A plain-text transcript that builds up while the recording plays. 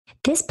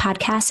This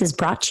podcast is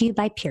brought to you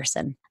by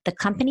Pearson, the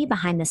company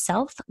behind the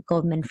Self,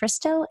 Goldman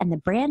Fristo, and the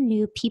brand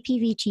new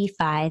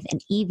PPVG5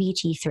 and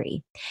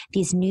EVG3.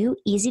 These new,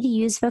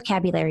 easy-to-use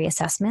vocabulary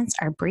assessments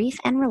are brief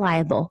and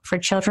reliable for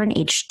children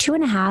aged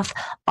 2.5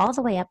 all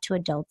the way up to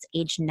adults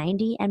aged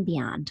 90 and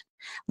beyond.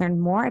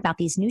 Learn more about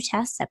these new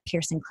tests at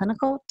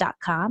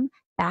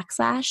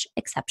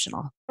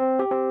pearsonclinical.com/exceptional.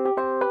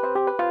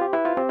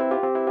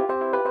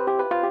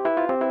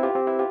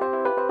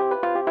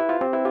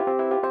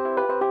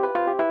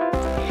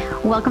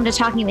 Welcome to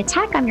Talking with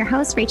Tech. I'm your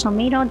host, Rachel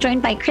Madel,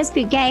 joined by Chris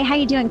Bugay. How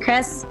you doing,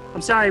 Chris? I'm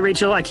sorry,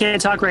 Rachel. I can't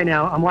talk right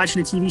now. I'm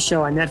watching a TV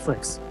show on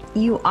Netflix.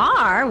 You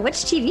are? Which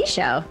TV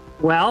show?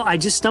 Well, I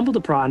just stumbled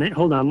upon it.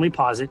 Hold on, let me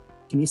pause it.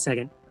 Give me a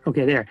second.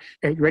 Okay, there.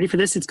 Hey, ready for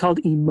this? It's called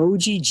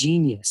Emoji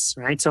Genius,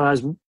 right? So I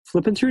was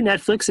flipping through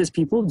Netflix, as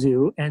people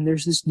do, and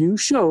there's this new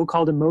show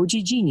called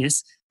Emoji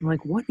Genius. I'm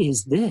like, what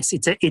is this?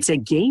 It's a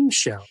game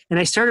show. And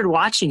I started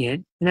watching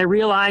it, and I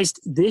realized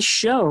this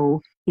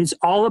show is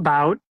all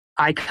about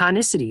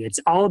iconicity.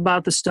 It's all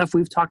about the stuff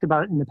we've talked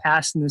about in the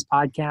past in this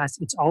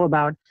podcast. It's all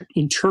about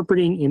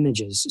interpreting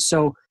images.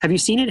 So have you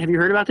seen it? Have you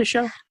heard about this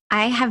show?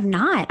 I have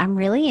not. I'm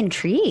really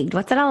intrigued.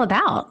 What's it all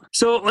about?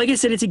 So like I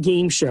said, it's a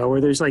game show where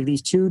there's like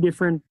these two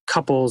different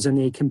couples and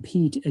they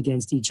compete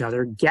against each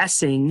other,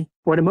 guessing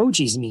what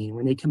emojis mean.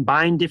 When they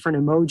combine different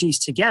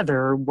emojis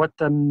together, what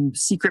the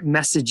secret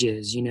message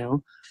is, you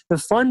know? The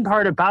fun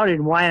part about it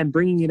and why I'm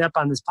bringing it up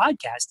on this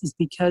podcast is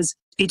because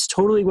it's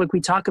totally what we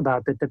talk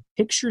about, that the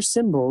picture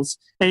symbols,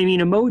 and I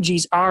mean,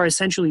 emojis are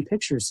essentially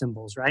picture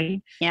symbols,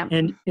 right? Yeah.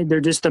 And they're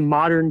just the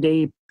modern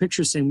day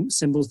picture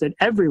symbols that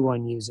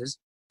everyone uses.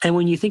 And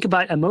when you think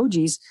about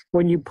emojis,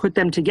 when you put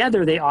them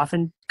together, they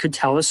often could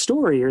tell a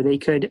story, or they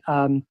could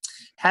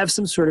have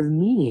some sort of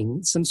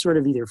meaning, some sort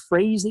of either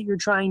phrase that you're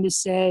trying to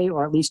say,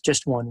 or at least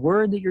just one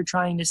word that you're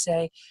trying to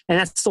say. And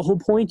that's the whole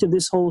point of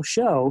this whole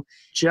show.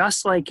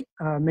 Just like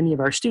many of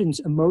our students,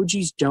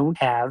 emojis don't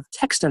have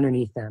text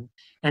underneath them.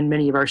 And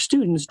many of our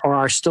students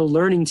are still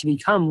learning to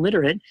become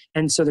literate,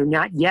 and so they're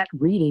not yet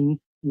reading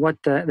what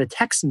the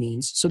text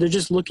means. So they're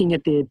just looking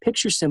at the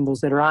picture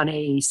symbols that are on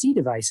AAC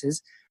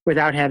devices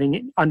without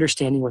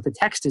understanding what the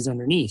text is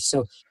underneath.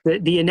 So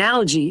the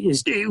analogy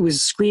is, it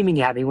was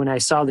screaming at me when I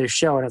saw this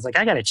show, and I was like,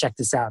 I got to check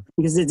this out,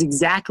 because it's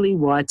exactly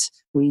what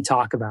we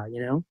talk about,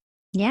 you know?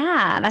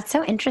 Yeah, that's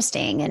so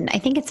interesting. And I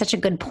think it's such a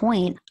good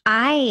point.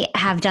 I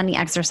have done the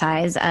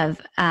exercise of,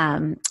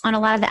 on a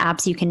lot of the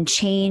apps, you can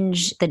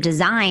change the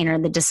design or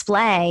the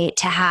display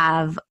to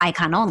have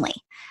icon only.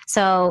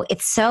 So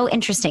it's so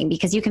interesting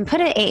because you can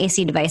put an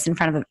AAC device in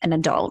front of an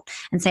adult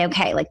and say,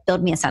 okay, like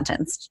build me a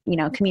sentence,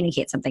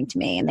 communicate something to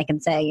me. And they can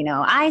say,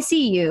 I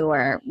see you,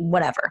 or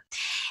whatever.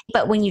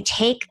 But when you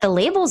take the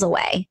labels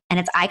away and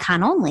it's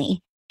icon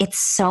only, it's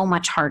so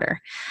much harder.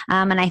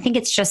 And I think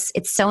it's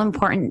so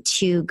important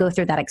to go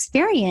through that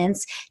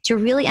experience to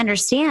really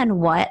understand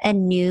what a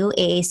new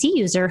AAC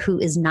user who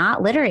is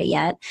not literate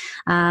yet,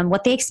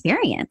 what they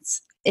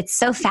experience. It's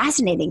so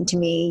fascinating to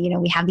me.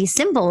 We have these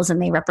symbols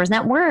and they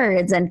represent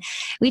words, and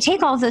we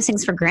take all of those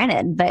things for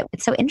granted, but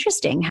it's so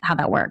interesting how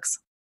that works.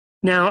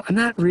 Now, I'm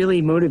not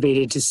really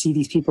motivated to see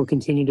these people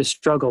continue to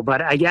struggle,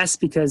 but I guess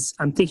because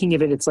I'm thinking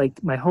of it, it's like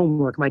my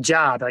homework, my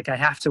job. Like I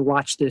have to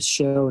watch this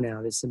show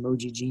now, this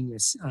Emoji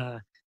Genius.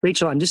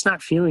 Rachel, I'm just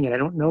not feeling it. I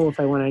don't know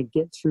if I want to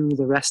get through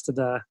the rest of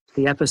the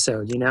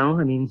episode,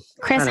 I mean,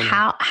 Chris,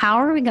 how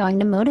are we going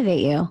to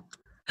motivate you?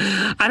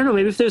 I don't know.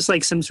 Maybe if there's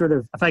like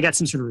if I got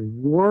some sort of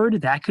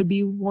reward, that could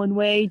be one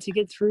way to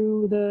get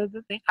through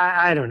the thing.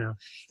 I don't know.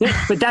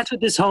 But that's what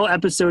this whole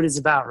episode is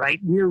about, right?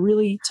 We're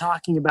really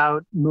talking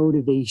about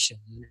motivation,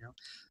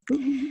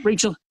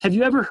 Rachel, have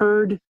you ever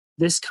heard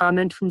this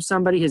comment from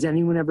somebody? Has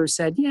anyone ever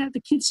said, yeah, the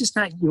kid's just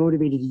not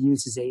motivated to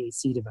use his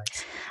AAC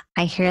device?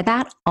 I hear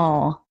that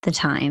all the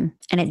time,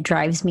 and it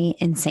drives me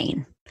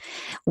insane.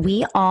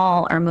 We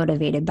all are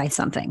motivated by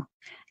something.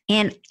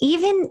 And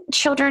even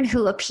children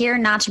who appear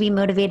not to be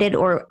motivated,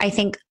 or I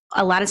think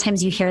a lot of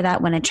times you hear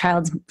that when a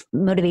child's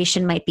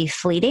motivation might be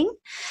fleeting,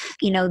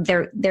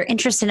 they're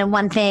interested in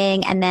one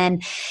thing, and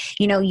then,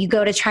 you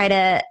go to try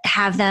to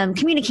have them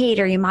communicate,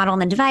 or you model on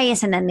the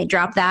device, and then they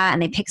drop that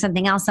and they pick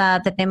something else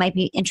up that they might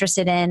be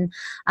interested in.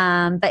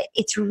 But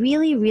it's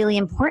really, really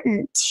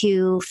important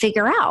to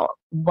figure out,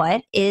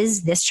 what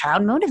is this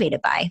child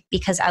motivated by?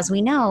 Because as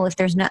we know, if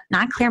there's not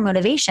clear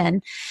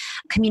motivation,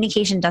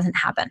 communication doesn't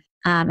happen.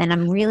 And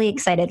I'm really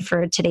excited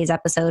for today's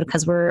episode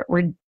because we're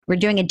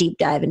doing a deep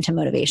dive into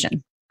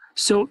motivation.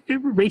 So,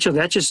 Rachel,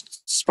 that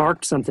just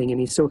sparked something in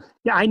me. So,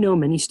 yeah, I know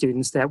many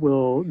students that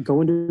will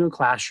go into a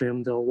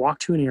classroom, they'll walk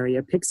to an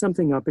area, pick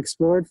something up,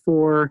 explore it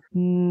for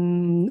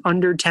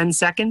under 10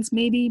 seconds,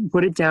 maybe,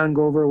 put it down,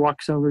 go over,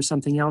 walk over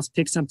something else,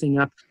 pick something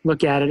up,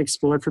 look at it,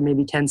 explore it for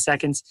maybe 10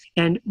 seconds.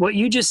 And what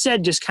you just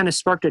said just kind of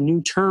sparked a new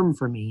term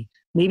for me.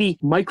 maybe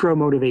micro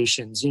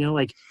motivations,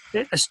 like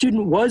a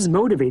student was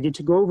motivated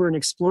to go over and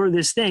explore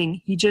this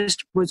thing. He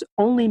just was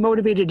only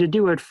motivated to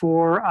do it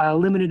for a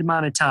limited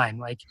amount of time.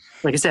 Like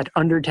I said,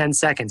 under 10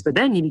 seconds, but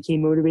then he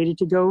became motivated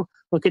to go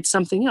look at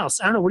something else.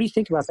 I don't know. What do you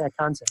think about that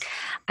concept?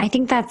 I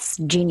think that's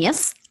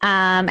genius.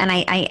 And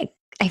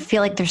I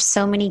feel like there's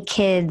so many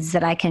kids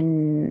that I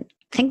can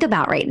think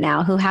about right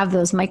now who have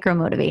those micro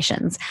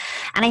motivations.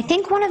 And I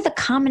think one of the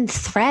common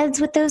threads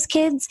with those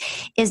kids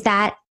is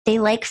that they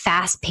like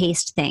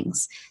fast-paced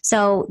things.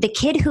 So the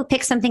kid who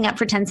picks something up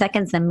for 10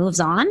 seconds then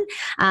moves on,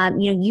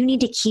 you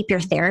need to keep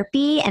your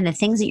therapy and the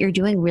things that you're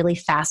doing really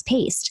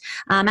fast-paced.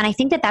 And I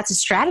think that that's a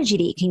strategy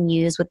that you can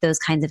use with those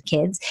kinds of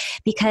kids,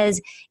 because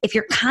if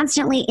you're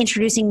constantly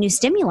introducing new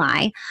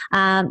stimuli,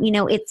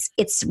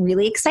 it's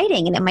really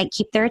exciting and it might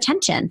keep their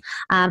attention.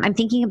 I'm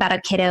thinking about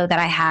a kiddo that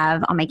I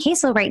have on my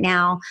caseload right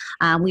now.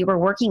 We were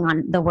working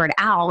on the word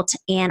out,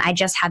 and I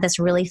just had this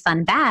really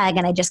fun bag,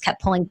 and I just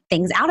kept pulling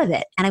things out of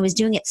it. And I was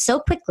doing it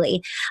so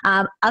quickly.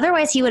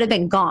 Otherwise, he would have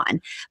been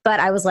gone. But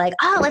I was like,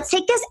 oh, let's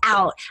take this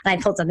out. And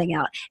I pulled something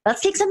out.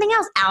 Let's take something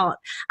else out.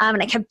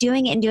 And I kept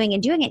doing it and doing it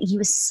and doing it. And he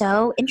was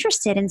so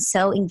interested and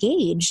so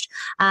engaged.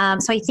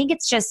 So I think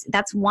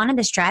that's one of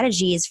the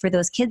strategies for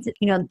those kids.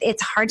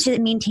 It's hard to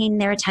maintain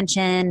their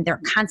attention.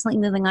 They're constantly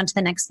moving on to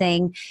the next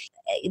thing.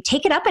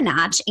 Take it up a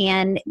notch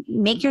and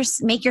make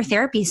your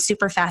therapy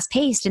super fast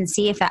paced and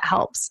see if that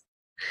helps.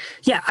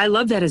 Yeah, I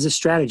love that as a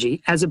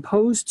strategy, as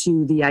opposed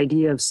to the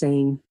idea of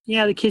saying,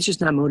 yeah, the kid's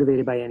just not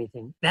motivated by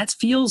anything. That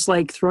feels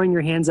like throwing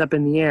your hands up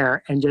in the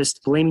air and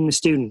just blaming the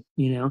student,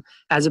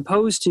 as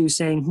opposed to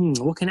saying,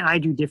 what can I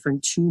do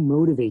different to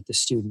motivate the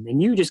student?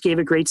 And you just gave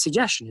a great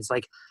suggestion. It's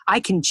like,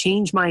 I can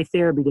change my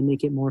therapy to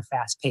make it more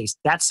fast-paced.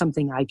 That's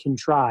something I can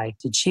try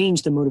to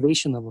change the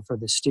motivation level for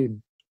the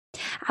student.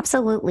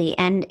 Absolutely.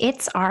 And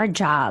it's our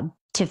job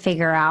to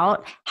figure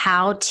out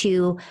how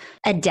to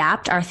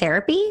adapt our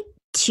therapy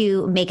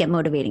to make it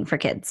motivating for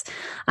kids.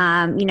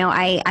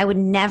 I would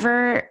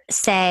never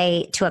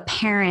say to a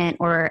parent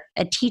or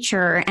a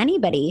teacher or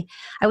anybody,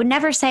 I would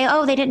never say,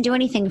 oh, they didn't do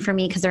anything for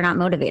me because they're not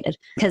motivated.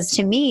 Because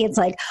to me, it's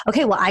like,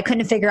 okay, well, I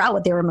couldn't figure out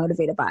what they were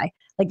motivated by.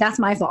 Like, that's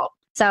my fault.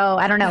 So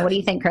I don't know. What do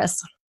you think,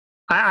 Chris?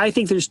 I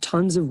think there's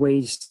tons of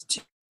ways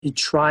to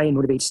try and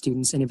motivate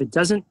students. And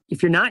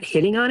if you're not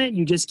hitting on it,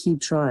 you just keep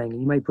trying, and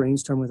you might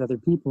brainstorm with other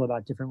people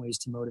about different ways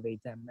to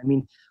motivate them. I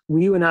mean,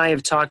 you and I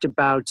have talked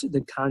about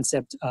the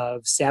concept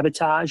of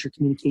sabotage or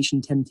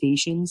communication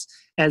temptations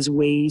as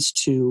ways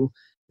to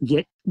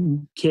get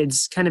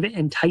kids, kind of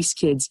entice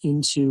kids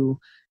into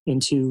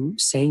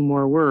saying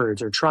more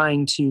words or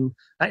trying to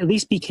at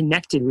least be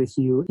connected with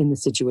you in the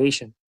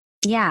situation.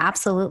 Yeah,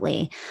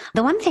 absolutely.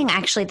 The one thing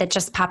actually that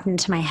just popped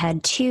into my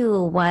head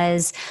too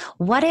was,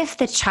 what if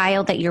the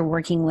child that you're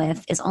working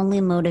with is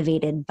only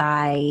motivated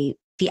by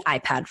the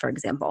iPad, for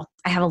example?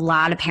 I have a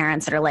lot of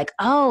parents that are like,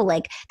 oh,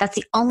 like that's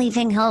the only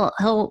thing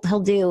he'll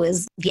do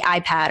is the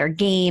iPad or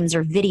games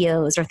or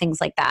videos or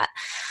things like that.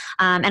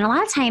 And a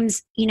lot of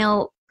times,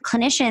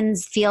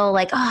 clinicians feel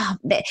like,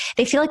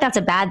 they feel like that's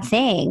a bad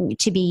thing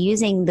to be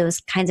using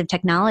those kinds of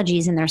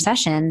technologies in their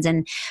sessions.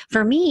 And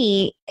for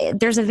me,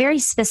 there's a very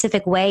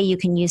specific way you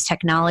can use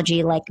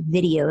technology, like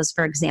videos,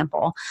 for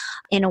example,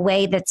 in a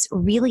way that's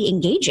really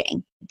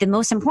engaging. The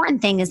most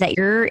important thing is that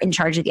you're in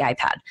charge of the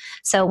iPad.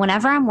 So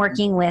whenever I'm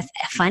working with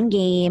a fun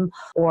game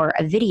or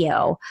a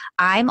video,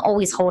 I'm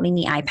always holding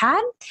the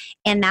iPad,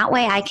 and that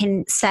way I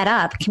can set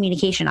up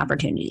communication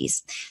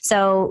opportunities.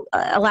 So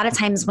a lot of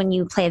times when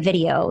you play a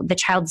video, the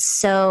child's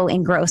so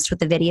engrossed with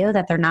the video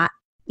that they're not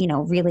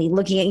really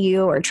looking at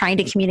you or trying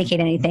to communicate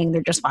anything.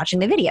 They're just watching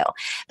the video.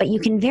 But you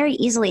can very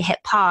easily hit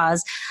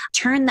pause,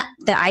 turn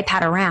the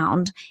iPad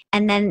around,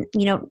 and then,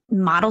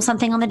 model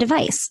something on the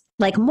device.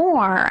 Like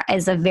More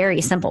is a very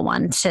simple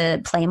one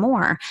to play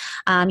More.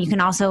 You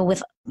can also,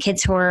 with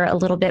kids who are a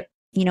little bit,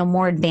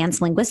 more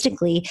advanced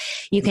linguistically,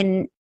 you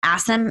can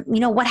ask them,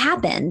 what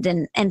happened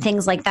and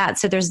things like that.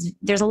 So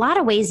there's a lot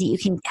of ways that you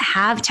can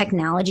have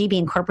technology be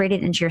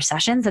incorporated into your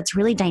sessions that's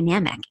really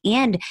dynamic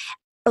and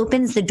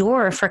opens the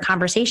door for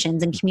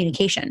conversations and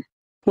communication.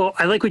 Well,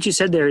 I like what you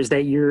said there, is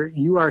that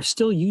you are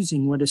still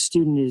using what a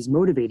student is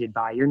motivated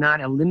by. You're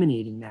not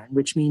eliminating that,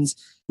 which means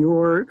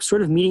you're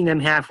sort of meeting them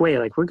halfway.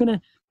 Like, we're gonna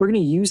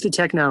use the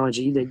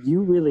technology that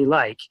you really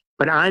like,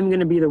 but I'm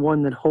gonna be the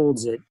one that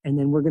holds it, and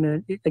then we're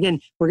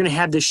gonna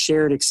have this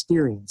shared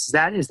experience.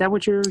 Is that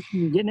what you're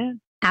getting at?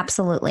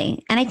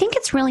 Absolutely. And I think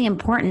it's really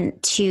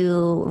important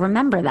to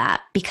remember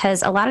that,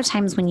 because a lot of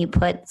times when you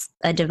put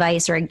a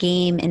device or a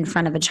game in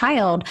front of a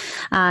child,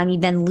 you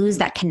then lose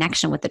that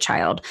connection with the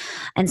child.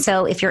 And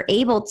so if you're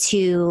able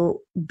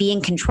to be in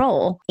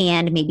control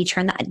and maybe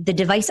turn the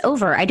device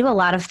over, I do a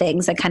lot of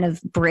things that kind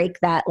of break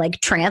that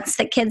like trance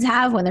that kids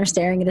have when they're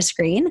staring at a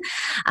screen.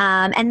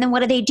 And then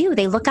what do?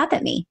 They look up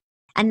at me.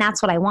 And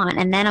that's what I want.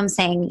 And then I'm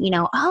saying,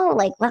 oh,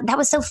 like that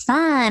was so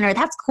fun, or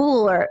that's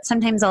cool. Or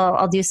sometimes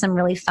I'll do some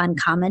really fun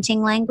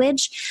commenting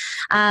language.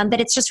 But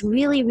it's just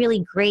really, really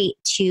great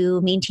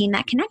to maintain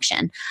that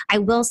connection. I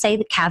will say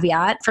the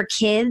caveat for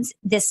kids,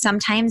 this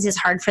sometimes is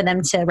hard for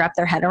them to wrap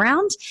their head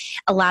around.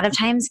 A lot of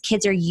times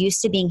kids are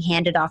used to being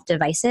handed off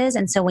devices.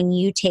 And so when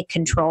you take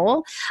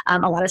control, a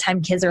lot of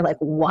times kids are like,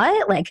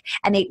 what?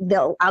 And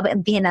I'll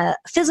be in a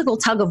physical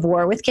tug of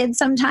war with kids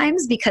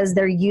sometimes because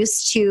they're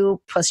used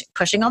to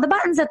pushing all the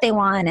buttons that they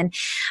want.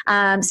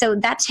 And so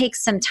that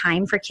takes some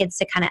time for kids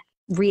to kind of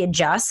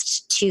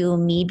readjust to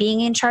me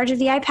being in charge of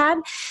the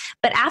iPad.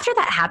 But after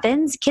that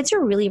happens, kids are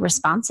really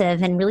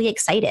responsive and really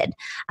excited.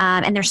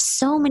 And there's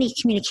so many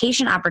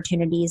communication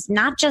opportunities,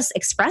 not just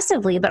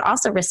expressively, but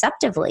also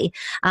receptively.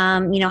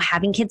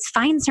 Having kids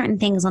find certain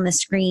things on the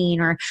screen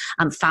or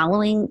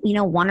following,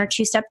 1 or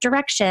 2 step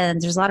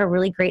directions. There's a lot of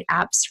really great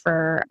apps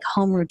for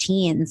home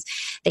routines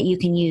that you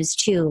can use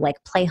too,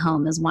 like Play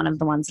Home is one of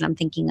the ones that I'm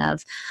thinking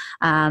of.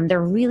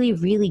 They're really,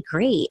 really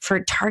great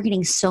for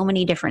targeting so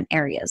many different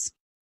areas.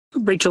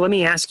 Rachel, let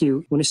me ask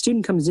you, when a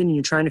student comes in and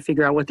you're trying to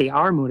figure out what they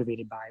are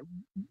motivated by,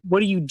 what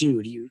do you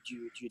do? Do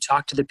you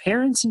talk to the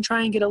parents and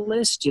try and get a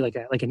list? Do you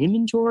like an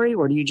inventory,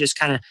 or do you just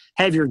kind of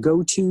have your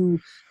go-to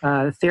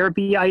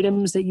therapy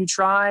items that you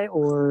try,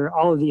 or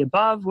all of the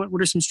above?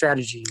 What are some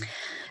strategies?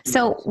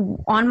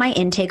 So on my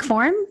intake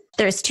form,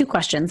 there's 2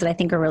 questions that I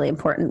think are really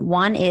important.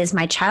 One is,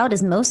 my child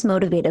is most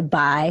motivated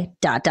by ...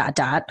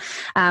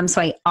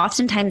 So I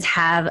oftentimes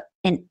have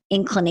an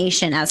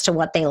inclination as to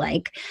what they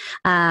like.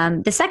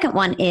 The second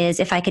one is,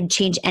 if I could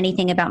change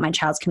anything about my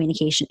child's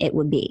communication, it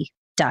would be ...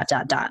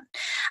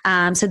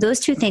 So those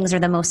 2 things are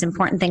the most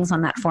important things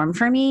on that form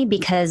for me,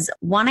 because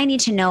one, I need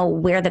to know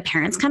where the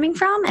parent's coming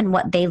from and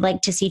what they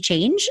like to see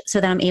change,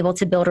 so that I'm able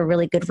to build a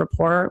really good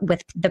rapport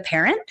with the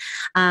parent.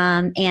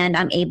 And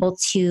I'm able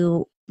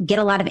to get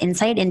a lot of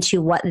insight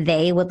into what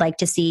they would like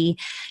to see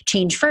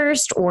change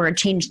first or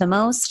change the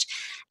most.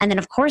 And then,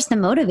 of course, the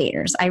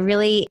motivators.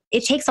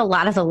 It takes a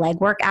lot of the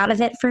legwork out of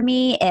it for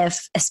me,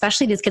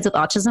 especially these kids with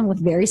autism with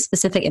very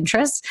specific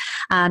interests.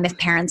 If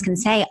parents can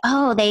say,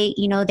 oh,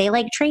 they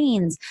like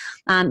trains.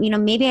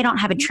 Maybe I don't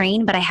have a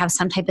train, but I have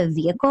some type of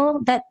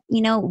vehicle that,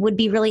 would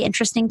be really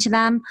interesting to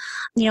them.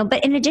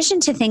 But in addition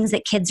to things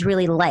that kids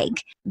really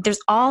like, there's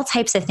all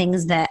types of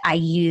things that I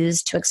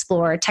use to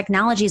explore.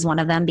 Technology is one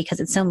of them because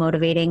it's so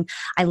motivating.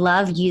 I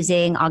love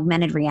using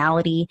augmented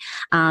reality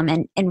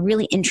and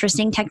really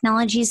interesting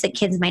technologies that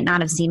kids might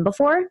not have seen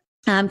before.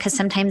 Because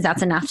sometimes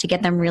that's enough to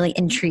get them really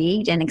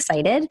intrigued and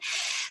excited.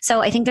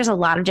 So I think there's a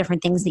lot of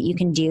different things that you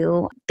can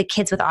do. The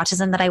kids with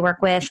autism that I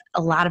work with,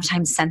 a lot of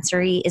times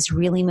sensory is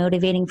really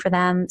motivating for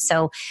them.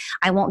 So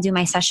I won't do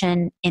my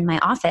session in my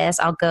office.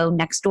 I'll go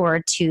next door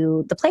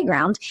to the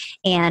playground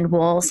and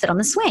we'll sit on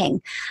the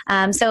swing.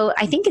 So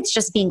I think it's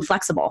just being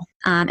flexible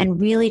and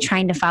really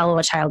trying to follow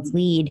a child's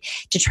lead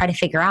to try to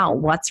figure out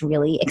what's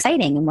really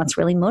exciting and what's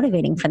really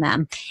motivating for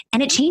them.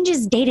 And it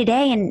changes day to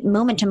day and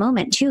moment to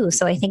moment too.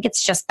 So I think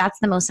it's just, that's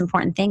the most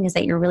important thing, is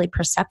that you're really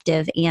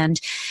perceptive and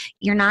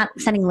you're not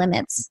setting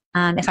limits.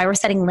 If I were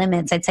setting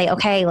limits, I'd say,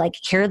 okay,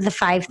 here are the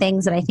 5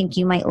 things that I think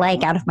you might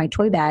like out of my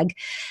toy bag.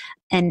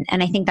 And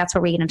I think that's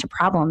where we get into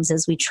problems,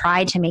 is we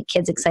try to make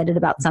kids excited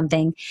about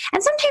something.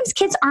 And sometimes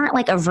kids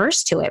aren't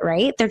averse to it,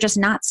 right? They're just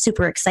not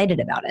super excited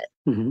about it.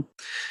 Mm-hmm.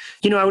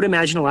 I would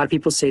imagine a lot of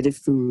people say that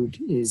food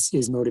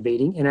is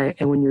motivating.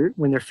 And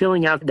when they're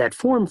filling out that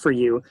form for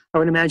you, I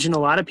would imagine a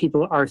lot of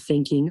people are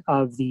thinking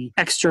of the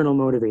external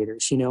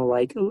motivators,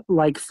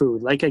 like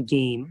food, like a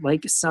game,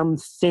 like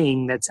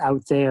something that's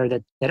out there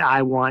that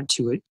I want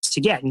to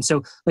get. And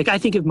so I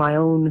think of my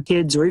own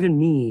kids, or even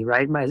me,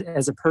 right?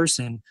 As a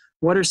person,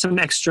 what are some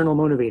external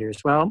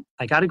motivators? Well,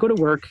 I got to go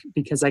to work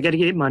because I got to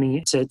get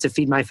money to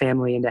feed my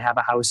family and to have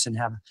a house and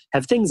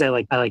have things I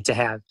like to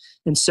have.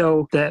 And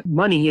so the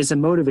money is a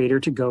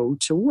motivator to go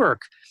to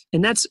work.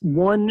 And that's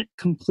one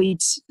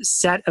complete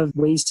set of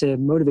ways to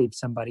motivate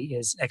somebody,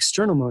 is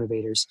external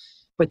motivators.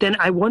 But then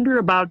I wonder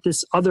about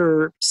this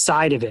other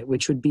side of it,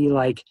 which would be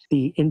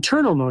the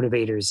internal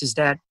motivators. Is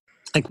that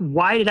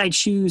why did I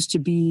choose to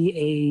be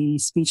a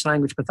speech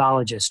language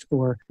pathologist?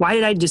 Or why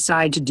did I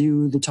decide to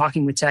do the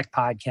Talking with Tech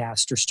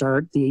podcast or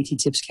start the AT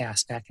Tips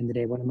cast back in the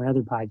day, one of my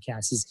other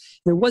podcasts?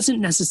 There wasn't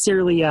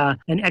necessarily an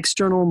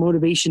external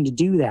motivation to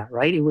do that,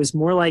 right? It was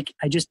more like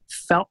I just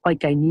felt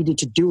like I needed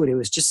to do it. It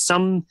was just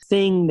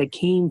something that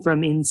came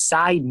from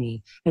inside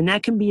me. And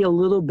that can be a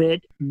little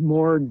bit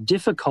more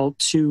difficult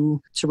to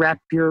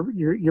wrap your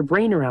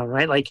brain around,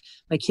 right?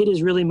 My kid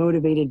is really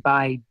motivated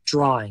by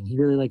drawing. He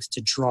really likes to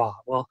draw.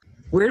 Well,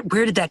 where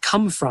did that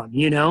come from?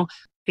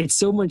 It's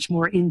so much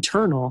more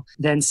internal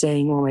than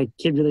saying, well, my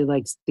kid really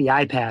likes the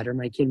iPad, or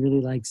my kid really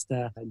likes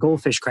the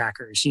goldfish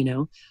crackers,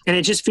 and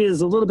it just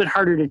feels a little bit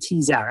harder to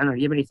tease out. I don't know.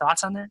 Do you have any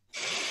thoughts on that?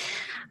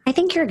 I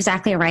think you're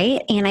exactly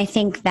right. And I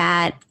think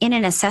that in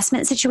an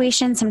assessment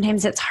situation,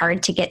 sometimes it's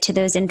hard to get to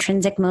those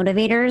intrinsic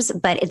motivators,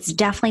 but it's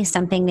definitely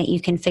something that you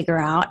can figure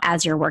out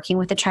as you're working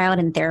with a child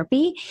in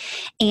therapy.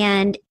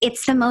 And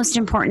it's the most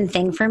important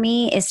thing for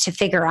me, is to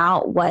figure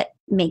out what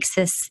makes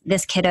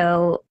this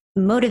kiddo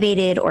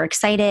motivated or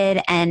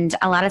excited. And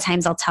a lot of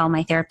times I'll tell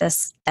my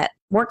therapists that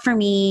work for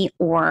me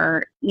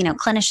or,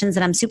 clinicians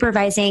that I'm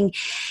supervising,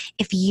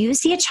 if you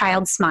see a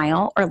child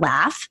smile or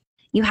laugh,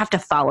 you have to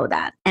follow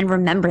that and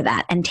remember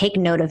that and take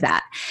note of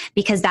that,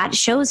 because that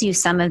shows you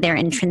some of their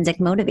intrinsic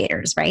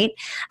motivators, right?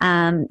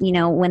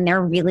 When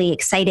they're really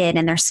excited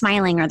and they're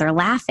smiling or they're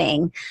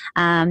laughing,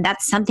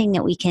 that's something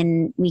that we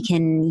can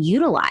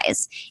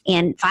utilize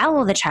and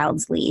follow the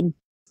child's lead.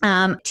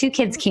 Two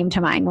kids came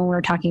to mind when we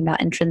were talking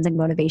about intrinsic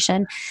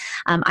motivation.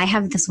 I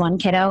have this one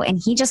kiddo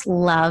and he just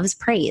loves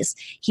praise.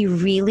 He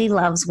really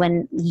loves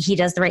when he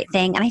does the right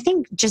thing. And I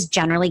think just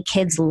generally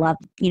kids love,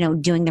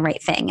 doing the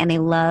right thing, and they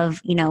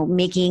love,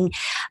 making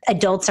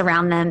adults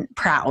around them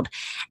proud.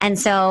 And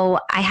so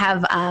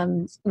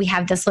we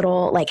have this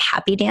little like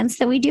happy dance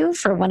that we do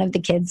for one of the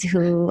kids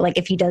who, like,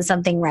 if he does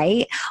something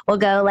right, we'll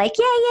go like,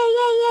 yay, yay,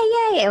 yay,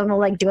 yay, yay. And we'll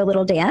like do a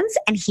little dance,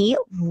 and he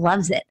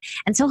loves it.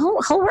 And so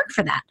he'll work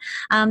for that.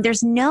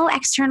 There's no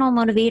external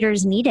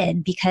motivators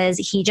needed because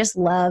he just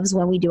loves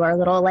when we do our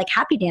little like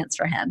happy dance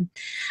for him.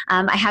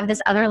 I have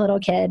this other little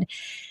kid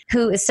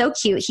who is so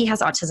cute. He has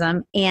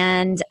autism,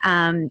 and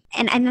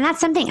that's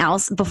something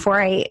else.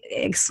 Before I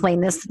explain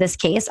this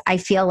case, I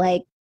feel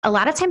like a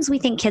lot of times we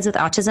think kids with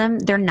autism,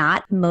 they're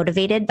not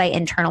motivated by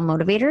internal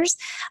motivators.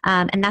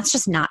 And that's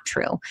just not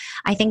true.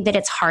 I think that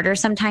it's harder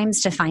sometimes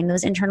to find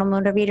those internal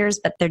motivators,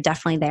 but they're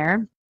definitely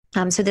there.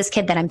 So this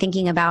kid that I'm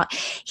thinking about,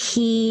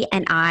 he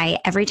and I,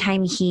 every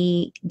time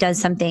he does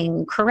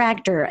something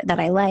correct or that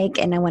I like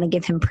and I want to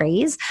give him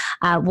praise,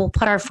 we'll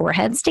put our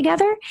foreheads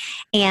together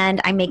and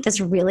I make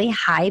this really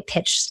high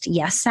pitched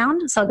yes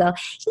sound. So I'll go,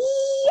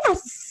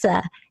 yes.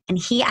 And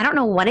I don't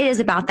know what it is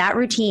about that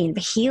routine,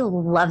 but he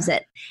loves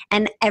it.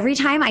 And every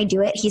time I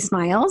do it, he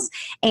smiles,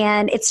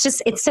 and it's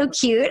so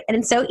cute and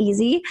it's so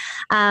easy.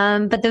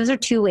 But those are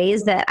two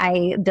ways that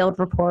I build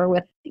rapport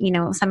with,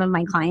 some of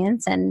my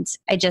clients. And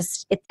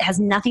it has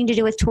nothing to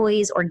do with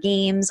toys or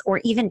games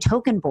or even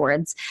token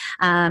boards.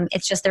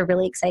 It's just, they're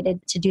really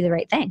excited to do the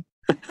right thing.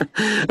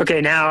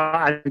 Okay. Now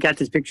I've got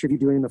this picture of you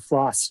doing the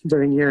floss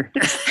during your,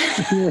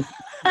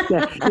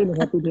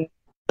 happy day.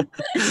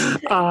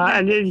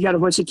 And then you got a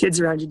bunch of kids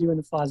around you doing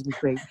the floss. Would be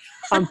great.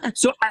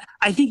 So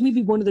I think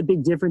maybe one of the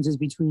big differences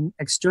between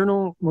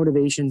external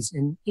motivations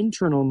and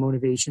internal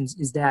motivations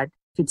is that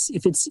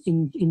if it's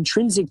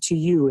intrinsic to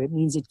you, it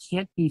means it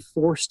can't be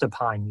forced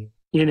upon you.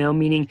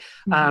 Meaning,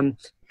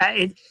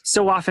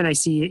 so often I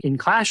see in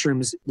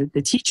classrooms,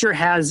 the teacher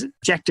has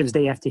objectives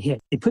they have to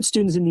hit. They put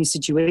students in these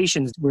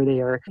situations where they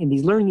are in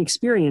these learning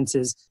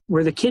experiences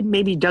where the kid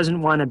maybe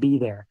doesn't want to be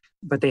there,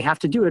 but they have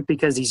to do it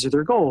because these are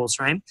their goals,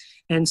 right?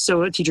 And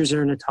so teachers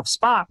are in a tough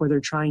spot where they're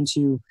trying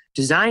to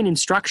design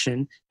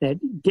instruction that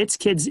gets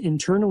kids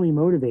internally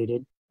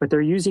motivated, but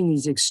they're using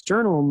these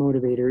external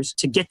motivators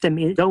to get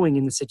them going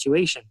in the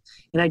situation.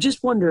 And I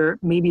just wonder,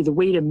 maybe the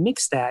way to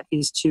mix that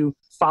is to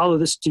follow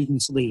the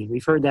student's lead.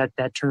 We've heard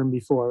that term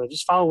before.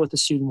 Just follow what the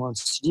student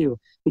wants to do,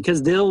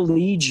 because they'll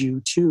lead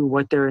you to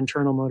what their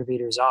internal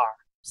motivators are.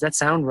 Does that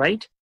sound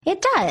right?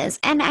 It does.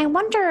 And I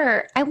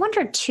wonder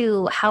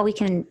too how we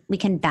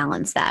can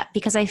balance that,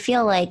 because I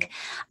feel like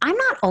I'm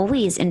not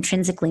always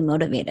intrinsically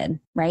motivated,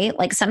 right?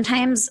 Like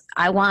sometimes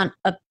I want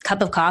a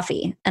cup of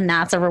coffee and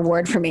that's a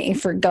reward for me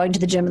for going to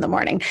the gym in the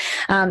morning.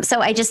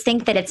 So I just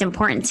think that it's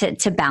important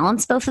to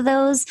balance both of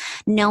those,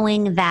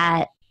 knowing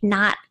that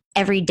not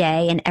every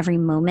day and every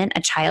moment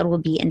a child will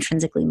be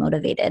intrinsically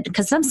motivated,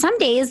 because some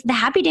days the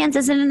happy dance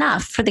isn't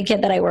enough for the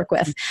kid that I work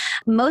with.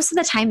 Most of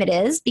the time it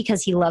is,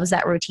 because he loves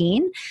that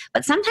routine,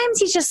 but sometimes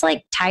he's just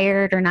like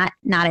tired or not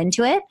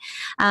into it.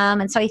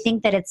 And so I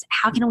think that it's,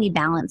 how can we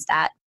balance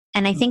that?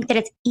 And I think that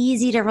it's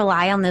easy to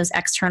rely on those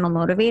external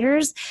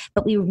motivators,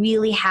 but we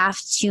really have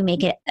to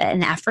make it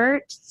an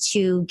effort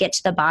to get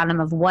to the bottom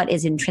of what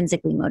is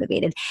intrinsically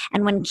motivated.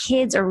 And when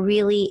kids are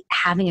really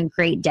having a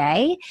great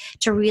day,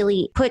 to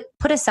really put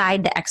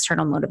aside the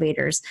external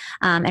motivators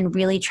and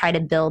really try to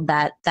build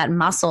that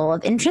muscle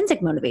of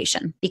intrinsic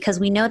motivation, because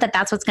we know that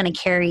that's what's going to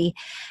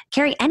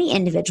carry any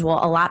individual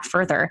a lot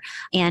further.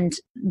 And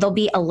they'll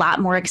be a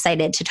lot more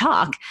excited to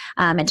talk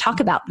and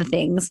talk about the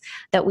things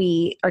that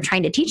we are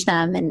trying to teach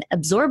them and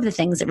absorb the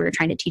things that we were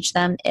trying to teach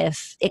them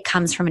if it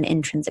comes from an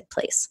intrinsic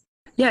place.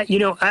 Yeah,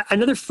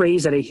 another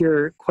phrase that I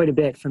hear quite a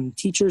bit from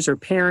teachers or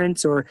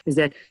parents is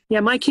that,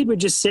 my kid would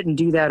just sit and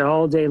do that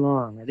all day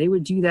long, or they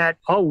would do that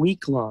all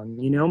week long.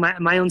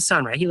 My own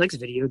son, right? He likes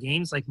video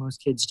games like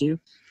most kids do.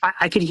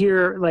 I could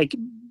hear like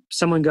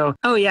someone go,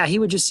 oh yeah, he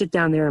would just sit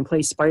down there and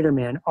play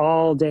Spider-Man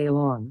all day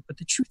long. But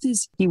the truth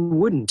is he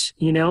wouldn't,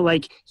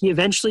 like he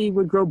eventually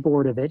would grow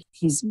bored of it.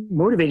 He's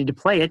motivated to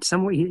play it.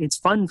 It's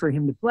fun for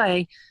him to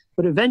play.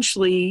 But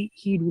eventually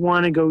he'd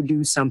want to go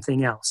do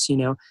something else,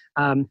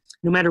 no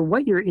matter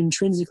what you're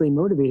intrinsically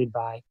motivated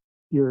by,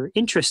 your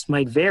interest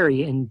might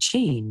vary and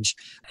change,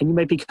 and you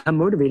might become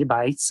motivated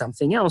by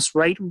something else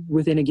right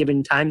within a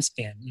given time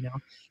span.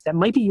 That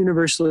might be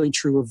universally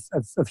true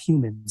of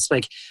humans.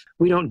 Like,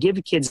 we don't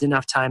give kids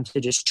enough time to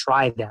just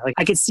try that. Like,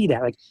 I could see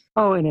that, like,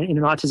 in an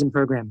autism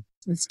program,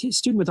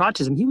 student with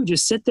autism, he would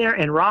just sit there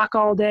and rock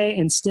all day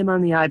and stim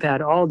on the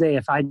iPad all day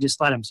if I just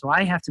let him. So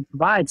I have to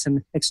provide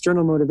some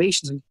external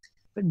motivations.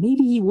 But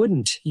maybe he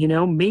wouldn't,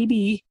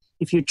 maybe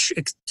if you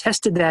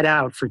tested that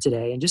out for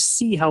today and just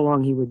see how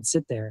long he would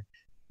sit there.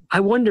 I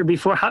wonder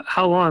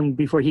how long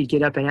before he'd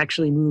get up and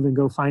actually move and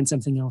go find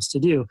something else to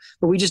do.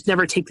 But we just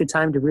never take the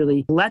time to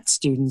really let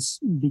students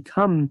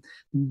become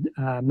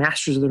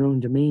masters of their own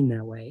domain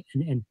that way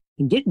and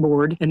get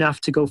bored enough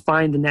to go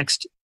find the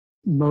next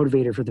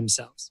motivator for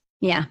themselves.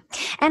 Yeah.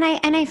 And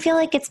I feel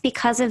like it's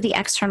because of the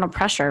external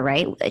pressure,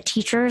 right?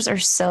 Teachers are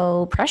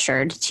so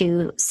pressured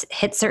to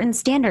hit certain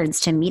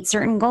standards, to meet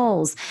certain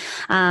goals.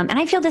 And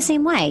I feel the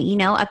same way.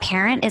 A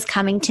parent is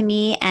coming to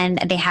me and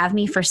they have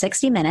me for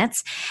 60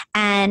 minutes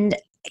and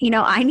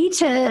I need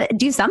to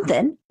do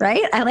something,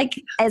 right?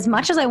 As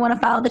much as I want to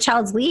follow the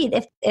child's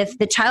lead, if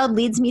the child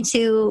leads me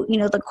to,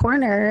 the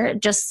corner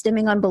just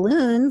stimming on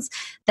balloons,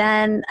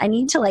 then I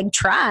need to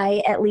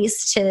try at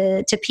least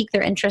to pique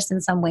their interest in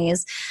some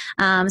ways.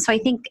 So I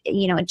think,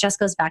 it just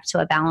goes back to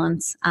a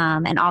balance,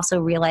 and also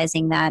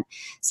realizing that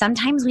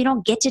sometimes we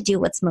don't get to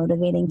do what's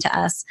motivating to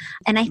us.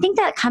 And I think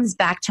that comes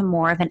back to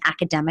more of an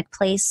academic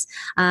place.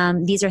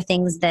 These are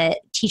things that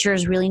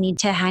teachers really need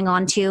to hang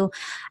on to.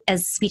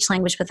 As speech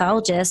language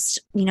pathologists,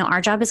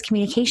 our job is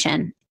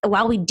communication.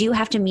 While we do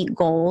have to meet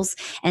goals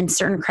and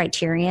certain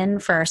criterion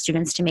for our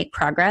students to make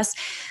progress,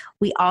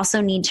 we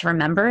also need to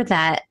remember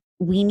that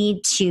we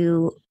need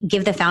to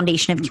give the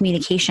foundation of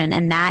communication,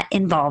 and that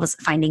involves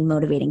finding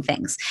motivating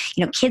things.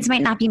 Kids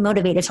might not be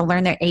motivated to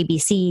learn their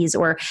ABCs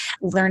or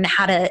learn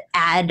how to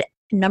add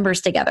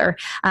numbers together.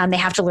 They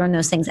have to learn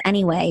those things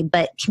anyway,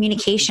 but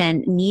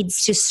communication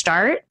needs to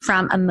start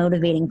from a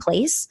motivating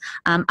place.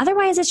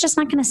 Otherwise, it's just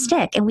not going to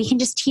stick. And we can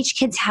just teach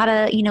kids how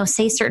to,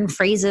 say certain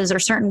phrases or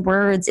certain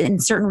words in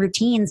certain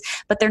routines,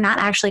 but they're not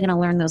actually going to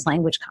learn those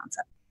language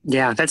concepts.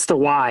 Yeah, that's the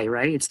why,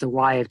 right? It's the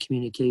why of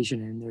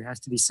communication, and there has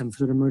to be some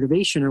sort of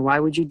motivation, or why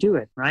would you do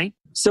it, right?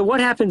 So what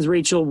happens,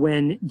 Rachel,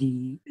 when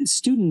the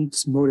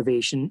student's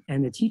motivation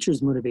and the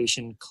teacher's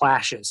motivation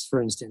clashes,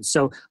 for instance?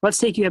 So let's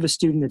take you have a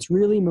student that's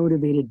really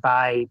motivated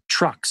by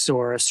trucks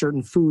or a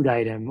certain food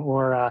item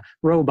or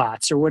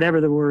robots or whatever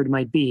the word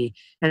might be.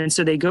 And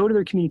so they go to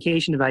their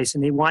communication device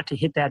and they want to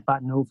hit that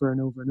button over and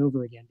over and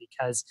over again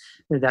because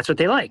that's what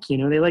they like.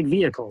 They like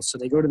vehicles. So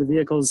they go to the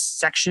vehicles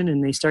section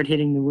and they start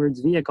hitting the words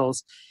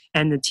vehicles.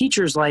 And the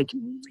teacher's like,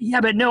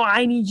 yeah, but no,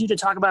 I need you to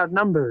talk about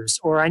numbers,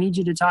 or I need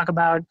you to talk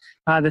about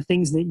the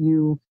things that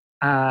you,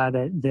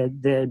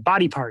 the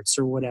body parts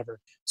or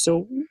whatever.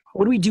 So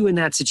what do we do in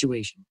that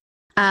situation?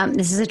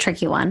 This is a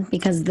tricky one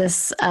because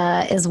this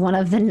is one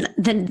of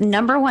the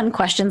number one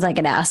questions I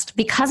get asked.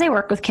 Because I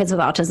work with kids with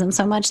autism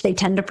so much, they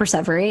tend to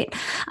perseverate,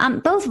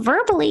 both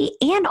verbally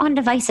and on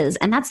devices.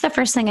 And that's the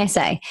first thing I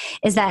say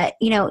is that,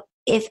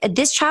 if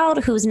this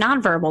child who's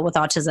nonverbal with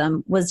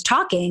autism was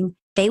talking,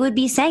 they would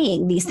be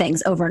saying these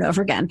things over and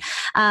over again.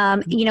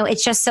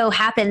 It just so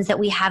happens that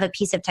we have a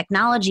piece of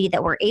technology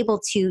that we're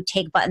able to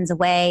take buttons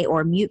away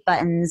or mute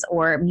buttons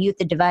or mute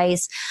the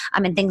device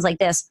and things like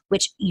this,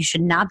 which you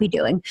should not be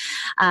doing.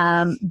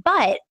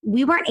 But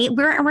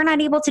we're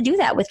not able to do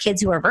that with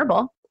kids who are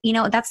verbal.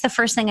 That's the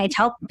first thing I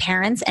tell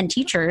parents and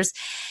teachers.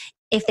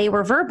 If they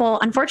were verbal,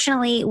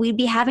 unfortunately, we'd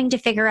be having to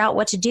figure out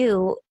what to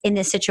do in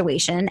this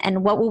situation.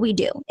 And what will we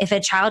do if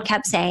a child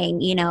kept saying,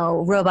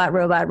 robot,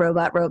 robot,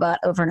 robot, robot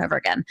over and over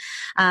again?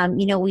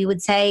 We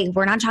would say,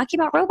 we're not talking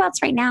about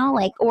robots right now.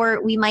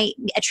 Or we might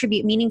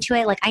attribute meaning to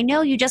it. I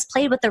know you just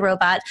played with the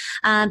robot,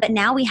 but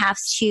now we have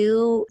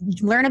to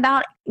learn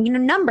about,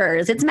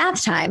 numbers. It's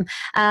math time.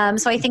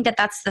 So I think that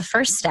that's the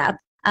first step.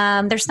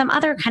 There's some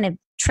other kind of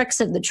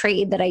tricks of the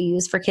trade that I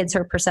use for kids who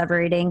are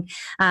perseverating.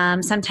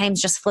 Sometimes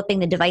just flipping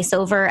the device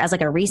over as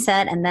a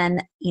reset and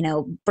then,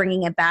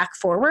 bringing it back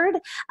forward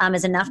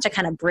is enough to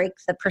kind of break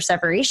the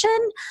perseveration.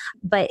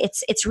 But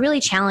it's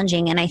really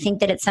challenging. And I think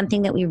that it's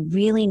something that we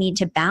really need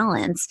to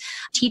balance.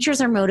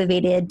 Teachers are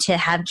motivated to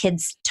have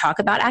kids talk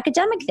about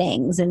academic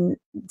things. And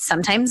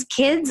sometimes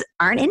kids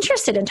aren't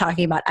interested in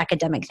talking about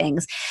academic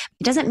things.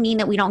 It doesn't mean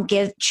that we don't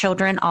give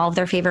children all of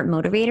their favorite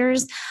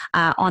motivators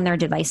on their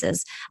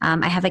devices.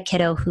 I have a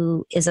kiddo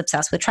who is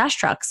obsessed with trash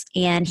trucks,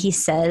 and he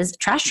says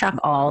trash truck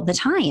all the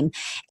time.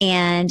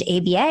 And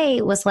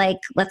ABA was like,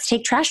 let's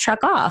take trash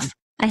truck off.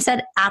 I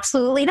said,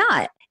 absolutely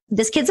not.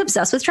 This kid's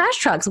obsessed with trash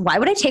trucks. Why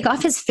would I take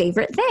off his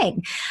favorite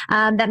thing?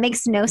 That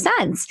makes no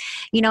sense.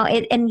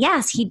 And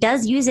yes, he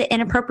does use it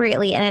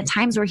inappropriately and at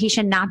times where he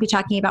should not be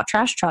talking about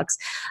trash trucks.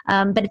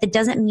 But it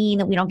doesn't mean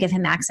that we don't give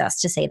him access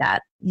to say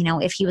that.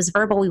 If he was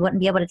verbal, we wouldn't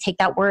be able to take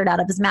that word out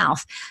of his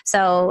mouth.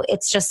 So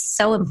it's just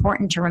so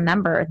important to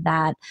remember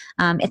that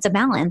it's a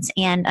balance.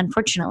 And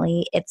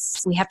unfortunately,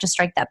 we have to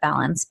strike that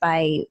balance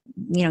by,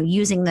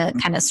 using the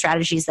kind of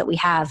strategies that we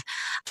have,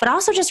 but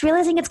also just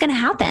realizing it's going to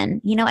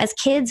happen. As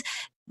kids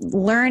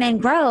learn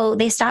and grow,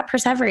 they stop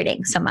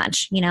perseverating so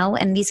much,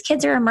 and these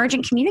kids are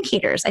emergent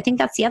communicators. I think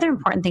that's the other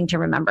important thing to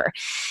remember.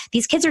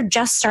 These kids are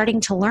just starting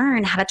to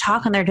learn how to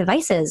talk on their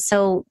devices.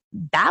 So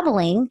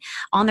babbling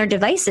on their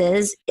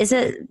devices is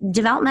a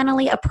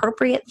developmentally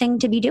appropriate thing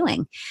to be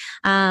doing.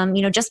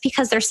 Just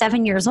because they're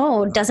 7 years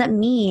old doesn't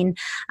mean,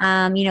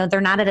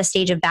 they're not at a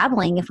stage of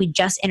babbling if we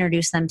just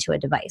introduce them to a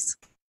device.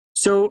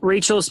 So,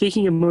 Rachel,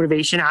 speaking of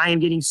motivation, I am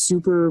getting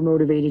super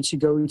motivated to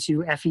go to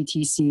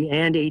FETC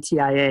and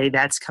ATIA.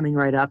 That's coming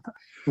right up.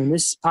 When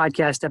this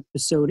podcast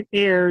episode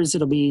airs,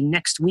 it'll be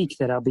next week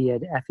that I'll be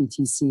at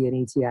FETC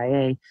and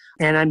ATIA.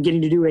 And I'm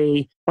getting to do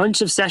a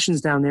bunch of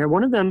sessions down there.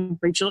 One of them,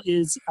 Rachel,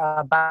 is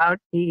about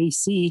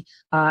AAC.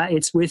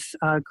 It's with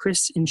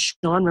Chris and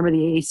Sean. Remember the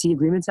AAC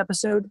agreements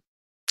episode?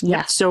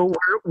 Yeah. So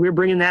we're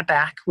bringing that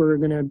back. We're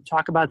going to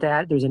talk about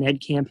that. There's an ed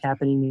camp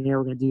happening there.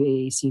 We're going to do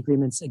AAC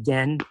agreements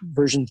again,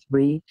 version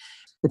 3.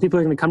 The people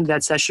who are going to come to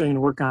that session are going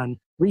to work on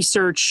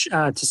research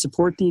to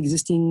support the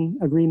existing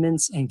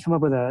agreements and come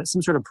up with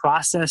some sort of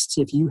process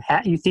to, if you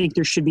think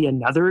there should be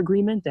another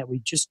agreement that we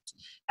just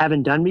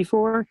haven't done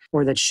before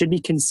or that should be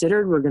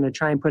considered, we're going to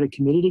try and put a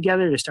committee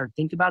together to start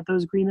thinking about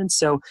those agreements.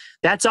 So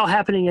that's all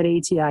happening at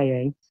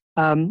ATIA.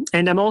 And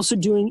I'm also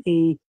doing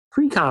a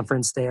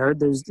pre-conference there.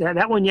 There's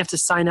that one you have to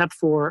sign up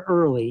for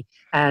early.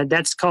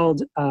 That's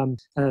called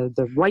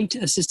the Right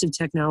Assistive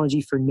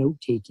Technology for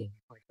Note-Taking,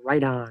 like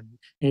Right On.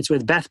 And it's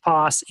with Beth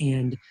Poss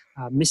and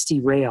Misty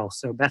Rail.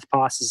 So Beth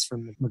Poss is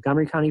from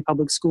Montgomery County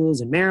Public Schools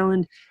in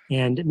Maryland,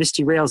 and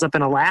Misty Rail's up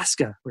in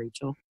Alaska,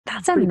 Rachel.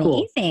 That's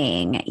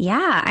amazing. Cool.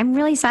 Yeah, I'm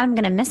really sad I'm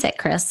going to miss it,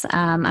 Chris.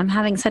 I'm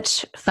having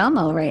such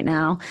FOMO right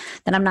now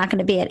that I'm not going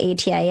to be at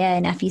ATIA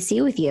and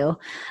FEC with you.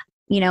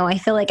 I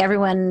feel like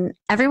everyone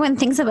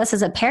thinks of us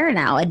as a pair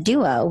now, a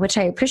duo, which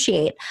I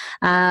appreciate.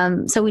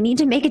 So we need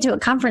to make it to a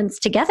conference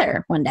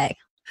together one day.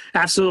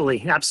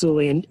 Absolutely.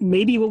 Absolutely. And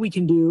maybe what we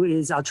can do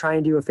is I'll try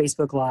and do a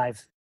Facebook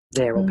Live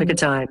there. We'll pick a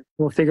time.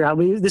 We'll figure out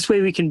this way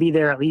we can be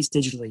there at least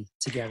digitally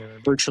together or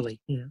virtually.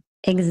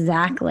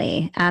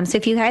 Exactly. So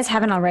if you guys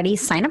haven't already,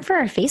 sign up for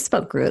our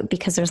Facebook group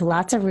because there's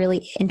lots of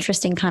really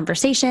interesting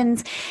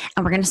conversations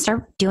and we're going to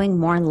start doing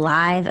more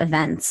live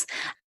events.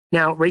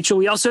 Now, Rachel,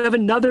 we also have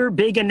another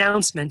big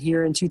announcement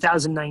here in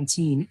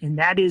 2019, and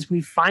that is we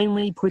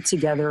finally put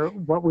together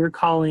what we're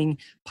calling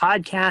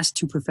Podcast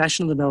to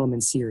Professional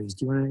Development Series.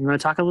 Do you want to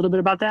talk a little bit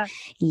about that?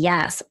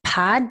 Yes,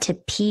 Pod to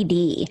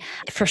PD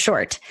for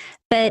short.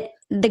 But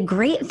the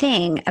great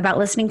thing about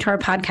listening to our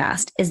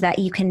podcast is that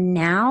you can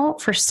now,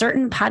 for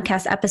certain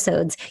podcast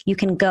episodes, you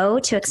can go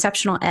to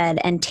Exceptional Ed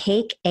and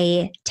take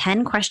a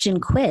 10-question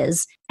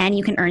quiz and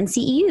you can earn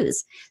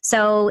CEUs.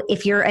 So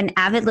if you're an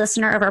avid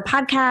listener of our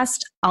podcast,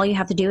 all you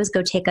have to do is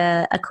go take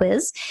a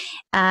quiz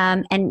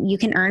and you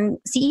can earn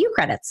CEU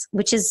credits,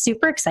 which is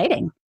super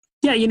exciting.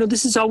 Yeah,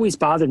 this has always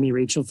bothered me,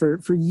 Rachel, for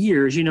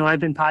years. I've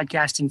been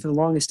podcasting for the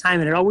longest time,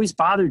 and it always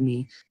bothered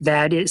me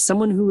that it's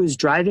someone who is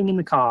driving in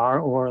the car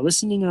or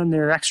listening on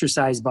their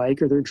exercise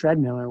bike or their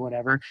treadmill or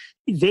whatever,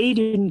 they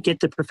didn't get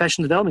the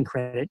professional development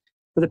credit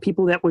for the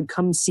people that would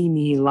come see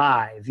me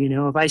live.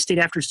 If I stayed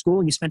after school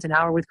and you spent an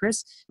hour with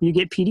Chris, you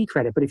get PD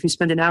credit. But if you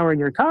spend an hour in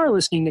your car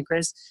listening to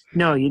Chris,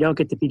 no, you don't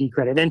get the PD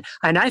credit. And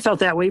I felt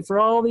that way for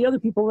all the other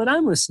people that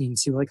I'm listening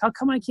to. Like, how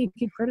come I can't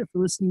get credit for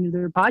listening to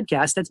their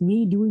podcast? That's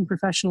me doing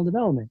professional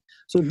development.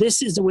 So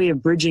this is a way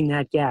of bridging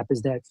that gap,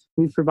 is that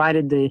we've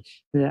provided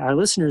our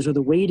listeners with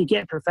a way to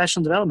get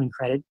professional development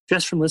credit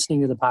just from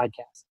listening to the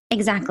podcast.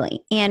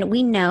 Exactly. And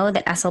we know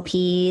that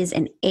SLPs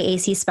and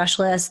AAC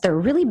specialists, they're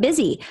really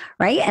busy,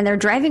 right? And they're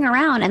driving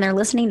around and they're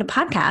listening to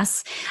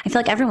podcasts. I feel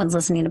like everyone's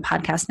listening to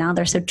podcasts now.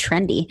 They're so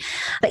trendy.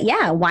 But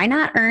yeah, why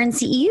not earn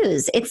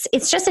CEUs?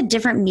 It's just a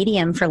different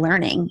medium for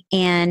learning.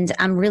 And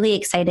I'm really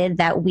excited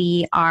that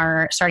we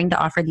are starting to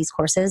offer these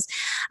courses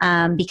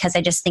because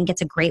I just think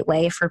it's a great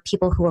way for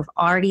people who have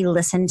already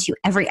listened to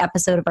every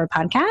episode of our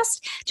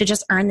podcast to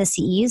just earn the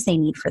CEUs they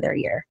need for their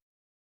year.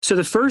 So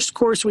the first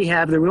course we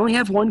only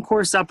have one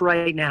course up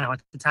right now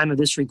at the time of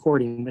this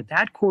recording, but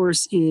that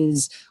course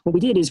is, what we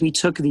did is we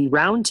took the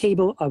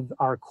roundtable of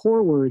our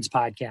Core Words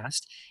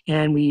podcast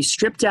and we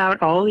stripped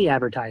out all the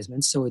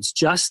advertisements, so it's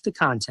just the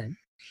content.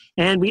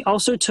 And we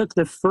also took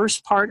the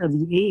first part of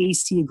the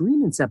AAC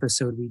agreements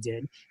episode we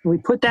did, and we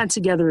put that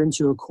together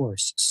into a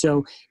course.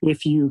 So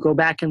if you go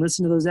back and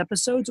listen to those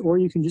episodes, or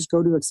you can just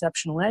go to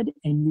Exceptional Ed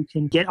and you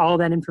can get all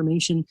that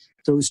information,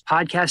 those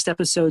podcast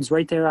episodes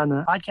right there on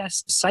the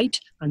podcast site,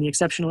 on the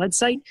Exceptional Ed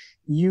site.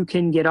 You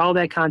can get all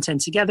that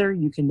content together.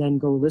 You can then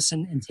go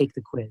listen and take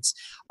the quiz.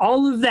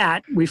 All of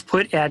that we've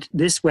put at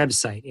this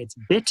website. It's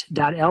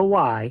bit.ly/TWT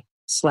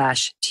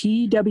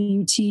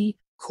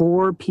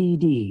Core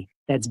PD.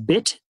 That's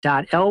bit.ly/TWT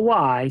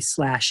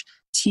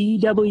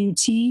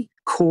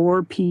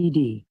Core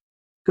PD.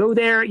 Go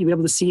there, you'll be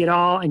able to see it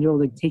all, and you'll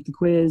be able to take the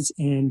quiz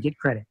and get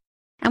credit.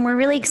 And we're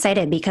really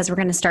excited because we're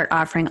going to start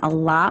offering a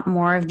lot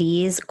more of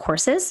these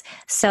courses.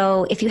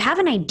 So if you have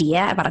an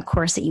idea about a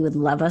course that you would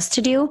love us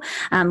to do,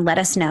 let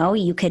us know.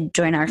 You could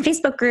join our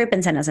Facebook group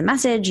and send us a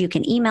message. You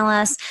can email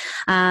us.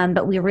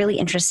 But we're really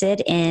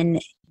interested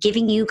in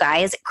giving you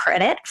guys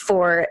credit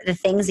for the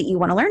things that you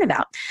want to learn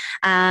about.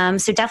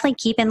 So definitely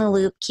keep in the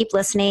loop, keep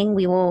listening.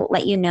 We will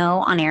let you know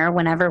on air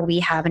whenever we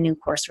have a new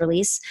course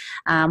release.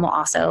 We'll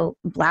also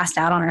blast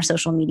out on our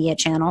social media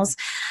channels.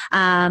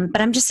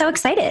 But I'm just so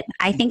excited.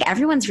 I think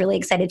everyone's really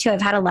excited too.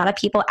 I've had a lot of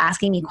people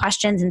asking me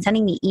questions and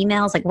sending me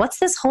emails like, what's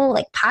this whole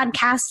like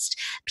podcast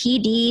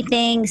PD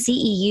thing,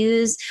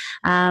 CEUs?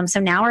 So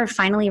now we're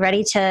finally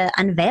ready to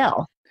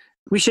unveil.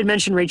 We should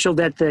mention, Rachel,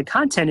 that the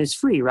content is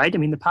free, right? I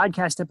mean, the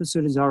podcast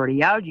episode is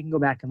already out. You can go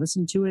back and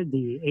listen to it.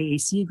 The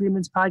AAC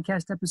Agreements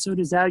podcast episode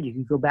is out. You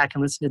can go back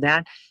and listen to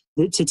that.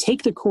 To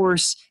take the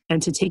course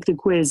and to take the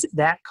quiz,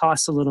 that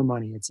costs a little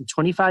money. It's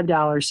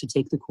 $25 to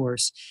take the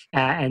course,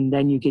 and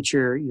then you get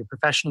your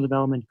professional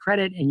development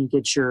credit, and you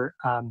get your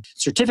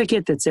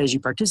certificate that says you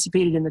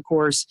participated in the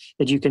course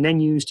that you can then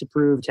use to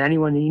prove to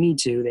anyone that you need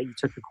to that you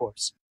took the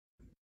course.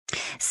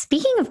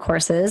 Speaking of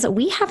courses,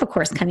 we have a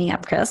course coming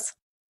up, Chris.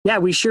 Yeah,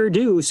 we sure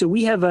do. So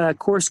we have a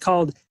course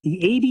called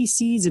The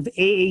ABCs of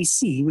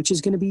AAC, which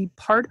is going to be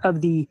part of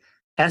the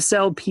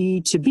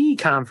SLP to B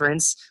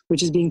conference,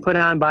 which is being put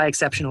on by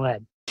Exceptional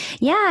Ed.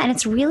 Yeah, and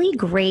it's really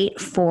great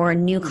for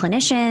new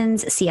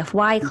clinicians,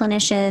 CFY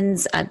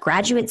clinicians,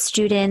 graduate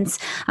students.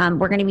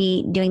 We're going to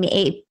be doing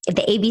the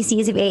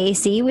ABCs of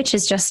AAC, which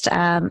is just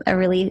a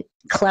really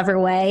clever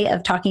way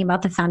of talking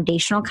about the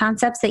foundational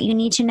concepts that you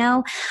need to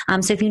know.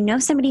 So if you know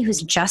somebody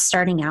who's just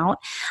starting out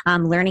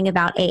learning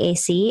about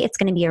AAC, it's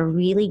going to be a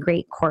really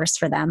great course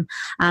for them.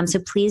 So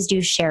please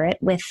do share it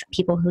with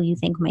people who you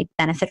think might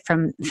benefit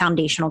from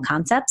foundational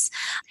concepts.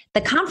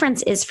 The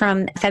conference is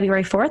from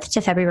February 4th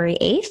to February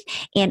 8th,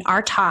 and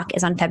our talk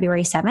is on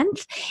February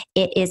 7th.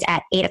 It is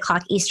at 8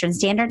 o'clock Eastern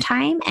Standard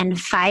Time and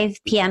 5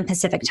 p.m.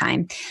 Pacific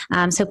Time.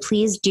 So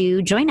please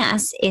do join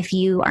us if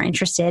you are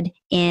interested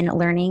in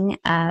learning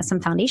some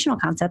foundational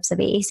concepts of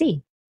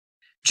AAC.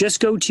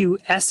 Just go to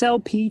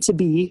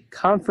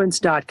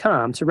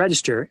slp2bconference.com to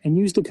register and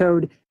use the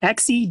code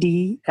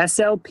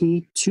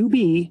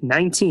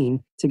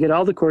XEDSLP2B19 to get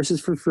all the courses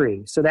for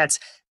free. So that's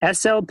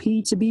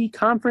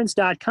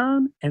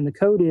slp2bconference.com, and the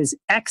code is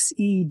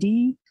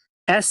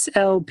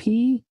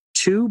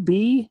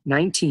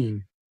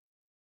XEDSLP2B19.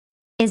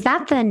 Is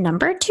that the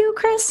number 2,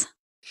 Chris?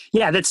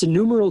 Yeah, that's the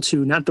numeral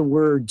 2, not the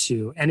word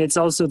 2. And it's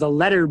also the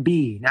letter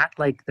B, not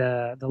like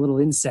the little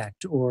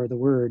insect or the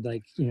word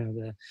like,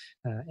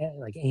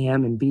 like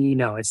AM and B.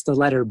 No, it's the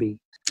letter B.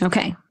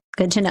 Okay,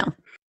 good to know.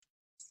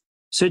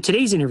 So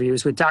today's interview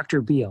is with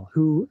Dr. Biel,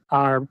 who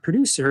our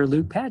producer,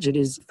 Luke Paget,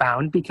 is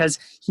found because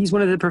he's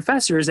one of the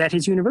professors at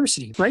his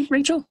university. Right,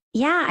 Rachel?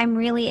 Yeah, I'm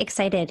really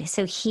excited.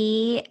 So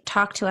he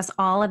talked to us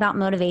all about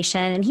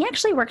motivation, and he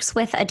actually works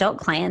with adult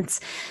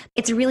clients.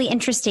 It's really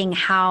interesting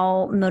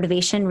how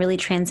motivation really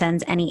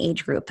transcends any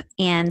age group.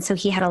 And so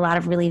he had a lot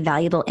of really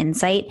valuable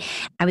insight.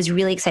 I was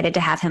really excited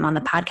to have him on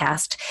the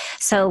podcast.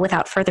 So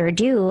without further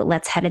ado,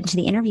 let's head into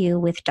the interview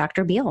with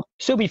Dr. Biel.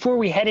 So before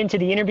we head into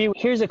the interview,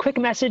 here's a quick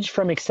message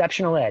from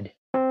Exceptional Ed.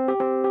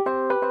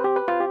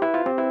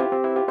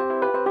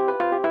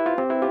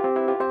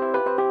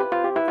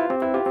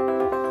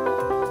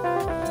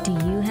 Do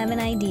you have an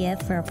idea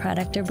for a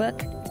product or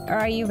book? Or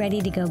are you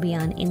ready to go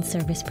beyond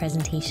in-service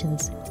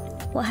presentations?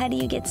 Well, how do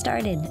you get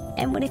started?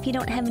 And what if you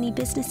don't have any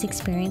business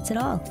experience at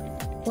all?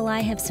 Well, I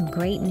have some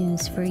great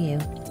news for you.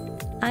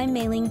 I'm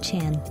Mei-Ling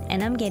Chan,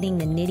 and I'm getting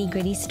the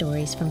nitty-gritty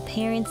stories from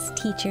parents,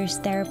 teachers,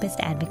 therapists,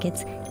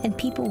 advocates, and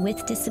people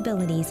with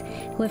disabilities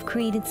who have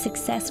created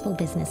successful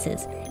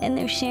businesses, and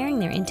they're sharing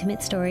their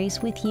intimate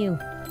stories with you.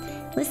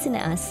 Listen to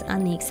us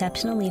on the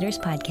Exceptional Leaders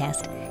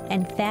Podcast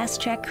and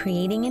fast-track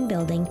creating and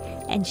building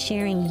and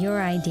sharing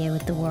your idea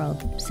with the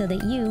world so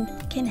that you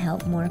can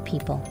help more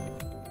people.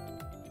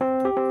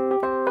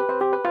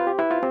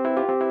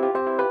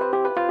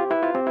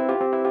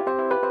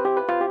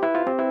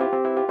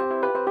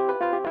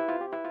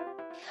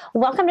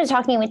 Welcome to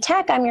Talking with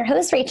Tech. I'm your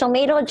host, Rachel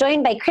Madel,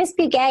 joined by Chris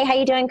Bugay. How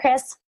you doing,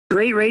 Chris?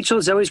 Great, Rachel.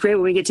 It's always great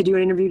when we get to do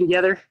an interview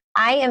together.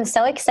 I am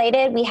so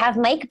excited. We have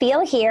Mike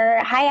Biel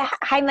here.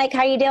 Hi, Mike.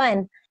 How are you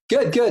doing?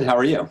 Good. How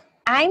are you?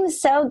 I'm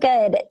so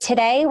good.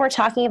 Today, we're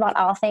talking about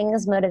all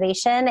things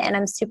motivation, and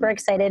I'm super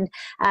excited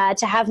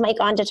to have Mike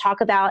on to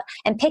talk about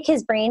and pick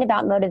his brain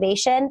about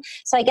motivation.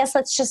 So I guess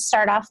let's just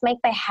start off, Mike,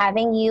 by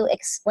having you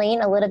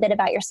explain a little bit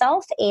about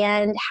yourself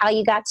and how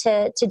you got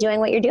to doing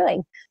what you're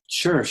doing.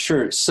 Sure.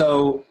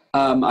 So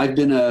I've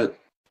been a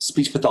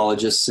speech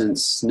pathologist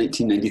since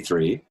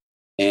 1993,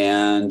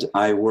 and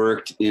I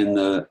worked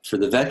for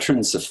the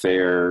Veterans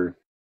Affair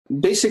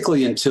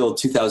basically until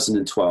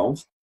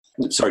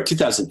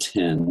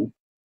 2010,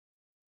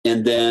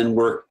 and then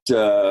worked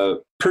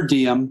per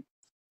diem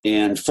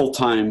and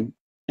full-time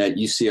at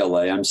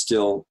UCLA. I'm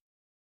still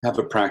have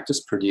a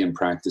per diem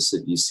practice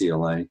at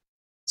UCLA,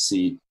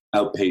 see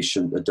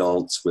outpatient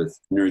adults with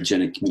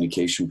neurogenic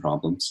communication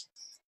problems.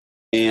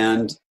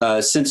 And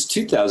since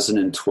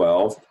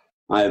 2012,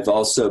 I've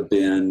also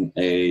been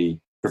a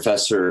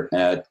professor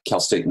at Cal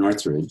State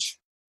Northridge.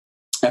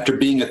 After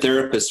being a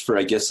therapist for,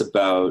 I guess,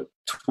 about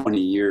 20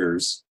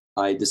 years,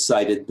 I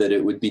decided that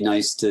it would be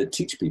nice to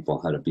teach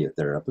people how to be a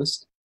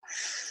therapist.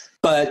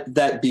 But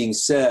that being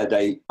said,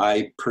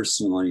 I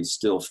personally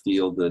still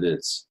feel that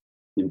it's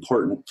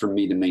important for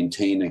me to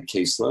maintain a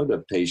caseload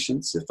of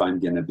patients. If I'm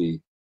going to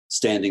be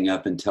standing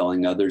up and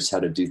telling others how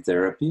to do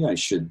therapy, I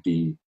should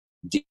be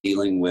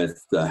dealing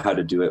with how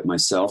to do it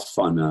myself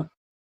on a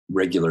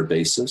regular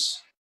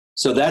basis.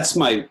 So that's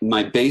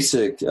my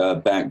basic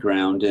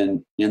background.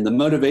 And the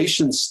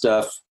motivation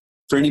stuff,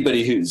 for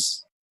anybody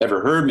who's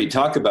ever heard me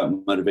talk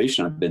about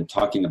motivation, I've been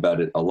talking about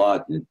it a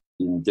lot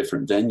in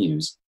different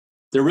venues.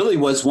 There really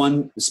was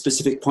one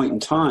specific point in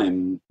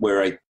time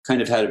where I kind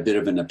of had a bit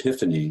of an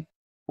epiphany.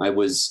 I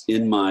was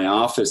in my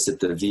office at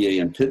the VA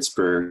in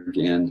Pittsburgh,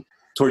 and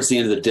towards the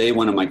end of the day,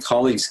 one of my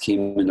colleagues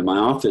came into my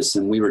office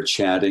and we were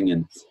chatting,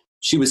 and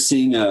she was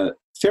seeing a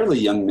fairly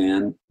young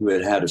man who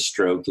had had a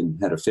stroke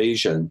and had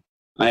aphasia. And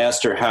I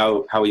asked her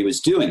how he was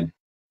doing.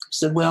 She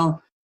said,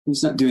 well,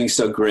 he's not doing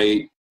so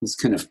great. He's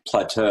kind of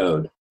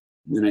plateaued.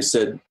 And I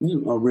said,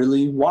 oh,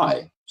 really?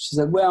 Why? She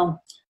said,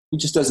 well, he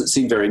just doesn't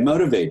seem very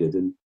motivated.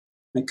 And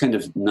I kind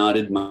of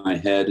nodded my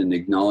head in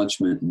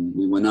acknowledgement, and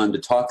we went on to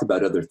talk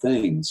about other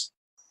things.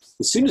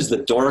 As soon as the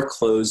door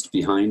closed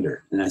behind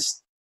her, and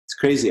it's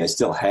crazy, I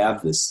still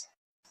have this,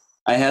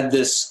 I had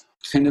this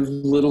kind of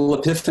little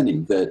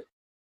epiphany that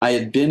I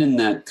had been in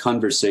that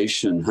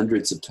conversation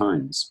hundreds of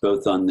times,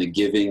 both on the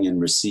giving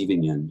and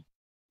receiving end,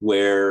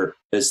 where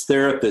as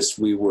therapists,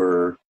 we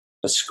were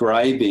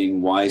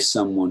ascribing why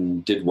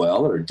someone did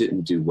well or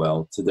didn't do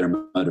well to their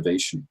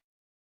motivation.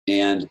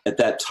 And at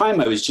that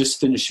time, I was just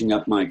finishing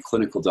up my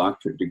clinical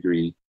doctorate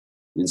degree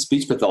in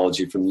speech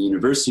pathology from the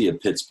University of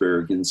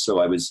Pittsburgh. And so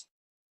I was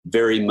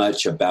very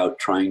much about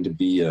trying to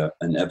be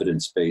an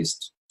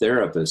evidence-based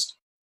therapist.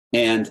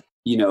 And,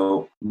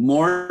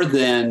 more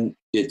than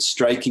it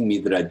striking me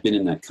that I'd been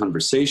in that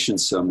conversation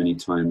so many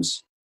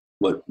times,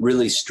 what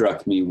really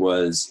struck me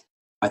was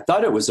I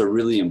thought it was a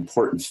really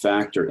important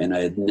factor, and I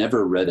had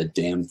never read a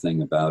damn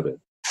thing about it.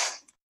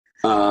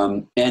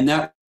 And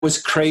that was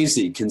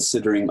crazy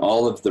considering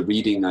all of the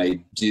reading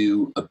I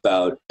do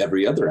about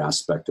every other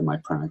aspect of my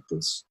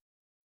practice.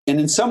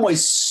 And in some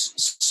ways,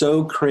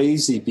 so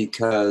crazy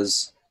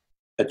because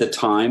at the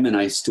time, and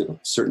I still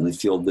certainly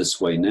feel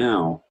this way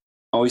now,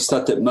 I always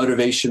thought that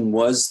motivation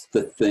was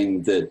the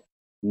thing that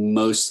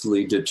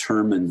mostly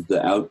determined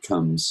the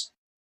outcomes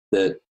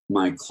that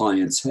my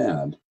clients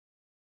had.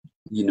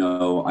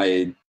 I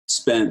had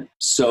spent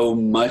so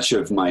much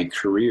of my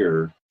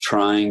career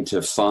trying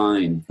to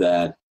find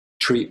that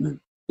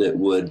treatment that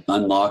would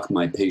unlock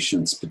my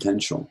patient's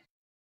potential,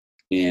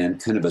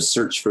 and kind of a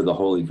search for the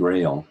Holy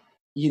Grail.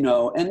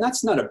 And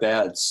that's not a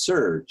bad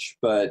search,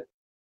 but,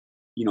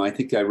 I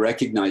think I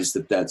recognized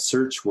that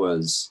search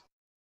was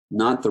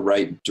not the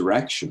right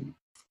direction.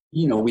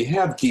 We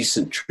have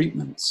decent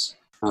treatments,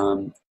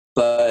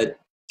 but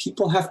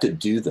people have to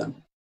do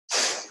them.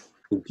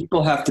 And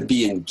people have to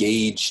be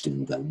engaged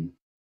in them.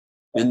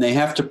 And they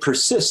have to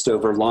persist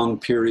over long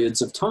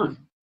periods of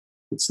time.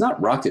 It's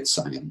not rocket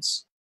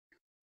science.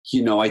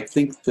 I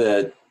think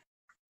that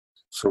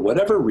for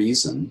whatever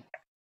reason,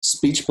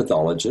 speech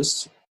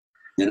pathologists,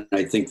 and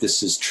I think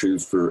this is true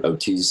for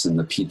OTs and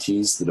the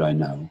PTs that I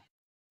know,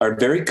 are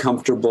very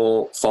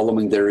comfortable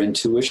following their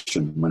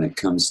intuition when it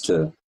comes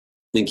to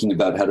thinking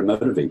about how to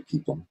motivate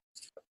people.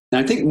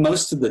 And I think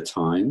most of the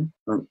time,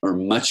 or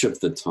much of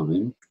the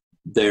time,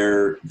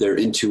 their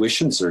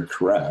intuitions are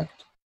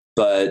correct.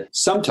 But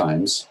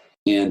sometimes,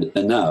 and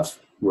enough,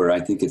 where I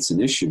think it's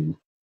an issue,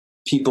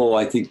 people,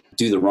 I think,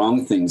 do the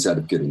wrong things out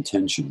of good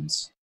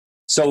intentions.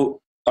 So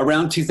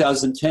around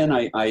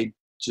 2010, I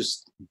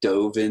just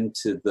dove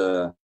into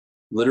the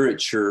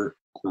literature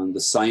on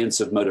the science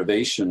of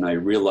motivation. I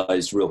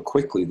realized real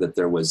quickly that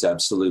there was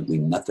absolutely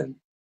nothing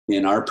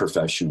in our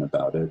profession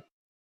about it.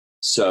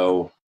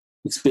 So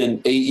it's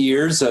been 8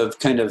 years of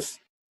kind of,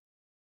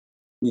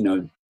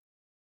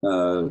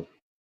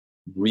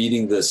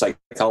 reading the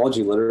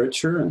psychology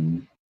literature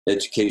and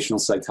educational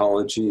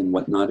psychology and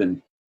whatnot.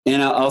 And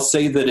I'll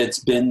say that it's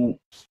been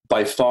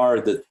by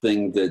far the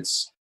thing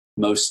that's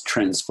most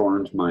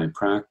transformed my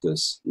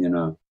practice in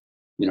a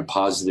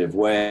positive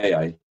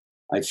way.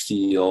 I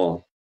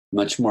feel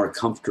much more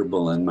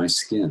comfortable in my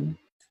skin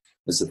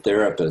as a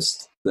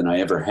therapist than I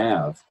ever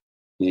have.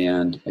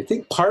 And I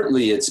think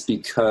partly it's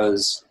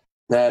because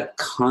that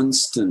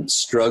constant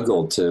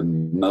struggle to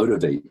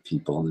motivate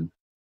people and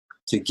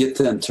to get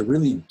them to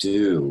really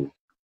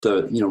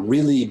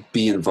really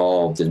be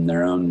involved in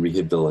their own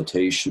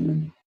rehabilitation,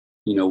 and,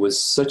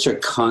 was such a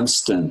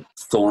constant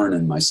thorn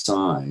in my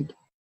side.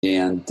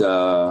 And,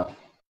 not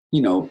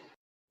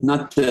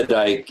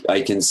that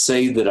I can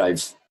say that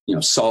I've,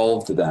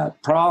 solved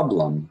that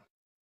problem,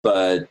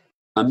 but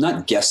I'm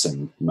not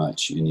guessing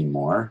much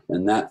anymore,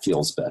 and that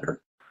feels better.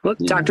 Well,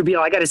 Dr.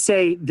 Biel, I got to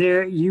say,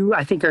 you,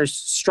 I think, are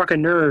struck a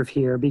nerve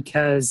here,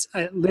 because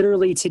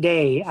literally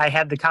today I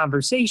had the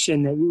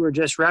conversation that you were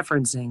just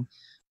referencing,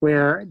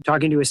 where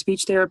talking to a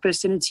speech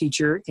therapist and a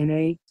teacher in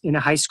a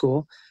high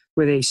school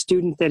with a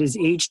student that is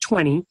age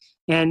 20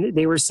 And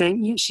they were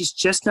saying, yeah, she's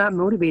just not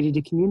motivated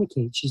to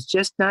communicate. She's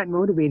just not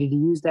motivated to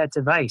use that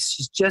device.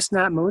 She's just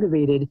not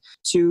motivated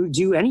to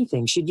do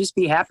anything. She'd just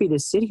be happy to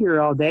sit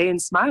here all day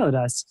and smile at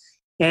us.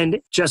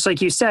 And just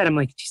like you said, I'm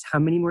like, geez, how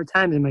many more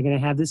times am I going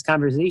to have this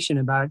conversation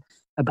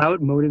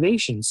about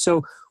motivation?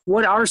 So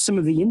what are some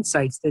of the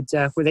insights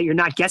that you're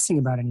not guessing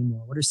about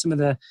anymore? What are some of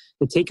the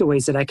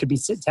takeaways that I could be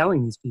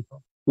telling these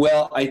people?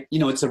 Well,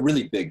 it's a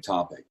really big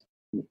topic.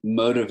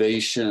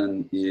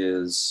 Motivation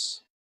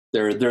is,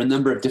 there are a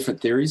number of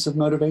different theories of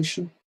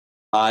motivation.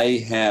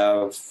 I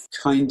have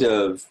kind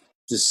of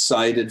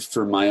decided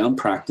for my own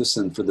practice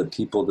and for the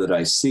people that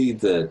I see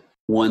that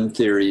one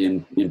theory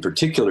in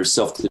particular,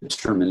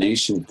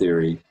 self-determination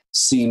theory,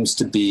 seems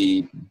to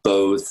be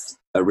both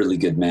a really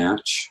good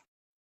match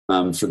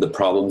for the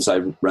problems I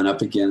run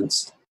up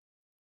against.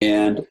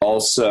 And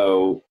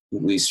also,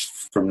 at least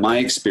from my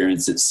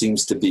experience, it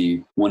seems to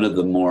be one of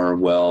the more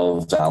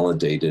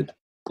well-validated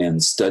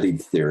and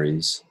studied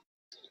theories.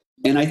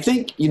 And I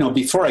think,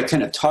 before I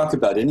kind of talk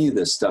about any of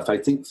this stuff, I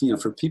think,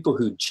 for people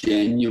who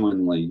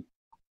genuinely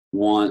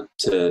want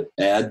to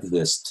add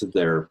this to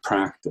their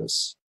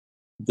practice,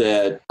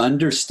 that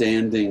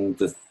understanding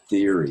the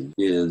theory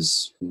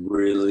is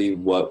really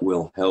what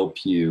will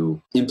help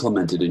you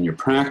implement it in your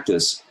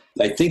practice.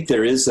 I think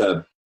there is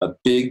a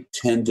big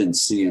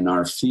tendency in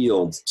our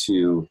field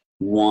to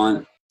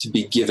want to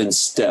be given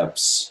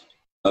steps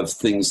of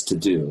things to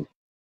do.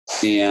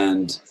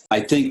 And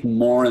I think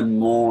more and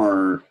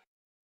more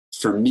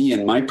for me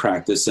in my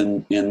practice,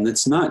 and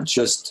it's not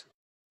just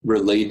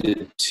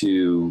related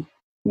to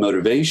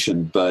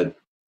motivation, but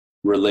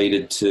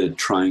related to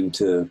trying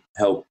to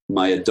help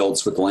my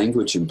adults with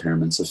language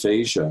impairments,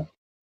 aphasia,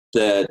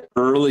 that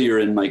earlier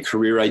in my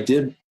career, I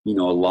did, a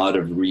lot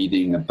of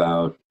reading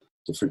about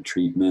different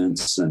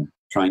treatments and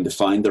trying to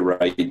find the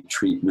right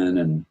treatment.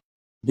 And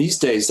these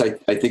days,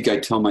 I think I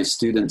tell my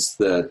students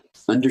that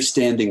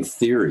understanding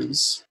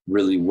theories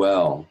really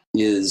well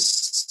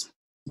is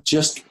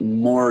just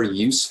more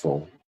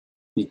useful,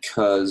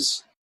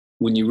 because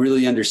when you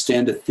really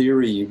understand a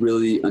theory, you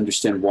really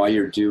understand why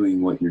you're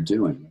doing what you're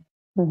doing,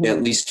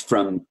 at least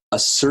from a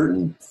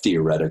certain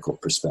theoretical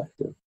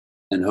perspective,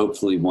 and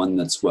hopefully one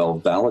that's well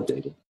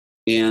validated.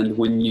 And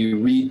when you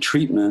read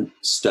treatment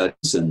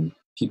studies and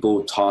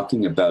people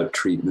talking about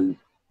treatment,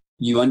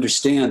 you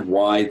understand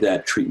why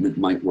that treatment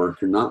might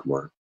work or not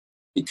work.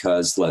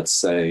 Because let's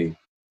say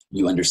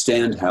you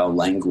understand how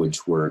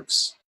language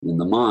works in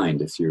the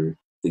mind if you're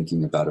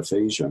thinking about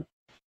aphasia.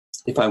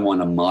 If I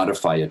want to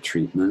modify a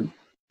treatment,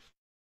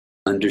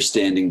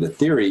 understanding the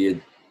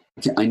theory,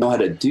 I know how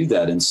to do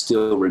that and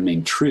still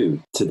remain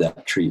true to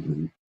that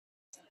treatment.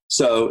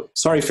 So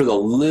sorry for the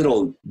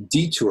little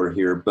detour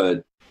here,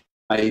 but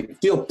I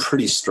feel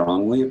pretty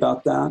strongly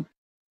about that.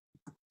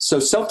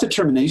 So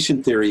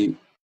self-determination theory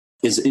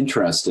is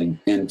interesting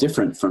and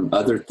different from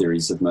other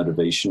theories of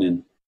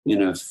motivation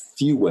in a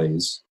few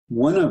ways.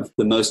 One of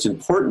the most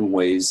important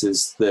ways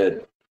is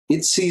that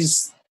it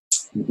sees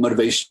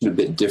motivation a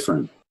bit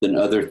different than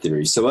other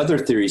theories. So other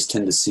theories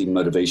tend to see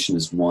motivation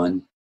as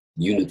one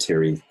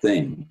unitary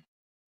thing.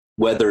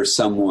 Whether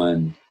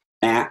someone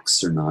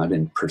acts or not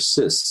and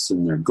persists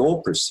in their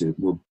goal pursuit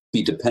will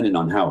be dependent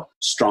on how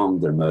strong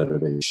their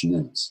motivation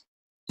is,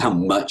 how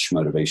much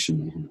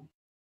motivation they have.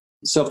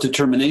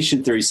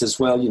 Self-determination theory says,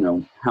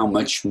 well, how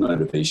much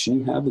motivation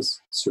you have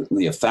is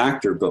certainly a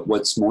factor, but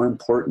what's more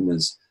important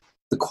is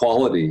the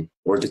quality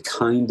or the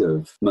kind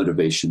of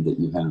motivation that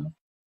you have.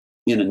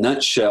 In a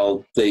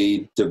nutshell,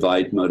 they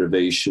divide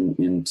motivation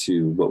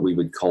into what we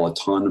would call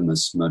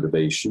autonomous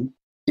motivation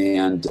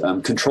and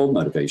controlled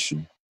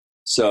motivation.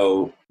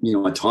 So,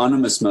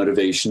 autonomous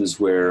motivation is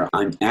where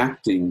I'm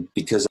acting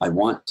because I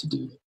want to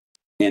do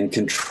it. And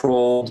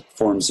controlled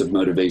forms of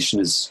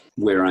motivation is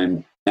where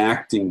I'm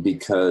acting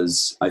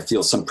because I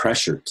feel some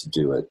pressure to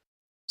do it.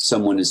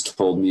 Someone has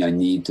told me I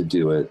need to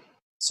do it.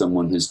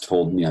 Someone has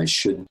told me I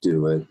should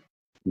do it.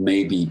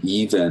 Maybe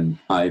even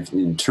I've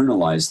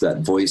internalized that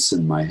voice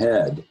in my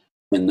head,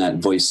 and that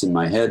voice in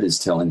my head is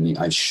telling me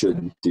I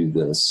should do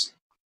this.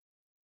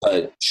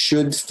 But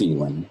should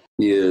feeling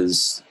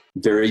is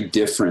very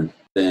different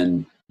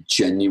than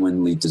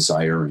genuinely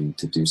desiring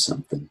to do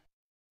something.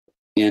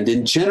 And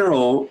in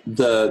general,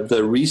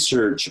 the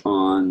research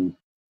on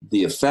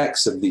the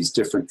effects of these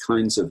different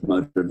kinds of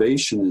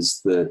motivation is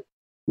that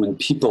when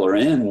people are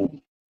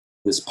in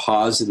this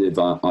positive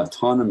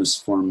autonomous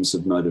forms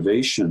of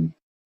motivation,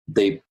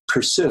 they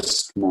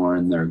persist more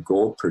in their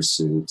goal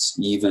pursuits,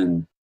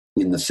 even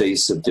in the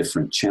face of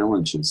different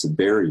challenges and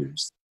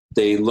barriers.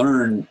 They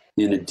learn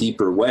in a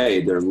deeper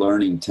way. Their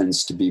learning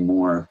tends to be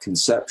more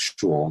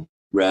conceptual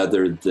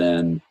rather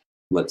than,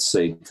 let's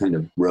say, kind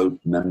of rote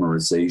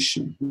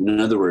memorization. In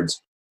other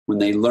words, when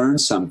they learn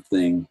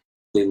something,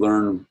 they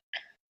learn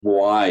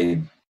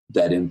why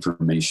that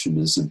information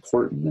is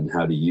important and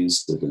how to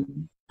use it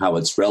and how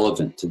it's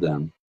relevant to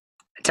them.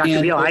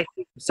 Dr. Biel,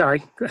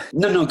 sorry.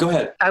 No, go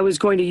ahead. I was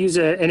going to use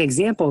an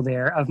example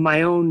there of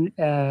my own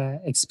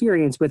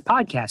experience with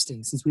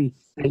podcasting, since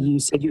you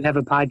said you have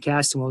a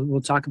podcast, and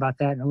we'll talk about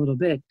that in a little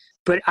bit.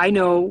 But I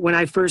know when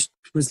I first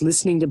was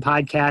listening to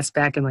podcasts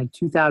back in like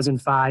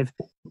 2005,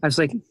 I was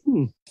like,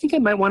 I think I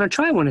might want to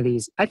try one of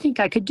these. I think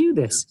I could do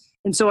this.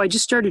 And so I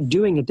just started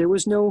doing it.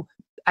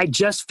 I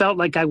just felt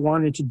like I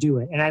wanted to do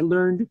it. And I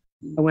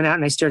went out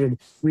and I started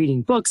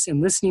reading books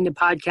and listening to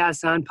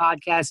podcasts on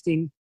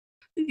podcasting.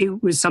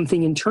 It was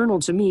something internal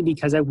to me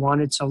because I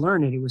wanted to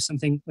learn it. It was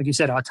something, like you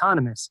said,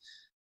 autonomous.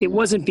 It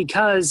wasn't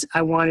because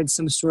I wanted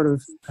some sort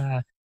of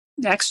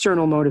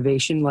external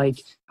motivation,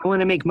 like I want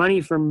to make money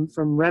from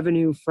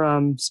revenue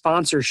from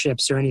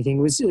sponsorships or anything.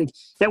 It was like,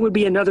 that would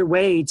be another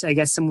way I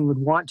guess someone would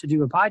want to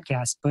do a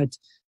podcast, but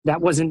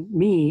that wasn't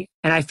me.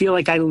 And I feel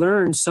like I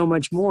learned so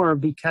much more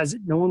because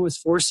no one was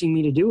forcing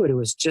me to do it. It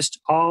was just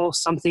all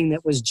something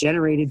that was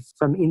generated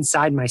from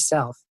inside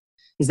myself.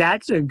 Is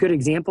that a good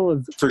example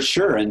of? For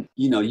sure. And,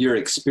 your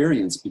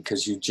experience,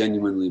 because you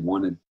genuinely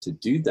wanted to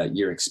do that,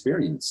 your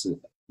experience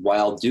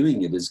while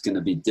doing it is going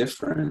to be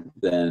different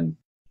than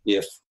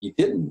if you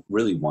didn't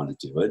really want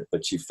to do it,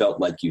 but you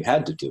felt like you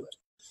had to do it.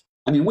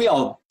 I mean,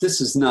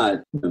 this is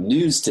not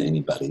news to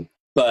anybody,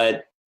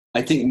 but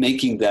I think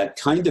making that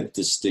kind of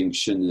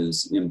distinction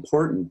is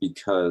important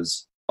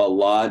because a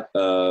lot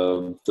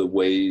of the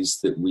ways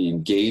that we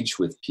engage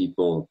with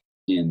people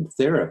in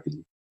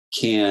therapy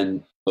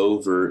can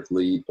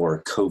overtly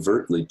or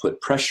covertly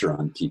put pressure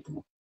on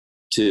people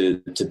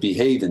to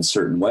behave in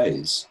certain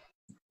ways.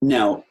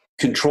 Now,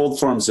 controlled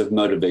forms of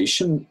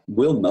motivation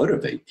will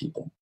motivate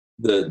people.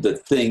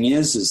 The thing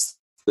is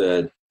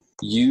that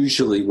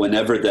usually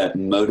whenever that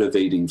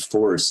motivating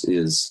force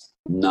is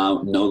no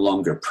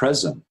longer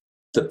present,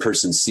 the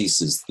person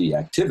ceases the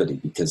activity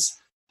because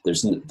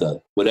there's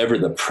whatever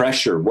the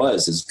pressure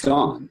was is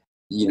gone.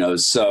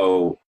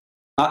 So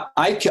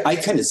I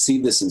kind of see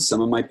this in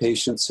some of my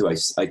patients who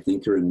I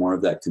think are in more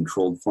of that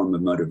controlled form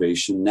of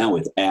motivation. Now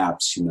with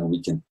apps,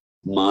 we can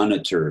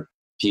monitor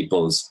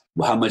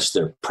how much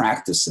they're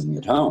practicing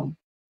at home.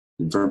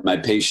 And for my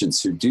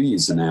patients who do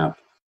use an app,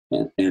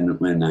 and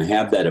when I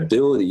have that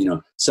ability,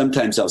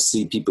 sometimes I'll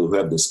see people who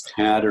have this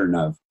pattern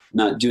of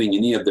not doing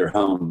any of their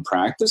home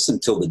practice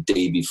until the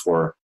day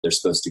before they're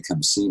supposed to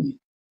come see me.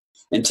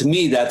 And to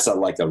me, that's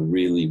like a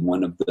really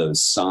one of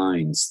those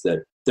signs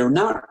that they're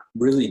not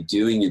really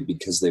doing it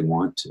because they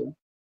want to.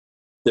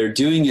 They're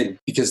doing it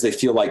because they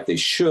feel like they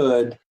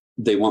should.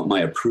 They want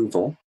my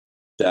approval.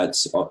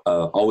 That's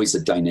always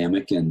a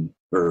dynamic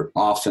or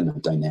often a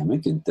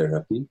dynamic in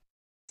therapy.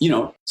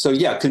 So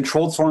yeah,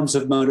 controlled forms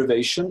of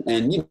motivation.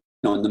 And,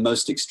 in the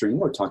most extreme,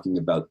 we're talking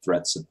about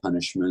threats of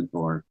punishment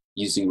or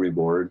using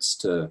rewards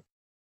to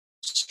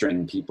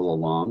string people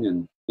along.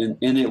 And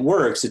it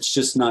works. It's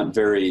just not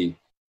very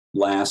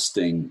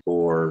lasting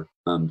or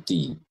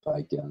deep,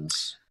 I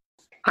guess.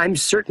 I'm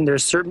certain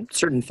there's certain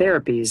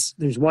therapies.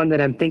 There's one that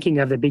I'm thinking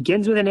of that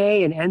begins with an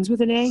A and ends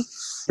with an A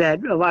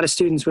that a lot of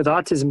students with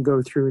autism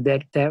go through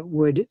that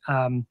would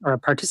or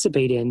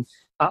participate in,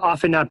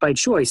 often not by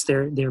choice.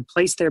 They're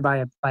placed there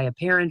by a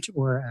parent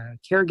or a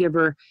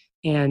caregiver.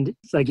 And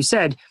like you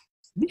said,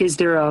 is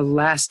there a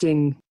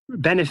lasting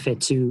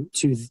benefit to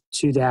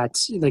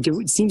that? Like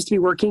it seems to be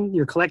working.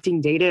 You're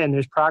collecting data and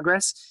there's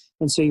progress.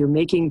 And so you're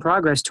making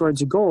progress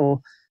towards a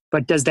goal.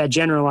 But does that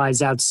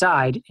generalize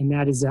outside? And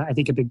that is, I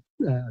think, a big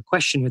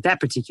question with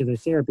that particular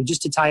therapy.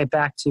 Just to tie it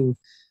back to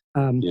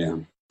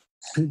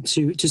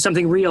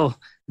something real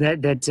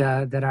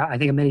that I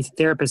think many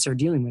therapists are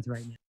dealing with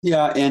right now.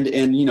 Yeah,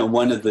 and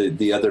one of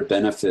the other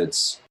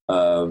benefits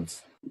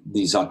of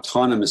these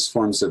autonomous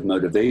forms of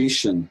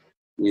motivation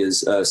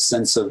is a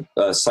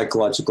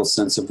psychological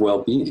sense of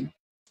well-being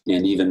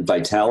and even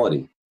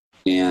vitality.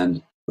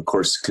 And of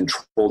course,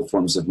 controlled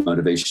forms of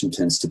motivation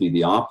tends to be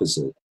the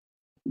opposite.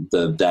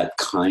 That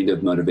kind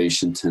of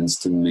motivation tends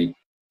to make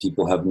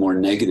people have more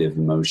negative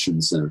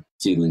emotions and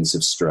feelings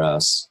of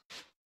stress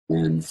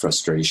and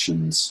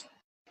frustrations.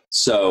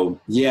 So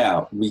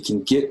yeah, we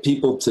can get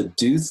people to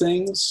do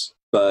things,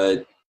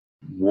 but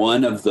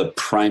one of the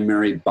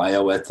primary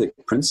bioethic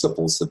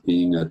principles of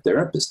being a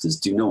therapist is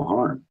do no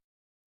harm.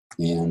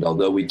 And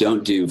although we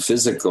don't do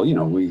physical,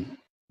 we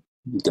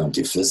don't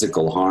do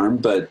physical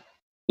harm,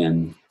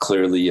 and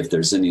clearly if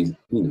there's any,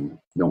 you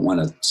don't want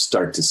to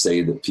start to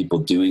say that people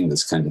doing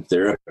this kind of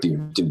therapy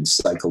are doing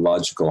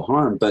psychological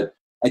harm, but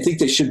I think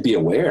they should be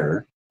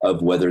aware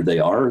of whether they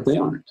are or they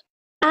aren't.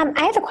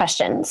 I have a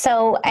question.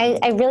 So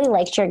I really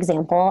liked your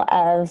example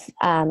of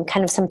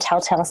kind of some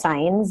telltale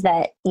signs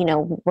that,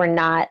 we're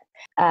not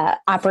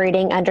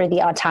operating under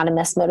the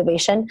autonomous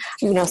motivation,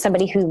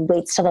 somebody who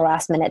waits till the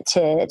last minute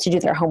to do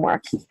their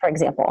homework, for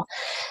example.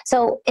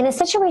 So in a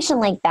situation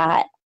like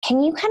that,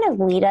 can you kind of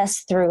lead us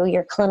through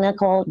your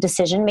clinical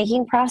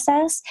decision-making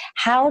process?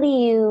 How do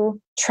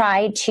you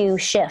try to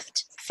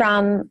shift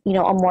from,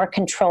 a more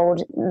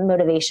controlled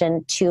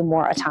motivation to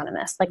more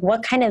autonomous? Like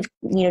what kind of,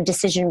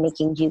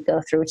 decision-making do you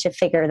go through to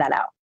figure that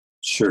out?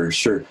 Sure.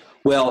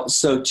 Well,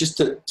 so just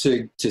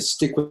to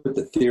stick with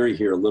the theory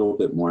here a little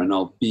bit more, and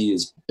I'll be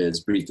as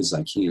brief as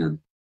I can.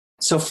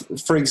 So,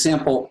 for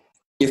example,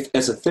 if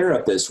as a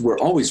therapist, we're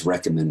always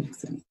recommending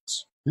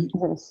things. Right?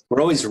 Yes.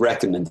 We're always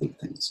recommending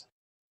things.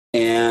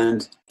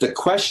 And the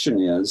question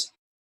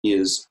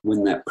is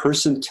when that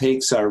person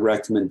takes our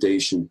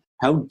recommendation,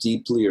 how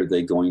deeply are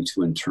they going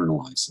to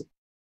internalize it?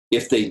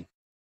 If they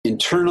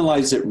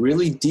internalize it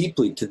really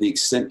deeply to the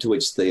extent to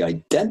which they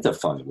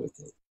identify with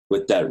it,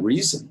 with that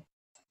reason,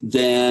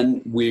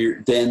 then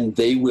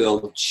they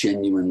will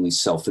genuinely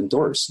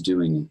self-endorse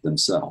doing it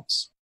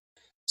themselves.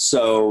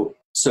 So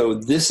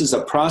this is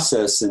a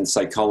process in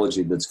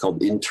psychology that's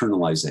called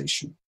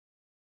internalization.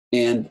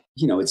 And,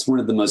 it's one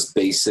of the most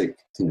basic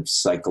kind of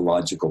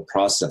psychological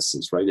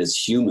processes, right? As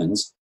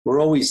humans,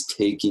 we're always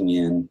taking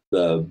in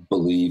the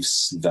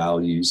beliefs,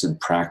 values, and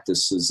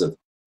practices of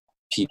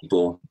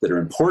people that are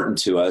important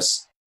to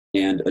us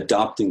and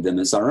adopting them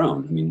as our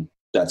own. I mean,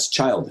 that's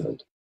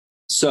childhood.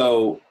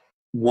 So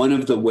one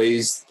of the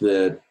ways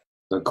that,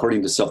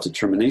 according to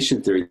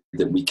self-determination theory,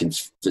 that we can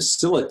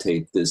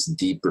facilitate this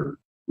deeper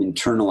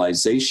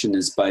internalization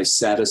is by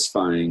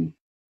satisfying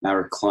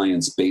our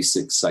clients'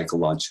 basic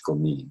psychological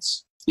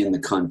needs in the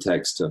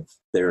context of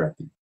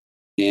therapy.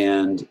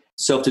 And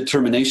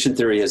self-determination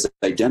theory has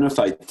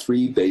identified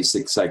 3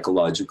 basic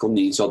psychological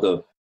needs,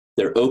 although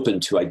they're open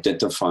to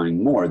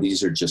identifying more.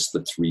 These are just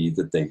the 3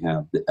 that they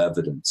have the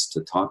evidence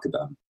to talk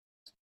about.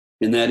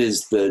 And that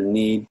is the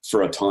need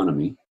for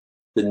autonomy,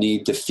 the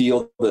need to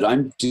feel that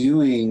I'm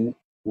doing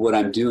what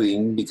I'm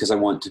doing because I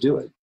want to do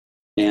it.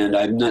 And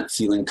I'm not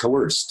feeling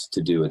coerced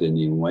to do it in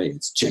any way.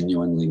 It's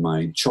genuinely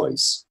my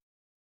choice.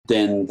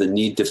 Then the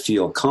need to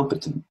feel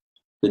competent,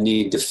 the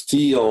need to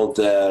feel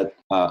that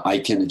I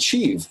can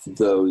achieve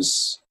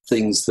those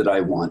things that I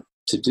want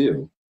to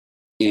do.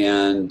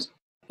 And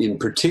in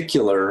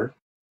particular,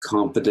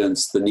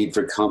 competence, the need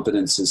for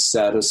competence is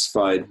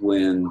satisfied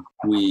when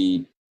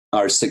we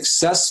are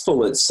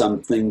successful at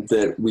something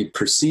that we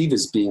perceive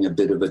as being a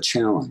bit of a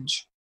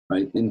challenge,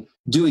 right? And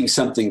doing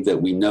something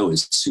that we know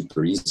is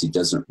super easy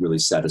doesn't really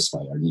satisfy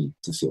our need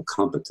to feel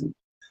competent.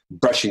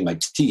 Brushing my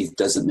teeth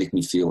doesn't make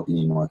me feel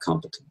any more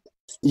competent.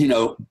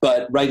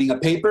 But writing a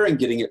paper and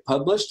getting it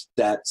published,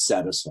 that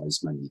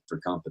satisfies my need for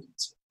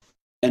competence.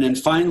 And then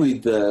finally,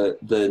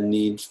 the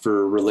need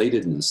for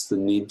relatedness, the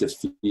need to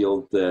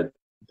feel that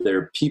there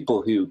are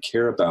people who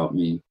care about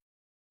me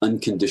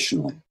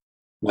unconditionally,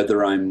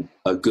 whether I'm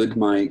a good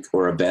Mike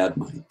or a bad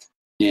Mike.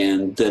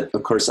 And that,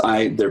 of course,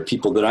 there are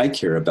people that I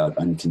care about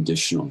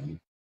unconditionally.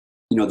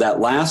 That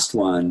last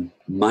one,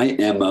 my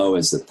MO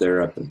as a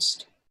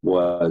therapist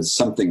was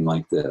something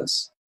like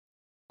this.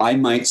 I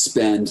might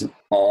spend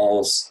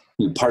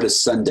part of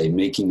Sunday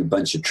making a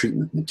bunch of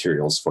treatment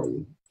materials for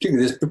you,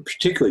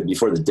 particularly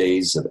before the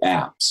days of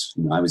apps.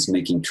 I was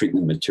making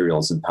treatment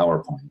materials in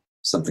PowerPoint,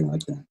 something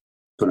like that,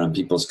 put on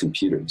people's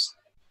computers.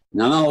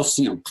 And I'm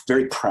also,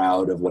 very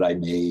proud of what I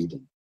made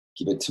and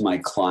give it to my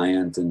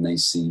client, and they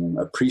seem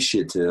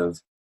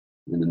appreciative.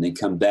 And then they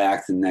come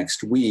back the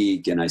next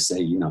week and I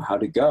say,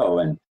 how'd it go?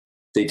 And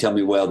they tell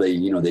me, well, they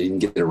didn't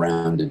get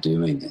around to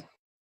doing it.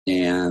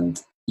 And,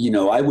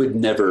 I would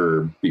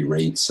never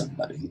berate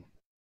somebody,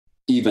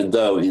 even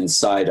though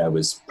inside I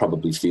was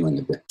probably feeling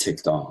a bit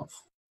ticked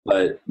off.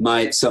 But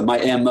my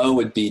MO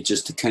would be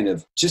just to kind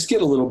of just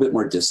get a little bit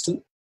more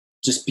distant,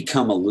 just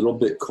become a little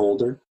bit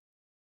colder.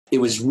 It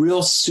was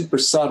real super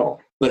subtle,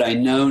 but I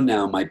know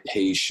now our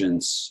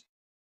patients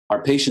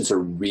are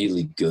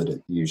really good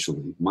at,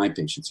 my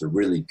patients are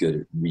really good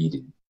at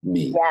reading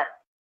me. Yeah.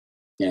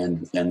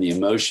 And the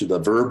emotion, the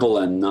verbal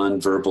and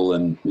nonverbal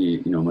and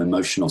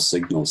emotional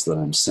signals that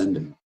I'm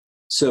sending.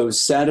 So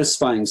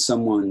satisfying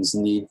someone's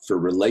need for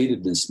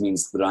relatedness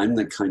means that I'm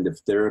the kind of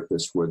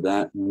therapist where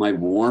that my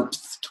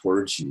warmth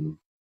towards you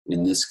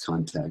in this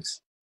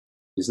context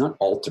is not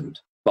altered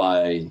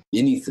by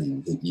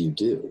anything that you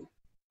do.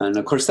 And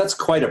of course, that's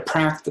quite a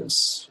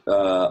practice,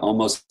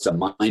 almost a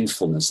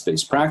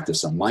mindfulness-based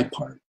practice on my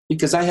part,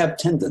 because I have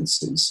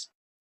tendencies,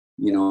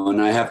 and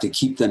I have to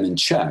keep them in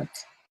check.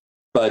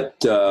 But,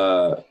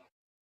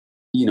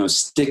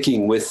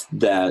 sticking with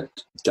that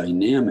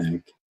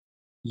dynamic,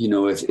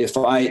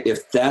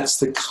 if that's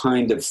the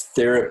kind of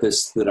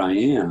therapist that I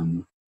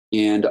am,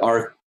 and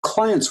our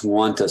clients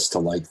want us to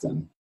like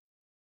them,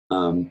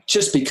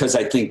 just because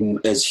I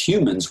think as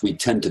humans, we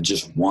tend to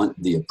just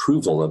want the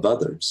approval of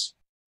others.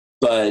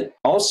 But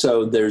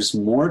also there's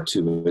more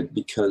to it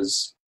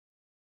because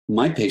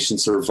my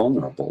patients are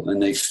vulnerable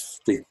and they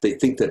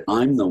think that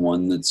I'm the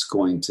one that's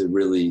going to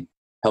really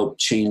help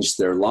change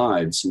their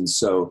lives. And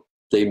so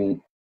they,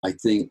 I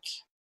think,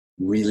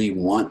 really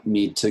want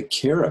me to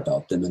care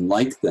about them and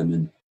like them,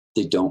 and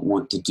they don't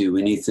want to do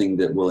anything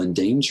that will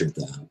endanger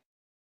them.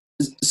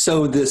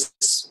 So this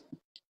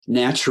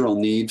natural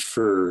need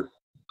for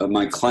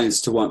my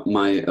clients to want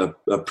my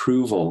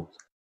approval,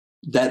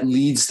 that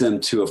leads them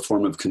to a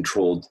form of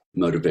controlled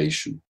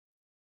motivation.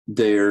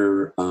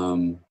 They're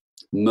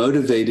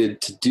motivated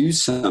to do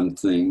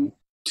something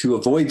to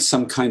avoid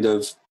some kind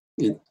of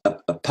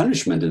a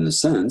punishment, in a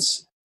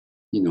sense,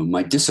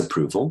 my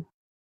disapproval,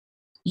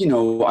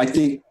 I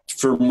think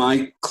for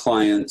my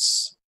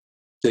clients,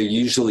 they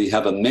usually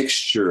have a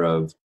mixture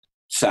of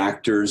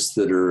factors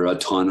that are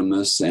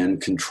autonomous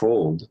and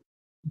controlled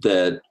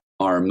that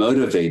are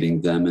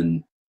motivating them.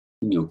 And,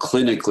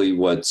 clinically,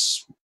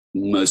 what's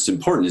most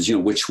important is,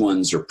 which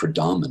ones are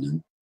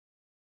predominant.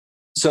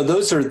 So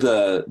those are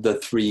the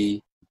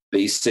three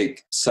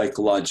basic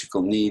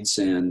psychological needs.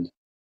 And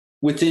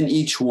within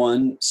each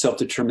one,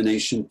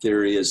 self-determination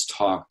theory has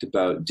talked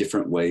about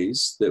different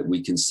ways that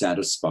we can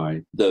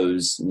satisfy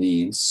those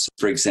needs.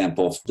 For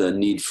example, the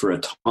need for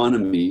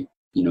autonomy,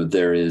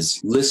 there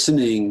is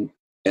listening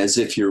as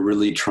if you're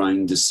really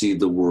trying to see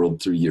the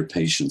world through your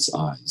patient's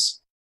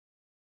eyes.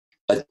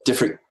 A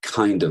different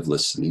kind of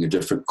listening, a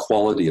different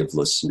quality of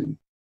listening.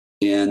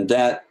 And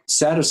that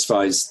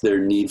satisfies their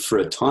need for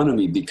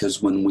autonomy,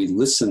 because when we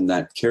listen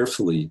that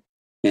carefully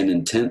and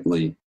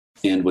intently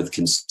and with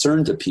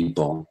concern to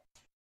people,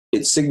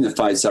 it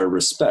signifies our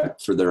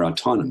respect for their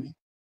autonomy.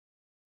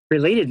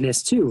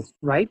 Relatedness too,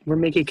 right? We're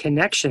making a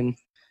connection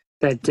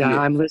that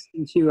I'm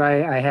listening to you.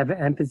 I have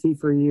empathy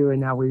for you, and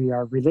now we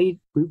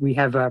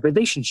have a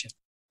relationship.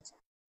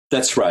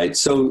 That's right.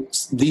 So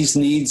these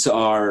needs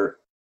are,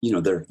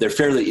 they're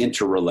fairly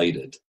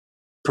interrelated,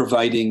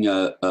 providing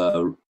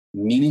a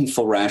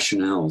meaningful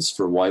rationales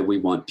for why we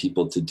want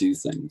people to do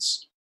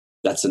things.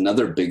 That's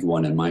another big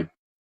one in my.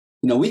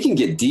 We can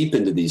get deep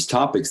into these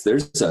topics.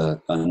 There's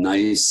a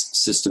nice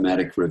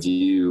systematic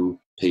review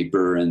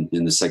paper in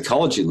the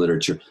psychology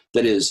literature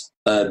that is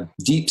a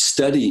deep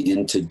study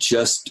into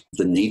just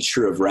the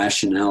nature of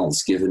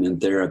rationales given in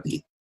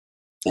therapy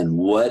and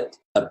what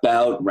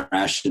about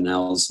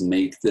rationales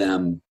make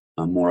them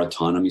more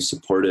autonomy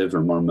supportive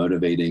or more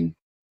motivating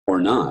or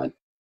not.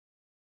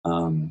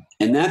 And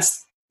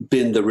that's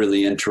been the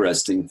really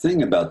interesting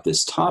thing about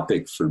this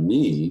topic for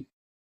me,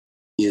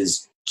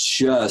 is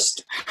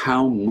just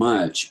how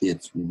much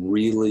it's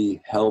really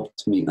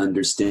helped me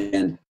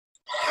understand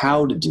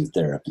how to do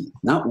therapy.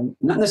 Not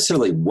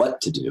necessarily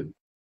what to do,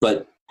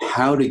 but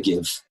how to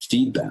give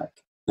feedback.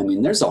 I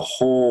mean, there's a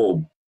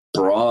whole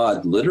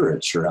broad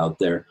literature out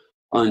there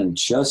on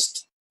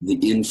just the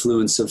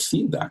influence of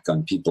feedback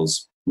on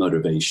people's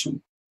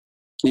motivation.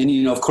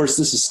 And, of course,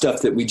 this is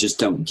stuff that we just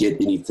don't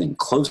get anything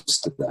close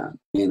to that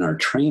in our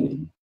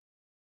training.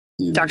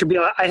 Dr.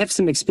 Biel, I have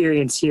some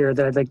experience here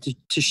that I'd like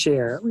to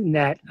share. In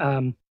that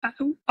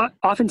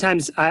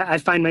oftentimes I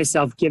find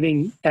myself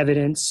giving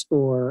evidence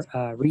or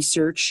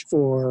research,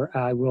 or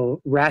I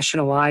will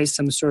rationalize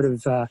some sort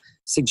of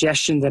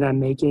suggestion that I'm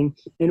making.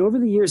 And over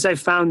the years, I've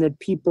found that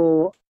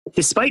people,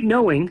 despite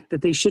knowing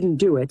that they shouldn't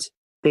do it,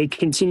 they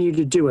continue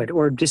to do it.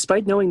 Or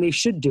despite knowing they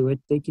should do it,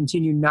 they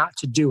continue not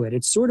to do it.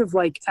 It's sort of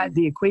like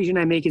the equation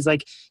I make is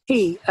like,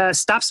 hey,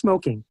 stop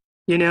smoking,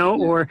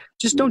 or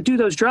just don't do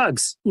those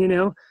drugs,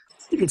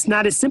 It's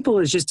not as simple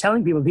as just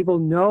telling people. People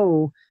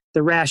know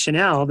the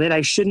rationale that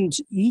I shouldn't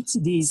eat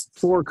these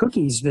 4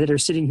 cookies that are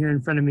sitting here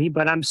in front of me,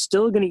 but I'm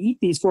still going to eat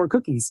these 4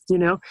 cookies,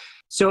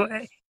 So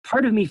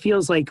part of me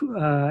feels like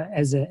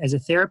as a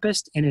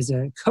therapist and as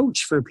a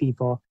coach for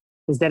people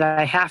is that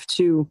I have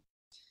to,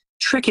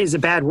 trick is a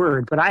bad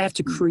word, but I have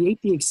to create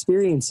the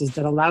experiences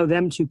that allow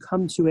them to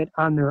come to it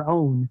on their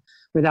own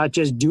without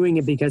just doing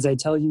it because I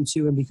tell you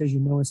to and because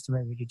it's the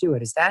right way to do it.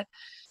 Does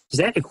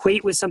that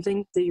equate with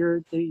something that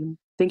you're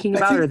thinking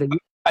about?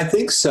 I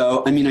think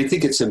so. I mean, I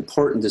think it's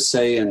important to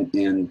say,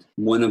 and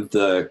one of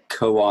the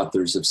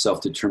co-authors of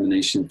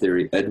self-determination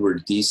theory,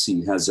 Edward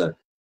Giese, has a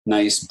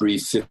nice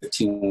brief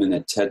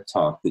 15-minute TED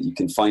Talk that you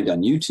can find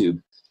on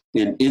YouTube.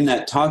 And in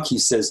that talk, he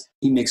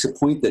makes a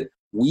point that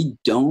we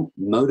don't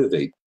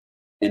motivate.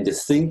 And to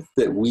think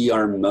that we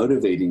are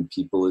motivating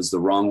people is the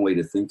wrong way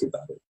to think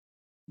about it.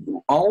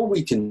 All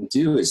we can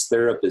do as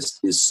therapists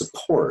is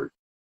support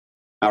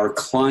our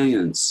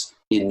clients'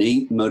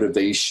 innate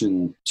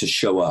motivation to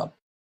show up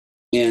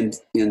and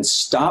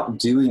stop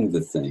doing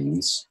the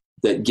things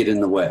that get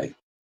in the way.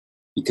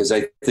 Because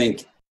I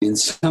think in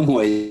some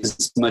ways,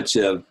 as much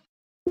of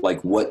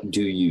like, what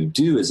do you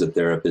do as a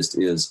therapist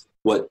is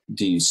what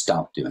do you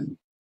stop doing?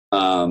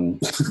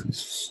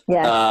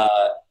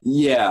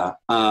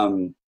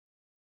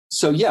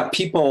 So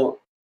people,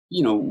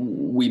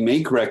 we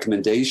make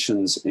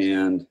recommendations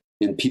and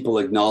people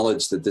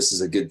acknowledge that this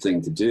is a good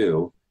thing to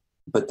do,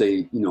 but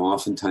they,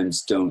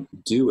 oftentimes don't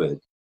do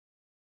it.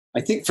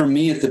 I think for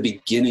me at the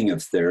beginning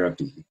of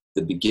therapy,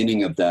 the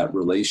beginning of that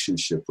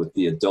relationship with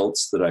the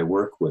adults that I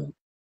work with,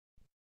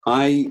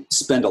 I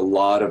spend a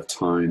lot of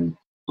time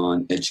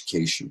on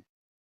education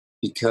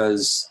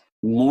because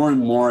more and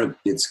more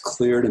it's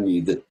clear to me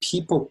that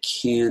people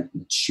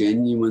can't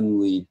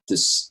genuinely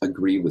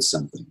disagree with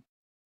something.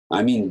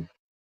 I mean,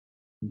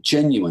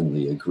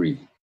 genuinely agree,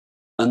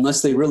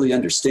 unless they really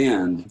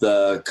understand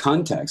the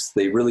context.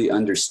 They really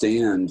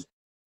understand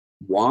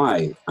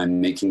why I'm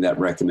making that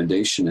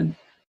recommendation and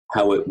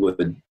how it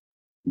would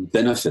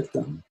benefit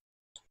them.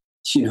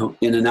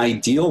 In an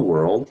ideal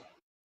world,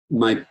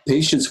 my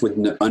patients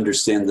would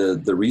understand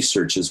the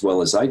research as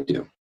well as I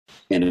do.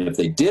 And if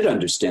they did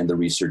understand the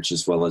research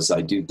as well as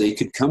I do, they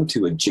could come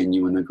to a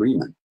genuine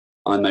agreement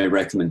on my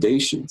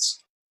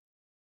recommendations.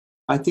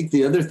 I think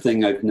the other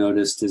thing I've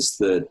noticed is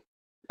that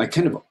I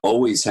kind of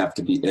always have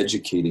to be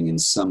educating in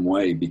some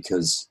way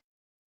because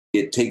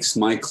it takes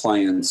my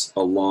clients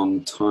a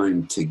long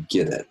time to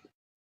get it.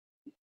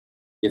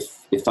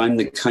 If I'm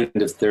the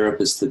kind of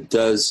therapist that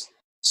does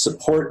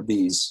support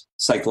these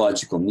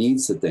psychological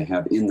needs that they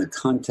have in the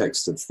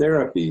context of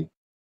therapy,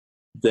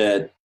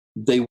 that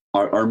they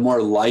are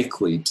more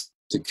likely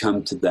to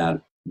come to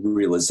that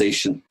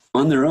realization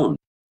on their own.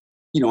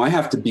 I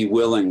have to be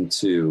willing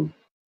to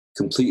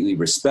completely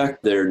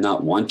respect their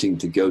not wanting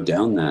to go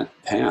down that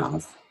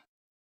path.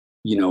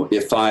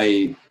 If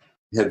I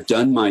have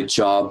done my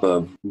job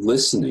of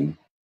listening,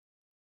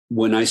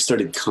 when I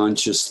started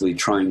consciously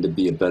trying to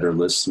be a better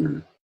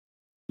listener,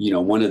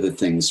 one of the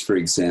things, for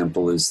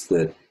example, is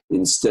that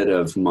instead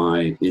of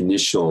my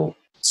initial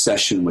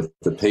session with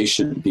the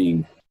patient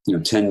being,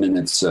 10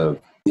 minutes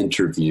of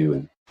interview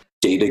and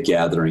data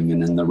gathering,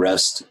 and then the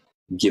rest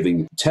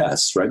giving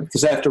tests, right?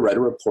 Because I have to write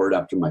a report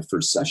after my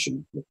first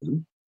session with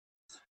them.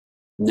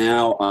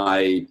 Now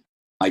I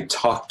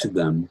talk to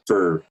them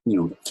for,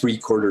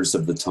 3/4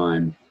 of the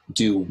time,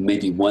 do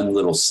maybe one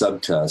little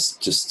subtest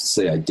just to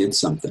say I did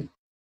something.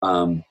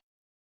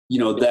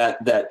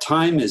 That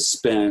time is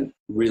spent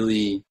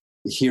really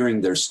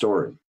hearing their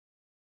story.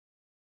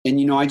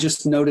 And, I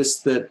just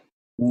noticed that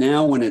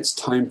now when it's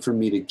time for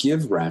me to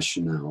give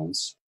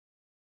rationales,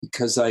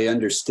 because I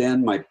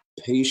understand my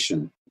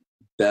patient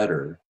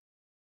better,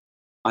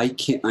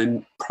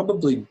 I'm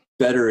probably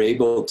better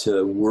able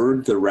to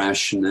word the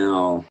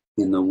rationale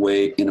in a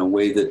way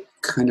that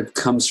kind of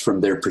comes from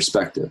their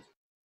perspective.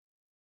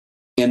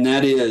 And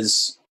that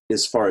is,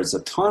 as far as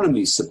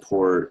autonomy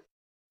support,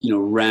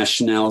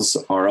 rationales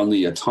are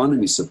only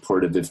autonomy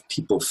supportive if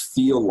people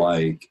feel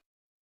like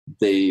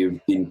they've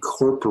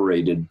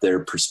incorporated their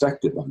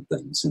perspective on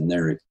things and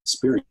their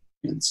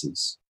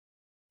experiences.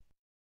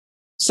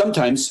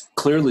 Sometimes,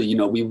 clearly,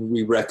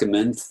 we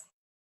recommend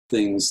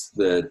things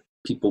that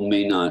people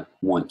may not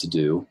want to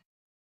do.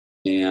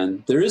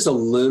 And there is a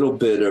little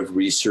bit of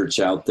research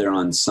out there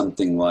on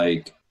something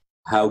like,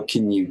 how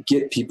can you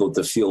get people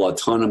to feel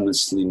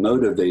autonomously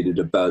motivated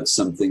about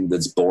something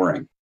that's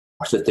boring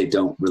or that they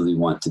don't really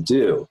want to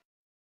do?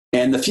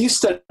 And the few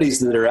studies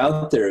that are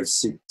out there have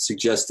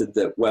suggested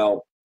that,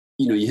 well,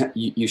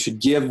 you should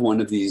give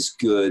one of these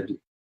good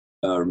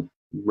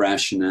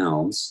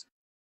rationales,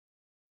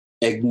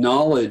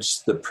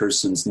 acknowledge the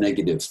person's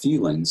negative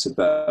feelings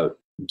about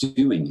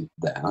doing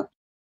that,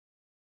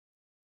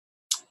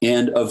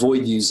 and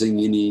avoid using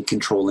any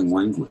controlling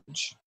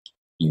language.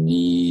 You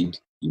need,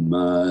 you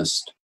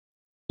must,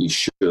 you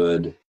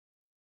should.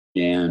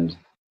 And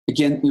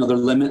again, there are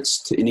limits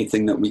to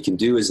anything that we can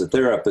do as a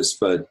therapist,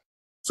 but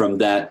from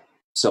that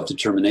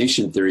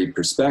self-determination theory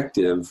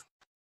perspective,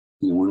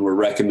 when we're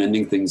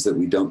recommending things that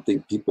we don't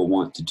think people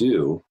want to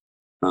do,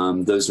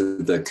 those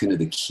are the kind of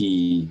the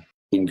key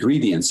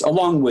ingredients,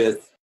 along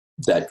with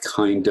that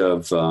kind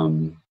of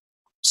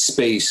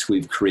space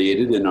we've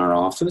created in our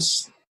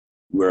office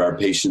where our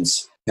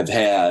patients have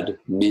had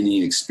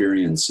many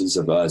experiences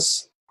of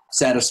us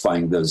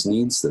satisfying those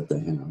needs that they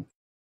have.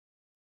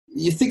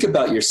 You think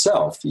about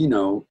yourself,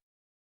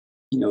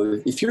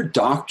 if your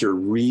doctor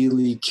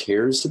really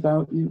cares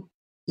about you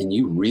and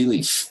you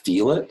really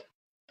feel it,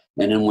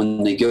 and then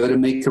when they go to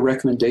make a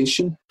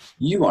recommendation,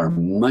 you are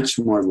much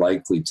more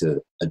likely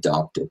to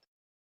adopt it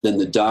than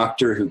the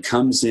doctor who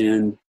comes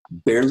in,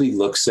 barely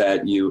looks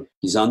at you,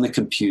 he's on the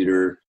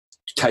computer,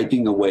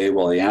 typing away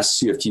while he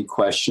asks you a few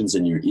questions,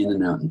 and you're in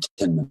and out in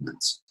 10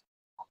 minutes.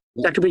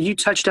 Dr. Biel, you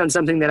touched on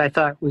something that I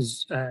thought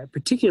was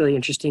particularly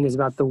interesting, is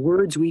about the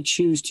words we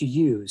choose to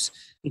use.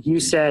 You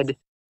said,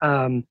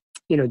 don't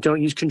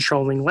use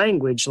controlling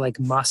language like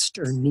must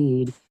or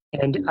need.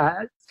 And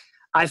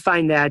I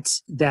find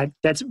that's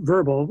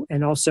verbal,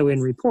 and also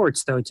in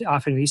reports, though. It's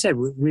often, you said,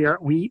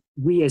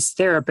 we as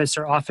therapists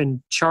are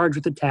often charged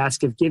with the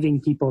task of giving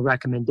people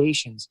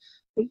recommendations.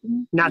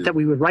 Not that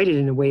we would write it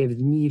in a way of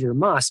need or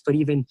must, but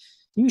even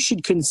you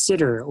should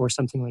consider or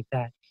something like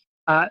that.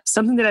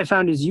 Something that I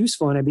found is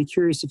useful, and I'd be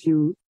curious if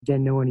you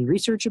then know any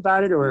research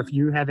about it or if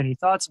you have any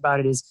thoughts about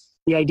it, is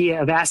the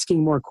idea of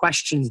asking more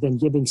questions than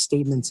giving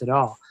statements at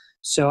all.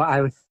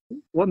 So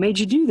what made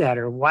you do that?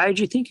 Or why did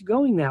you think of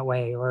going that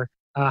way? Or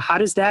how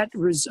did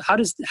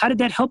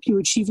that help you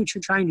achieve what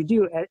you're trying to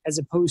do, as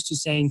opposed to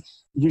saying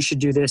you should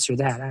do this or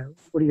that?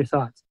 What are your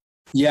thoughts?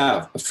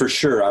 Yeah, for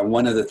sure.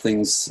 One of the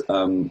things,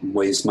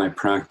 ways my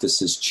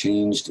practice has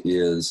changed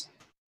is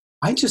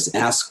I just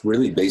ask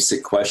really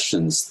basic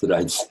questions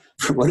that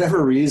for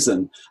whatever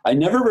reason, I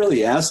never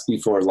really asked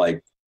before.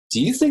 Like,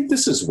 do you think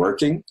this is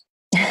working?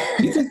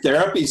 Do you think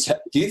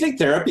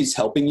therapy's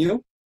helping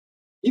you?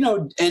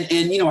 And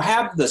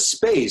have the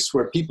space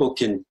where people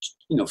can,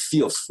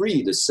 feel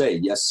free to say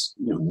yes,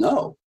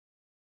 no.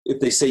 If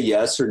they say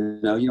yes or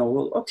no,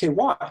 well, okay,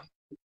 why?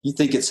 You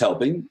think it's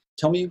helping?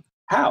 Tell me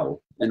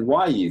how and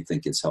why you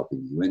think it's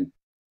helping you.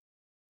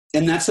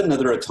 And that's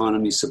another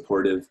autonomy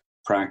supportive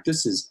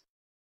practice, is,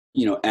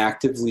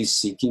 actively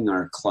seeking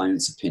our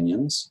clients'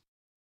 opinions.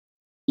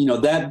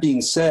 That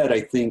being said, I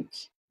think,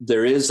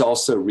 there is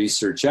also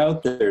research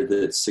out there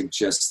that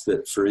suggests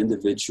that for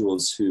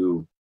individuals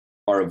who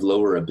are of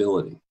lower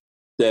ability,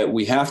 that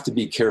we have to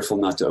be careful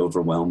not to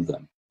overwhelm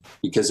them.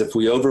 Because if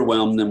we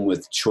overwhelm them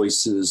with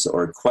choices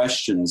or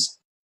questions,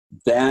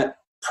 that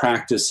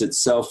practice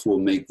itself will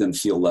make them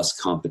feel less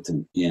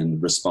competent in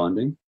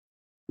responding,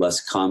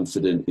 less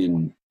confident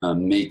in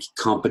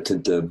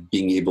competent of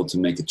being able to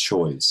make a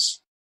choice.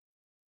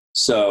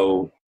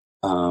 So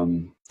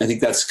I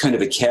think that's kind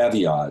of a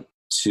caveat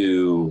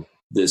to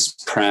this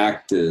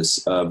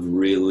practice of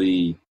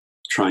really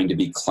trying to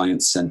be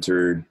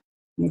client-centered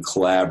and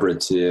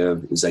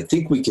collaborative, is I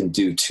think we can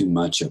do too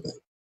much of it.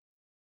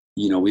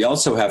 We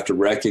also have to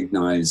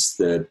recognize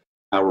that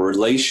our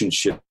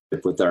relationship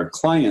with our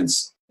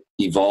clients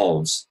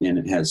evolves and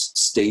it has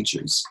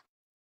stages.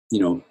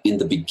 In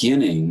the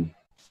beginning,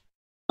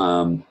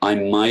 I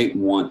might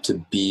want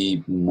to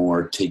be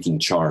more taking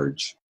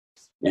charge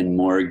and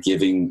more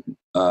giving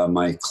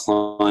my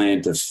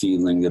client a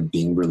feeling of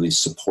being really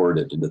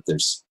supported, and that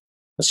there's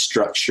a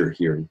structure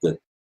here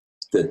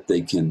that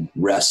they can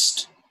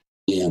rest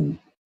in.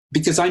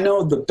 Because I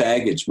know the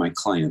baggage my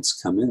clients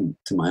come in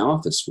to my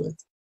office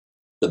with,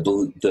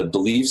 the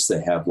beliefs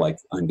they have, like,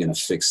 I'm going to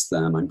fix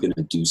them, I'm going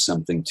to do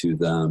something to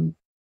them,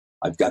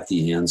 I've got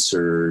the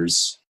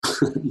answers.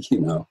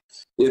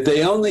 If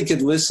they only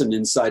could listen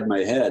inside my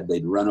head,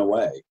 they'd run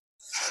away.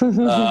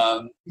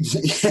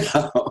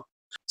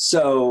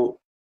 So,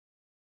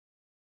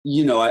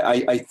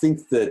 I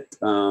think that,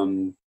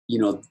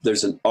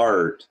 there's an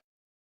art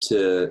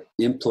to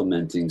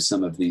implementing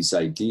some of these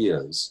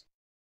ideas,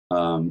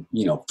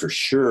 for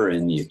sure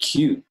in the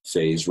acute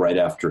phase right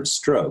after a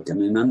stroke. I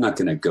mean, I'm not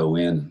going to go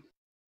in and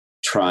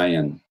try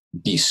and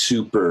be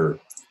super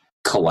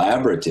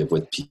collaborative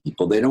with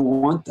people. They don't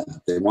want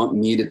that. They want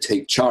me to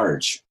take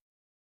charge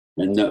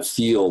and not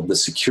feel the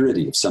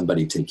security of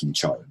somebody taking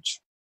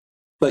charge.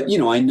 But,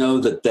 I know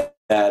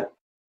that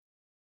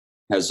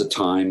has a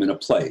time and a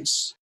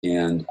place,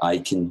 and I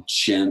can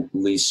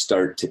gently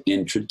start to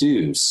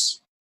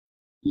introduce,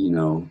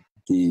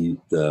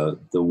 the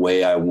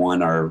way I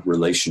want our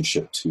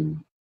relationship to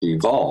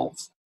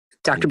evolve.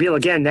 Dr. Biel,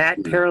 again,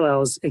 that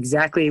parallels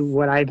exactly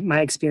what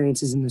my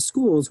experiences in the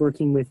schools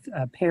working with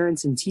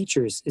parents and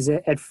teachers. Is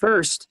that at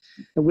first,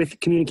 with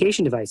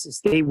communication devices,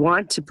 they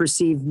want to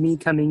perceive me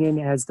coming in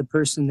as the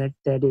person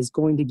that is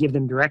going to give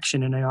them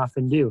direction, and I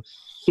often do.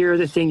 Here are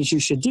the things you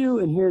should do,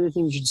 and here are the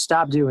things you should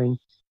stop doing,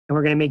 and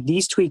we're going to make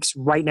these tweaks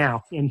right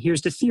now. And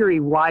here's the theory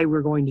why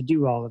we're going to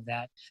do all of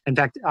that. In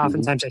fact,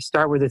 oftentimes I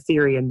start with a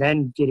theory and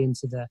then get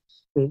into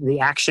the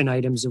action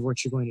items of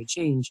what you're going to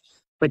change.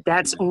 But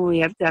that's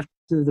only after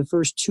the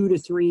first 2 to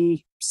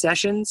 3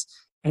 sessions.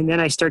 And then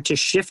I start to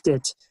shift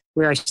it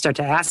where I start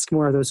to ask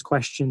more of those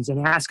questions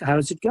and ask,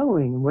 how's it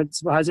going? And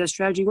how's that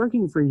strategy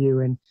working for you?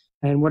 And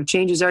what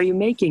changes are you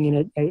making?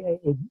 And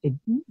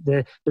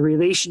the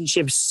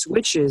relationship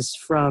switches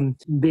from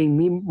being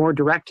me more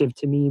directive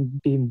to me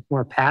being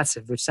more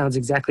passive, which sounds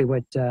exactly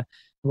what,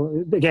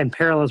 again,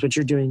 parallels what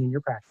you're doing in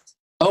your practice.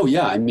 Oh,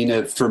 yeah. I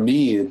mean, for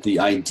me, the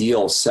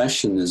ideal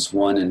session is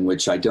one in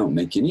which I don't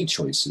make any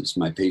choices.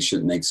 My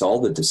patient makes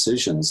all the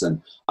decisions,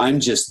 and I'm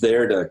just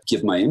there to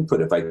give my input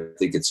if I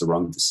think it's a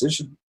wrong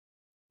decision,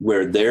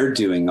 where they're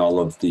doing all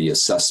of the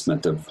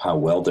assessment of how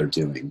well they're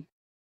doing.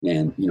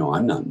 And,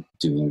 I'm not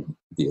doing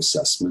the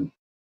assessment.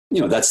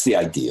 That's the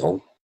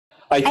ideal.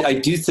 I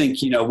do think,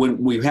 when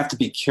we have to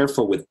be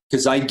careful with,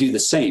 because I do the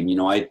same,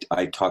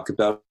 I talk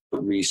about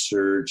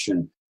research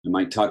and I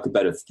might talk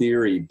about a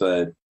theory,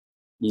 but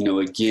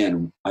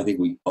again, I think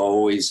we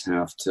always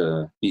have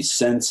to be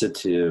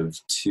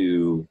sensitive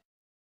to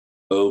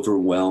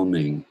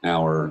overwhelming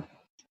our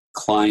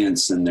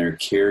clients and their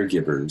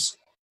caregivers,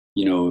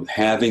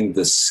 having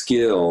the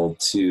skill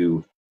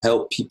to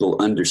help people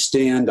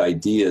understand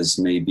ideas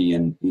maybe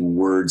in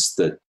words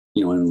that,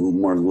 in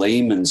more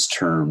layman's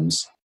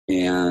terms,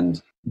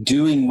 and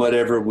doing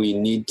whatever we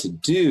need to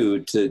do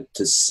to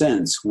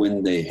sense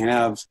when they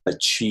have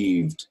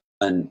achieved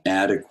an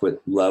adequate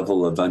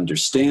level of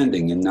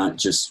understanding, and not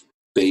just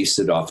base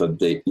it off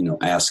of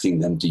asking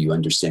them, do you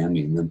understand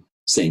me? And them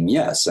saying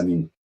yes. I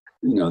mean,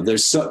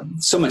 there's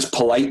so much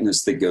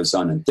politeness that goes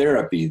on in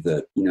therapy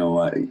that,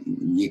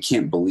 you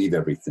can't believe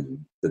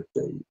everything that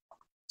they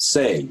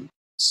say.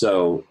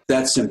 So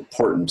that's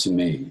important to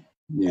me.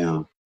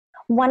 Yeah.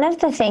 One of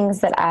the things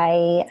that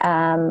I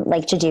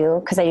like to do,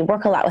 because I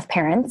work a lot with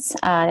parents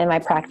in my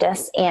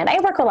practice, and I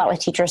work a lot with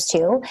teachers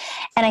too.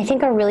 And I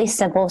think a really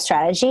simple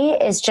strategy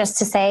is just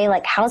to say,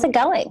 like, how's it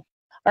going?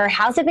 Or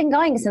how's it been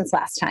going since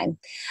last time?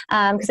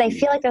 Because I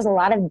feel like there's a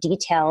lot of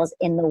details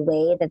in the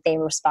way that they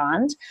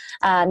respond.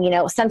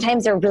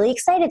 Sometimes they're really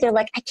excited. They're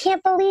like, I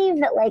can't believe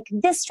that, like,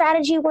 this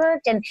strategy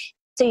worked. And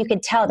So you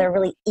could tell they're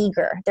really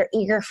eager. They're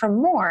eager for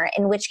more,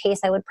 in which case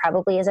I would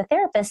probably as a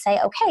therapist say,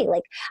 okay,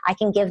 like I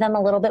can give them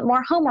a little bit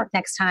more homework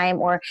next time,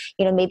 or,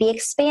 you know, maybe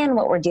expand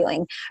what we're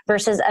doing,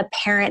 versus a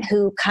parent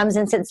who comes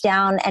and sits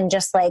down and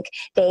just like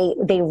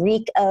they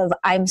reek of,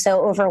 I'm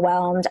so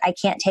overwhelmed, I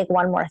can't take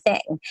one more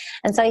thing.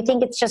 And so I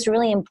think it's just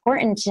really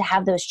important to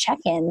have those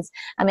check-ins.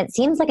 It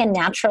seems like a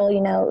natural,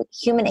 you know,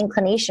 human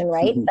inclination,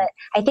 right? Mm-hmm. But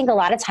I think a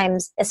lot of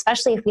times,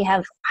 especially if we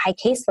have high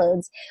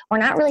caseloads, we're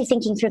not really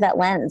thinking through that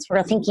lens.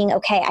 We're thinking,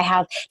 okay, I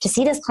have to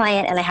see this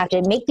client and I have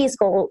to make these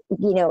goals,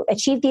 you know,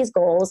 achieve these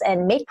goals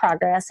and make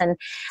progress. And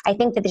I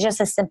think that it's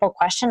just a simple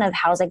question of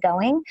how's it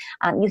going?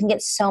 You can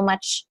get so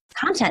much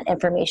content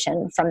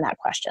information from that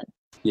question.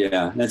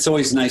 Yeah, and it's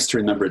always nice to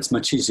remember it's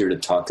much easier to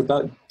talk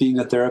about being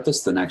a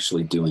therapist than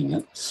actually doing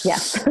it. Yeah.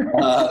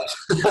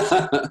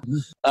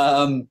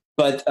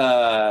 But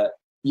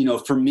you know,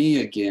 for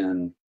me,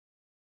 again,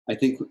 I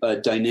think a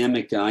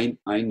dynamic I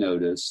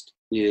noticed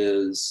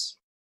is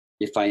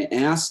if I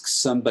ask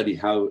somebody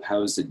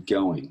how's it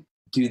going,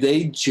 do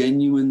they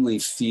genuinely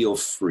feel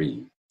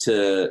free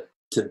to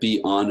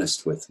be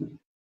honest with me?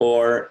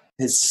 Or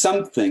has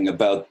something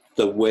about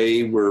the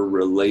way we're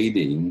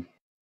relating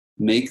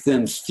make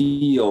them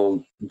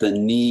feel the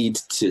need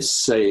to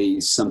say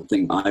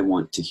something I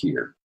want to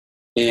hear?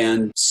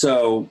 And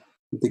so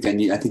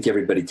I think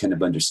everybody kind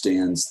of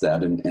understands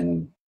that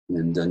and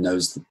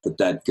knows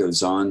that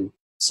goes on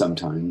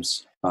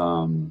sometimes.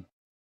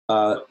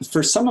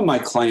 For some of my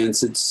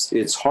clients,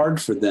 it's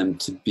hard for them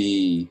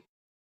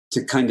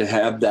to kind of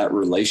have that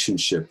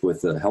relationship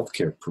with a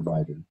healthcare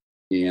provider,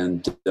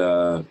 and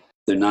they're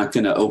not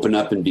going to open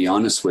up and be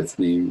honest with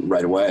me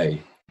right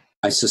away.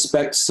 I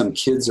suspect some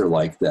kids are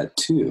like that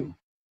too,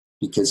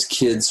 because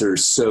kids are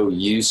so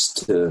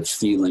used to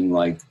feeling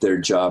like their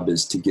job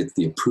is to get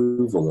the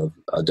approval of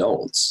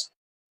adults.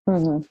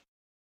 Mm-hmm.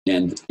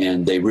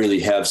 And they really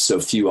have so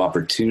few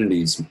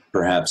opportunities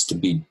perhaps to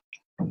be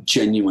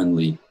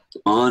genuinely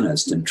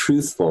honest and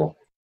truthful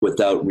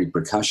without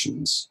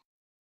repercussions.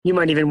 You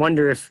might even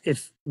wonder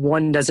if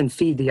one doesn't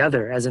feed the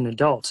other as an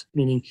adult,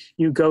 meaning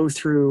you go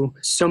through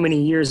so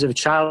many years of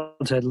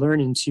childhood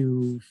learning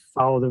to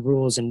follow the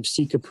rules and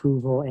seek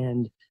approval,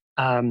 and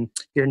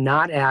you're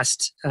not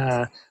asked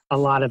a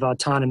lot of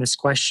autonomous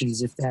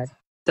questions if that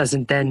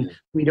doesn't then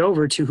lead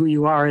over to who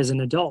you are as an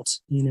adult,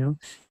 you know?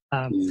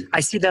 I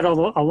see that a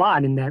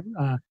lot in that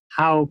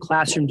how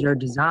classrooms are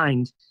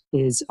designed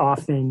is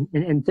often,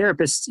 and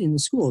therapists in the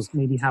schools,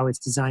 maybe how it's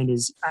designed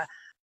is,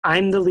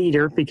 I'm the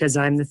leader because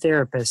I'm the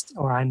therapist,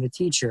 or I'm the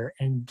teacher,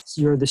 and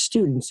you're the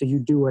student, so you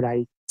do what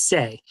I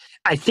say.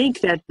 I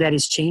think that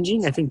is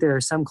changing. I think there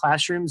are some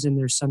classrooms, and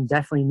there's some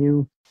definitely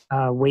new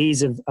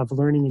ways of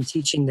learning and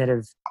teaching that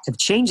have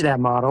changed that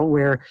model,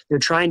 where they're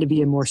trying to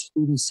be a more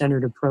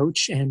student-centered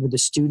approach, and where the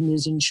student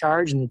is in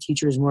charge and the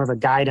teacher is more of a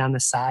guide on the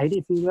side,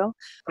 if you will.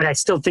 But I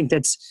still think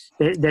that's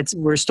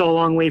we're still a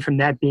long way from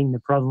that being the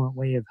prevalent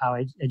way of how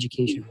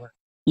education works.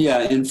 Yeah,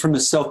 and from a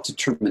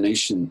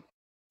self-determination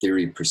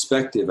theory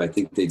perspective, I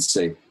think they'd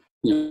say,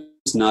 you know,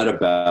 it's not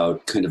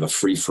about kind of a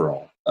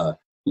free-for-all,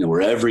 you know, where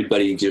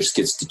everybody just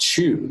gets to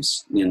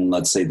choose in,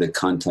 let's say, the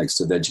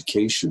context of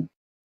education.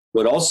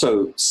 What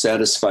also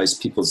satisfies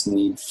people's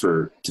need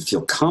to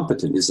feel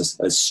competent is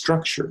a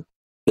structure,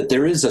 that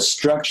there is a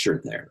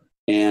structure there,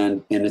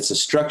 and it's a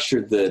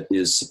structure that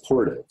is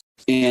supportive.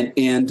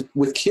 And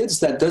with kids,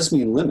 that does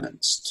mean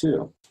limits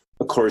too.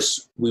 Of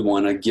course, we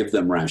want to give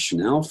them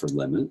rationale for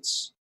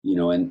limits, you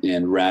know, and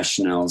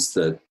rationales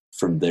that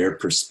from their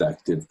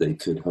perspective they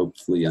could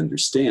hopefully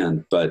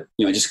understand. But,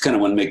 you know, I just kind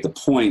of want to make the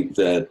point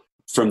that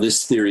from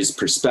this theory's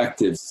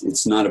perspective,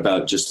 it's not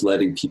about just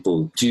letting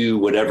people do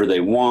whatever they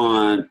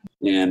want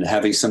and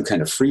having some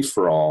kind of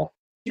free-for-all.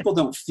 People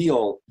don't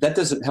feel, that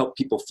doesn't help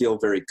people feel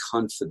very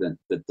confident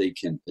that they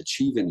can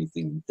achieve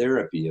anything in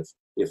therapy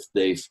if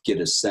they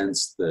get a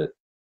sense that,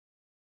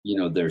 you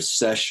know, their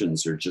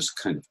sessions are just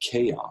kind of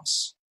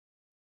chaos,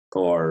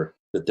 or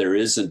that there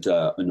isn't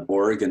an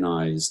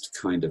organized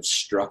kind of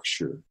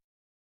structure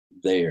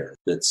there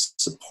that's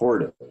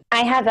supportive.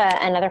 I have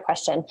another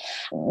question.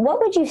 What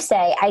would you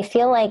say? I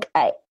feel like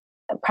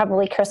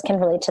probably Chris can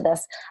relate to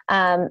this.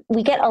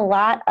 We get a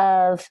lot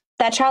of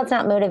that child's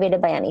not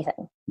motivated by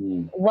anything.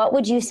 What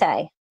would you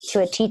say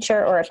to a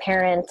teacher or a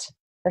parent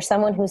or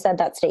someone who said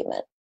that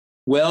statement?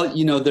 Well,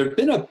 you know, there've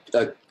been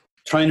a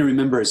trying to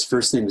remember his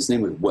last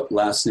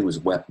name was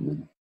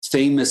Wetman,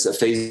 famous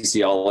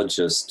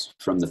aphasiologist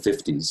from the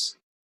 50s.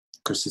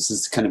 Of course, this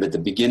is kind of at the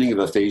beginning of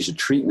aphasia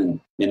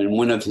treatment. And in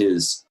one of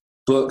his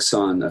books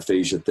on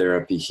aphasia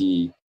therapy,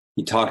 he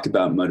talked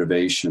about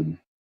motivation.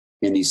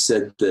 And he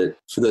said that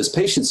for those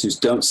patients who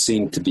don't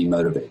seem to be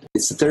motivated,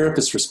 it's the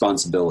therapist's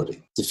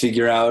responsibility to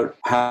figure out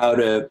how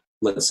to,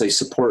 let's say,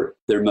 support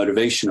their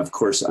motivation, of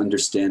course,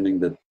 understanding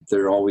that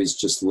there are always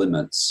just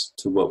limits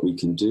to what we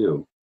can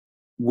do.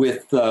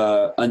 With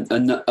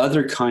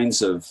other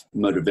kinds of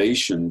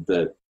motivation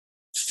that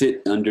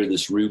fit under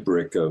this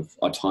rubric of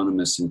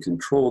autonomous and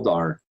controlled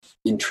are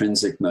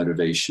intrinsic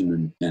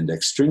motivation and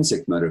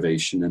extrinsic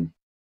motivation. And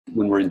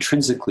when we're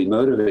intrinsically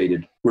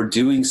motivated, we're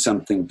doing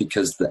something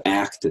because the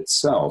act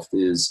itself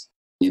is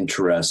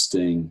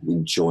interesting,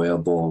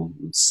 enjoyable,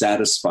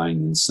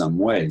 satisfying in some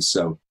way.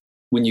 So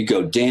when you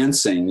go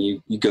dancing,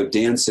 you go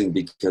dancing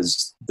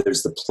because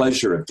there's the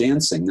pleasure of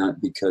dancing,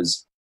 not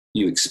because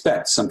you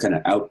expect some kind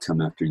of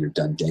outcome after you're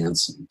done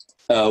dancing.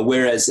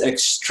 Whereas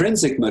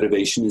extrinsic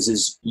motivation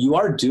is you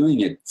are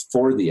doing it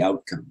for the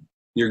outcome.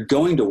 You're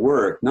going to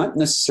work, not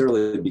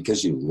necessarily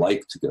because you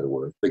like to go to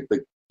work, but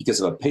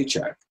because of a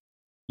paycheck.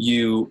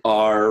 You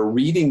are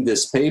reading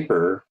this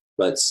paper,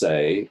 let's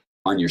say,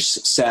 on your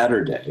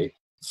Saturday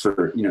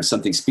for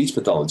something speech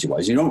pathology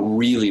wise. You don't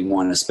really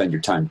want to spend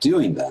your time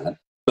doing that,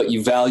 but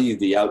you value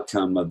the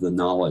outcome of the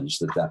knowledge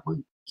that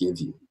might give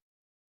you.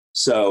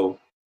 So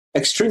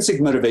extrinsic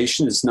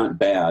motivation is not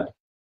bad.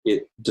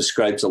 It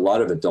describes a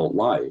lot of adult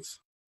life.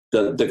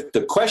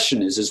 The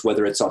question is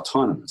whether it's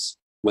autonomous,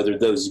 whether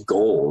those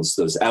goals,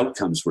 those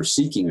outcomes we're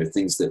seeking are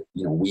things that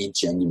we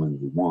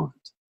genuinely want.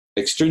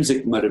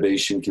 Extrinsic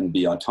motivation can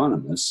be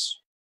autonomous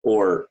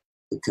or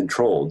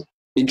controlled.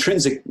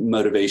 Intrinsic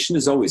motivation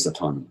is always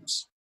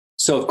autonomous.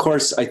 So, of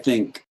course, I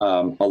think a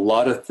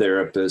lot of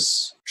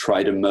therapists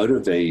try to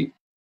motivate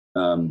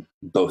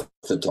both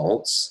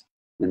adults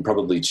and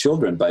probably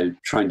children by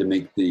trying to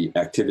make the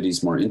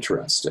activities more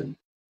interesting.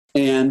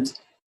 And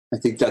I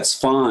think that's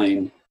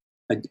fine.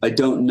 I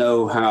don't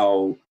know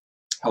how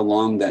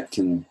long that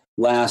can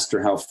last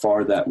or how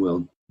far that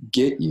will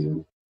get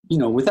you,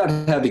 without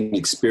having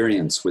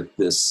experience with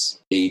this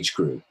age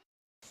group.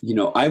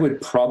 I would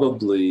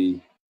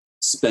probably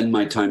spend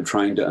my time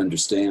trying to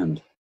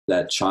understand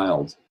that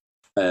child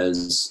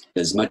as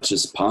much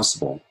as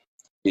possible,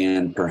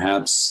 and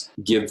perhaps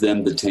give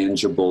them the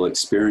tangible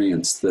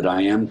experience that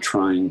I am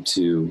trying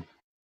to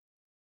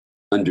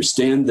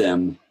understand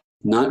them,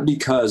 not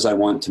because I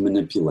want to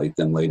manipulate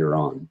them later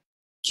on.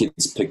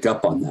 Kids pick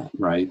up on that,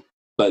 right?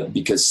 But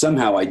because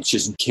somehow I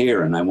just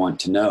care and I want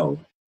to know.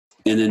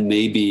 And then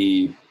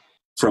maybe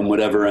from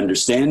whatever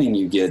understanding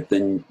you get,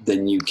 then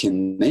you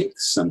can make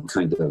some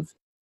kind of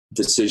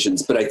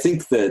decisions. But I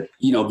think that,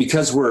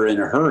 because we're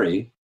in a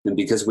hurry and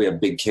because we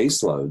have big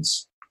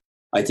caseloads,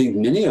 I think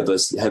many of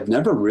us have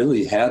never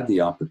really had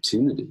the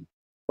opportunity,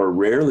 or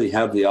rarely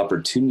have the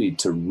opportunity,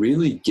 to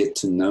really get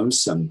to know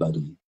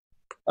somebody,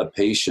 a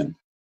patient,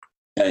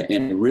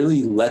 and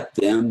really let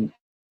them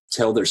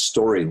tell their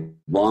story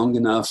long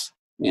enough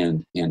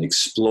and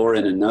explore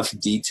in enough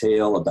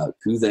detail about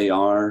who they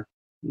are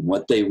and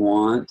what they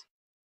want.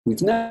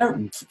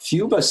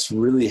 Few of us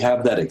really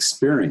have that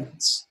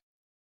experience.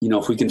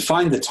 If we can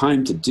find the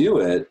time to do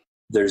it,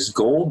 there's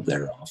gold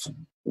there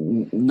often.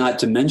 Not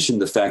to mention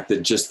the fact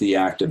that just the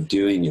act of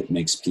doing it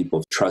makes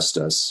people trust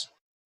us.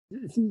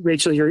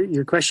 Rachel,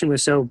 your question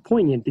was so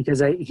poignant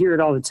because I hear it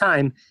all the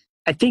time.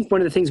 I think one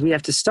of the things we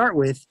have to start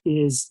with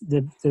is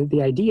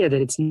the idea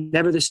that it's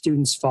never the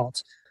student's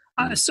fault.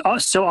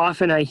 So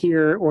often I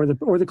hear, or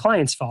the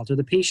client's fault, or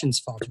the patient's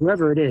fault,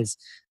 whoever it is.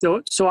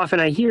 So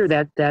often I hear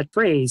that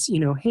phrase,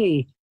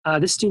 hey,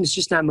 this student's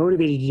just not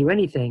motivated to do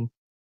anything.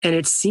 And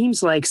it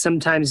seems like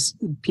sometimes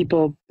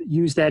people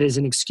use that as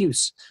an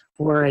excuse,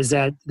 or as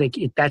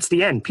that's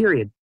the end,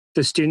 period.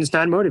 The student's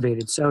not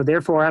motivated, so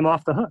therefore I'm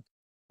off the hook.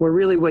 Where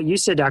really what you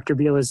said, Dr.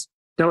 Biel, is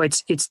no,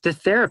 it's the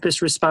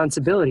therapist's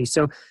responsibility.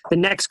 So the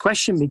next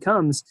question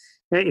becomes,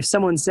 if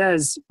someone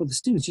says, well, the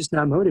student's just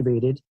not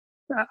motivated,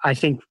 I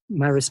think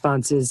my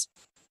response is,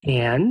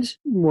 and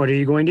what are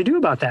you going to do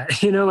about that?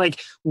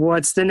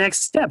 What's the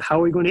next step? How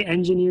are we going to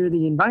engineer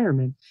the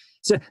environment?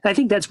 So I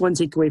think that's one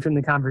takeaway from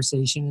the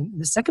conversation.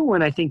 And the second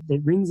one I think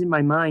that rings in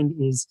my mind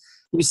is,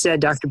 you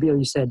said, Dr. Biel,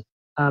 you said,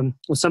 well,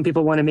 some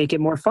people want to make it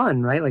more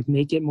fun, right? Like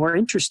make it more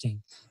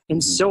interesting.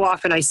 And so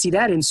often I see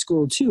that in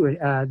school too.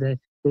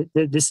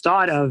 This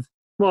thought of,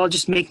 well, I'll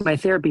just make my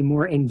therapy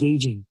more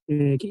engaging.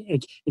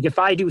 If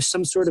I do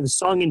some sort of a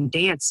song and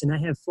dance and I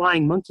have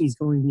flying monkeys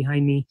going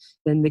behind me,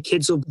 then the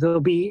kids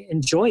they'll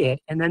enjoy it,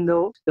 and then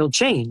they'll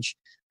change.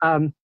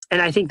 And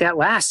I think that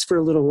lasts for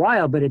a little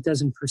while, but it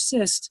doesn't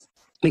persist,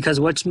 because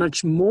what's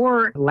much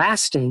more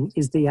lasting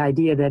is the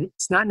idea that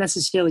it's not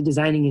necessarily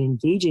designing an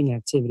engaging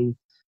activity,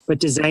 but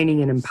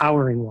designing an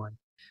empowering one.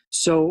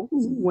 So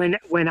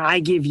when I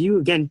give you,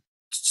 again,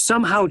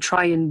 somehow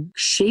try and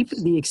shape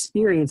the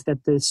experience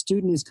that the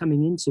student is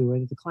coming into, or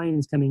the client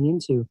is coming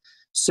into,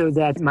 so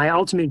that my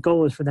ultimate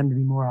goal is for them to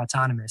be more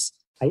autonomous.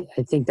 I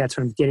think that's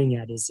what I'm getting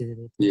at, is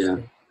the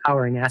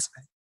empowering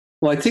aspect.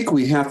 Well, I think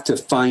we have to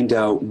find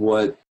out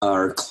what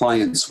our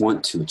clients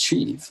want to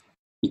achieve.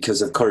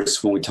 Because, of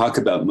course, when we talk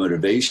about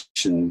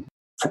motivation,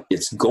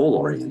 it's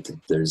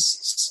goal-oriented.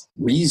 There's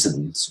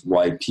reasons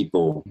why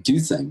people do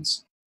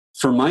things.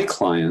 For my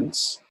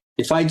clients,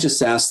 if I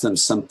just ask them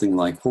something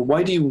like, well,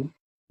 why do you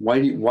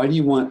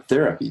want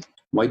therapy?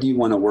 Why do you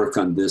want to work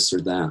on this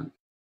or that?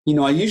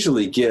 I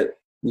usually get,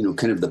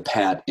 kind of the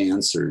pat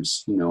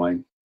answers.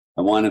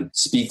 I want to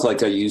speak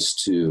like I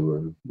used to,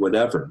 or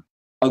whatever.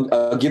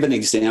 I'll give an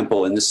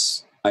example. And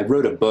I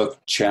wrote a book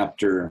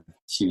chapter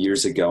a few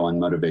years ago on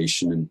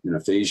motivation and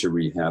aphasia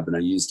rehab, and I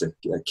used a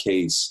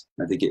case.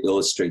 I think it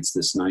illustrates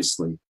this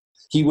nicely.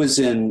 he was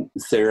in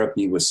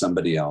therapy with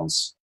somebody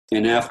else.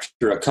 And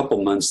after a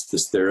couple months,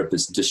 this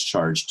therapist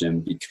discharged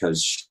him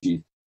because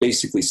she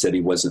basically said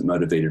he wasn't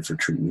motivated for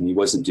treatment. He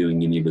wasn't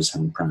doing any of his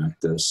home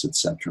practice,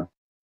 etc.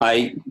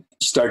 I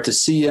start to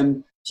see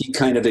him. He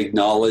kind of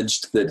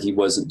acknowledged that he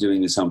wasn't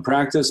doing his home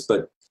practice,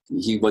 but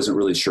he wasn't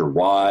really sure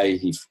why.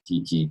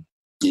 He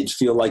did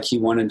feel like he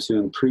wanted to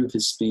improve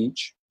his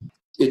speech.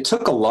 It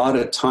took a lot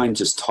of time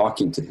just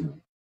talking to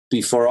him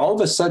before all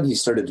of a sudden he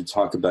started to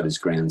talk about his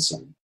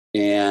grandson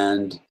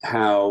and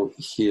how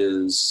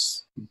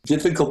his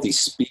difficulty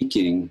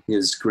speaking,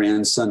 his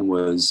grandson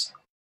was,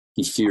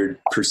 he feared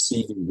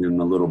perceiving him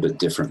a little bit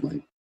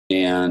differently,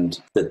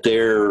 and that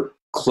their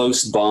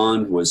close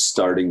bond was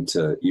starting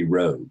to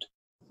erode,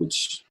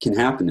 which can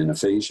happen in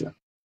aphasia.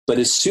 But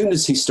as soon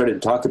as he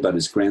started to talk about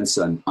his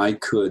grandson, I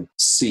could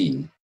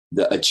see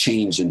a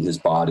change in his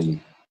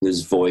body,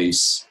 his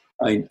voice.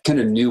 I kind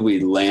of knew we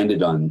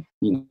landed on,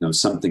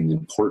 something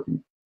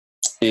important.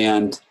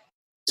 And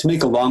to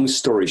make a long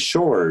story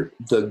short,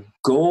 the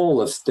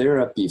goal of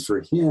therapy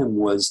for him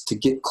was to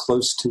get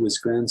close to his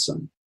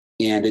grandson.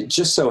 And it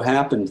just so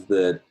happened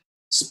that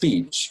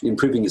speech,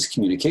 improving his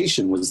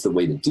communication, was the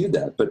way to do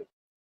that. But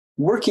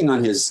working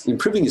on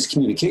improving his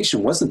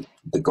communication wasn't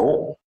the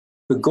goal.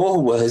 The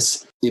goal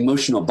was the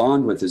emotional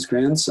bond with his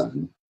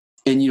grandson.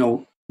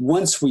 And,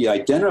 once we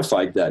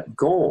identified that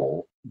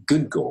goal,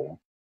 good goal,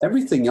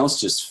 everything else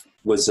just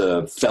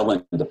fell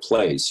into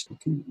place.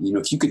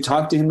 If you could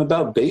talk to him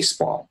about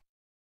baseball,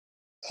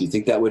 do you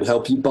think that would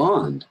help you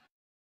bond?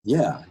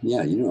 Yeah,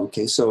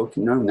 okay. So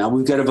now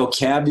we've got a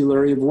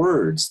vocabulary of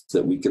words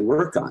that we can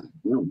work on.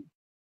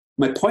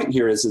 My point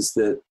here is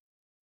that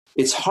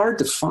it's hard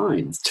to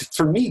find.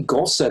 For me,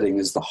 goal setting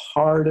is the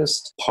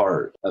hardest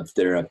part of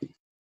therapy.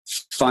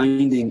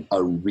 Finding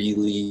a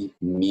really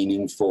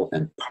meaningful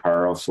and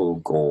powerful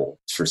goal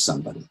for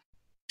somebody.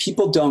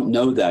 People don't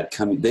know that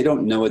they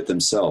don't know it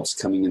themselves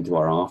coming into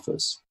our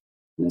office.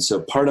 And so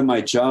part of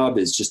my job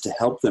is just to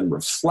help them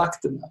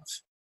reflect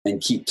enough and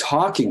keep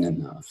talking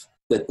enough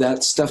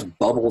that stuff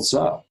bubbles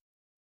up.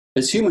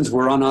 As humans,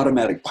 we're on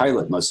automatic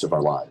pilot most of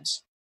our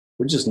lives.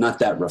 We're just not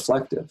that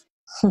reflective.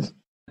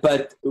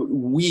 But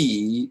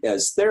we,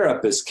 as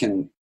therapists,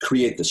 can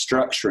create the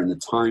structure and the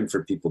time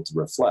for people to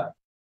reflect.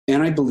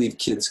 And I believe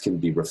kids can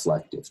be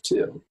reflective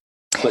too.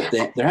 But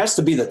there has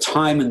to be the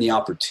time and the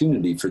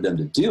opportunity for them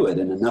to do it,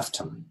 and enough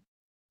time.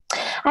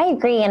 I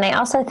agree. And I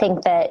also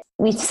think that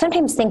we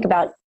sometimes think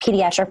about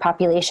pediatric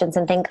populations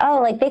and think,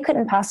 they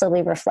couldn't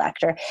possibly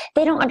reflect, or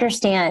they don't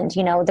understand,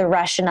 the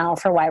rationale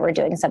for why we're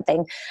doing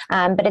something.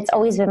 But it's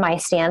always been my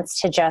stance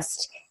to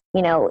just,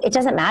 it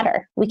doesn't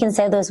matter. We can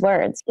say those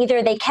words.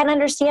 Either they can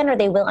understand or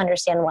they will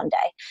understand one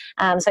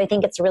day. So I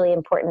think it's really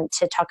important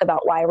to talk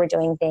about why we're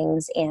doing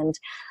things and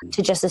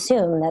to just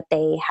assume that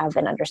they have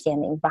an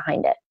understanding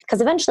behind it. Because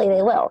eventually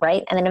they will,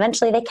 right? And then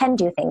eventually they can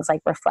do things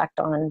like reflect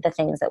on the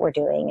things that we're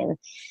doing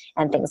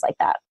and things like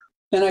that.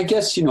 And I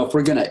guess, if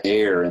we're going to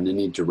err in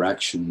any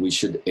direction, we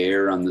should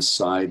err on the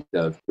side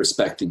of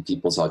respecting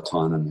people's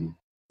autonomy.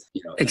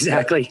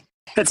 Exactly.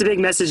 That's a big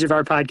message of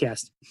our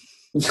podcast.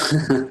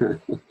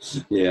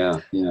 Yeah.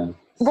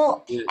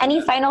 Well,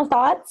 any final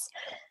thoughts?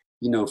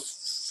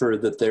 For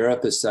the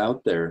therapists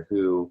out there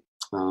who,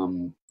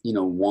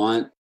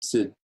 want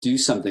to do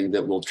something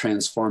that will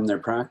transform their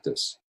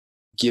practice,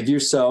 give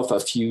yourself a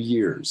few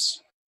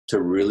years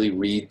to really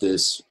read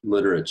this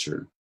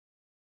literature.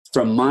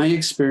 From my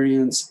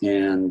experience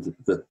and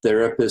the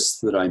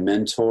therapists that I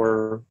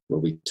mentor, where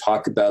we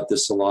talk about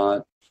this a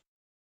lot,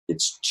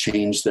 it's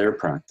changed their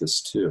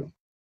practice too.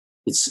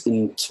 It's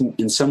in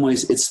some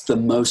ways, it's the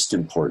most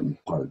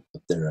important part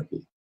of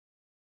therapy.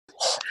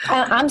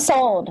 I'm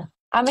sold.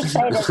 I'm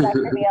excited,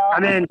 Dr. Biel.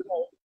 I'm in.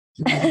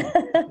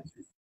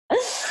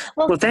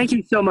 Well, thank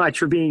you so much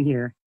for being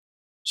here.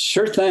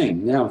 Sure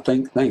thing. Yeah,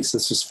 thanks.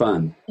 This was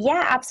fun.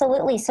 Yeah,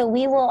 absolutely. So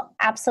we will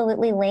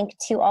absolutely link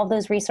to all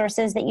those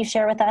resources that you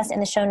share with us in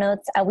the show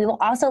notes. We will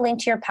also link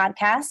to your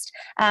podcast.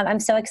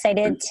 I'm so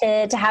excited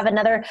to have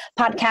another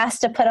podcast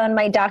to put on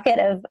my docket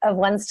of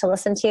ones to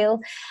listen to.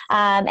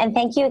 And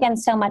thank you again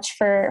so much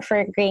for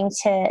agreeing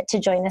to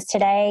join us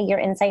today. Your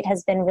insight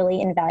has been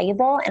really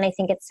invaluable. And I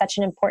think it's such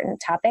an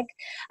important topic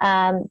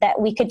that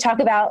we could talk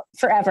about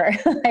forever,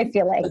 I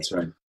feel like. That's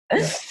right.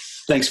 Yeah.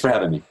 Thanks for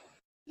having me.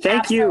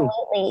 Thank you.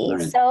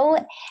 Absolutely.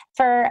 So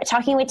for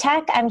Talking with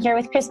Tech, I'm here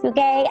with Chris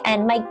Bouguet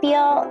and Mike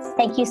Biel.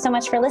 Thank you so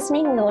much for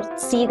listening. We will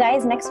see you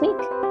guys next week.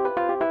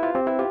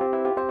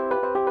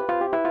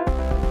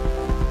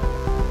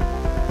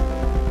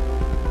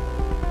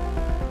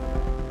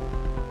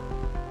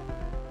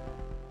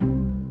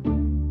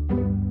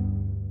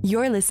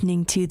 You're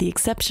listening to the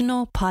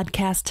Exceptional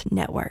Podcast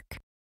Network.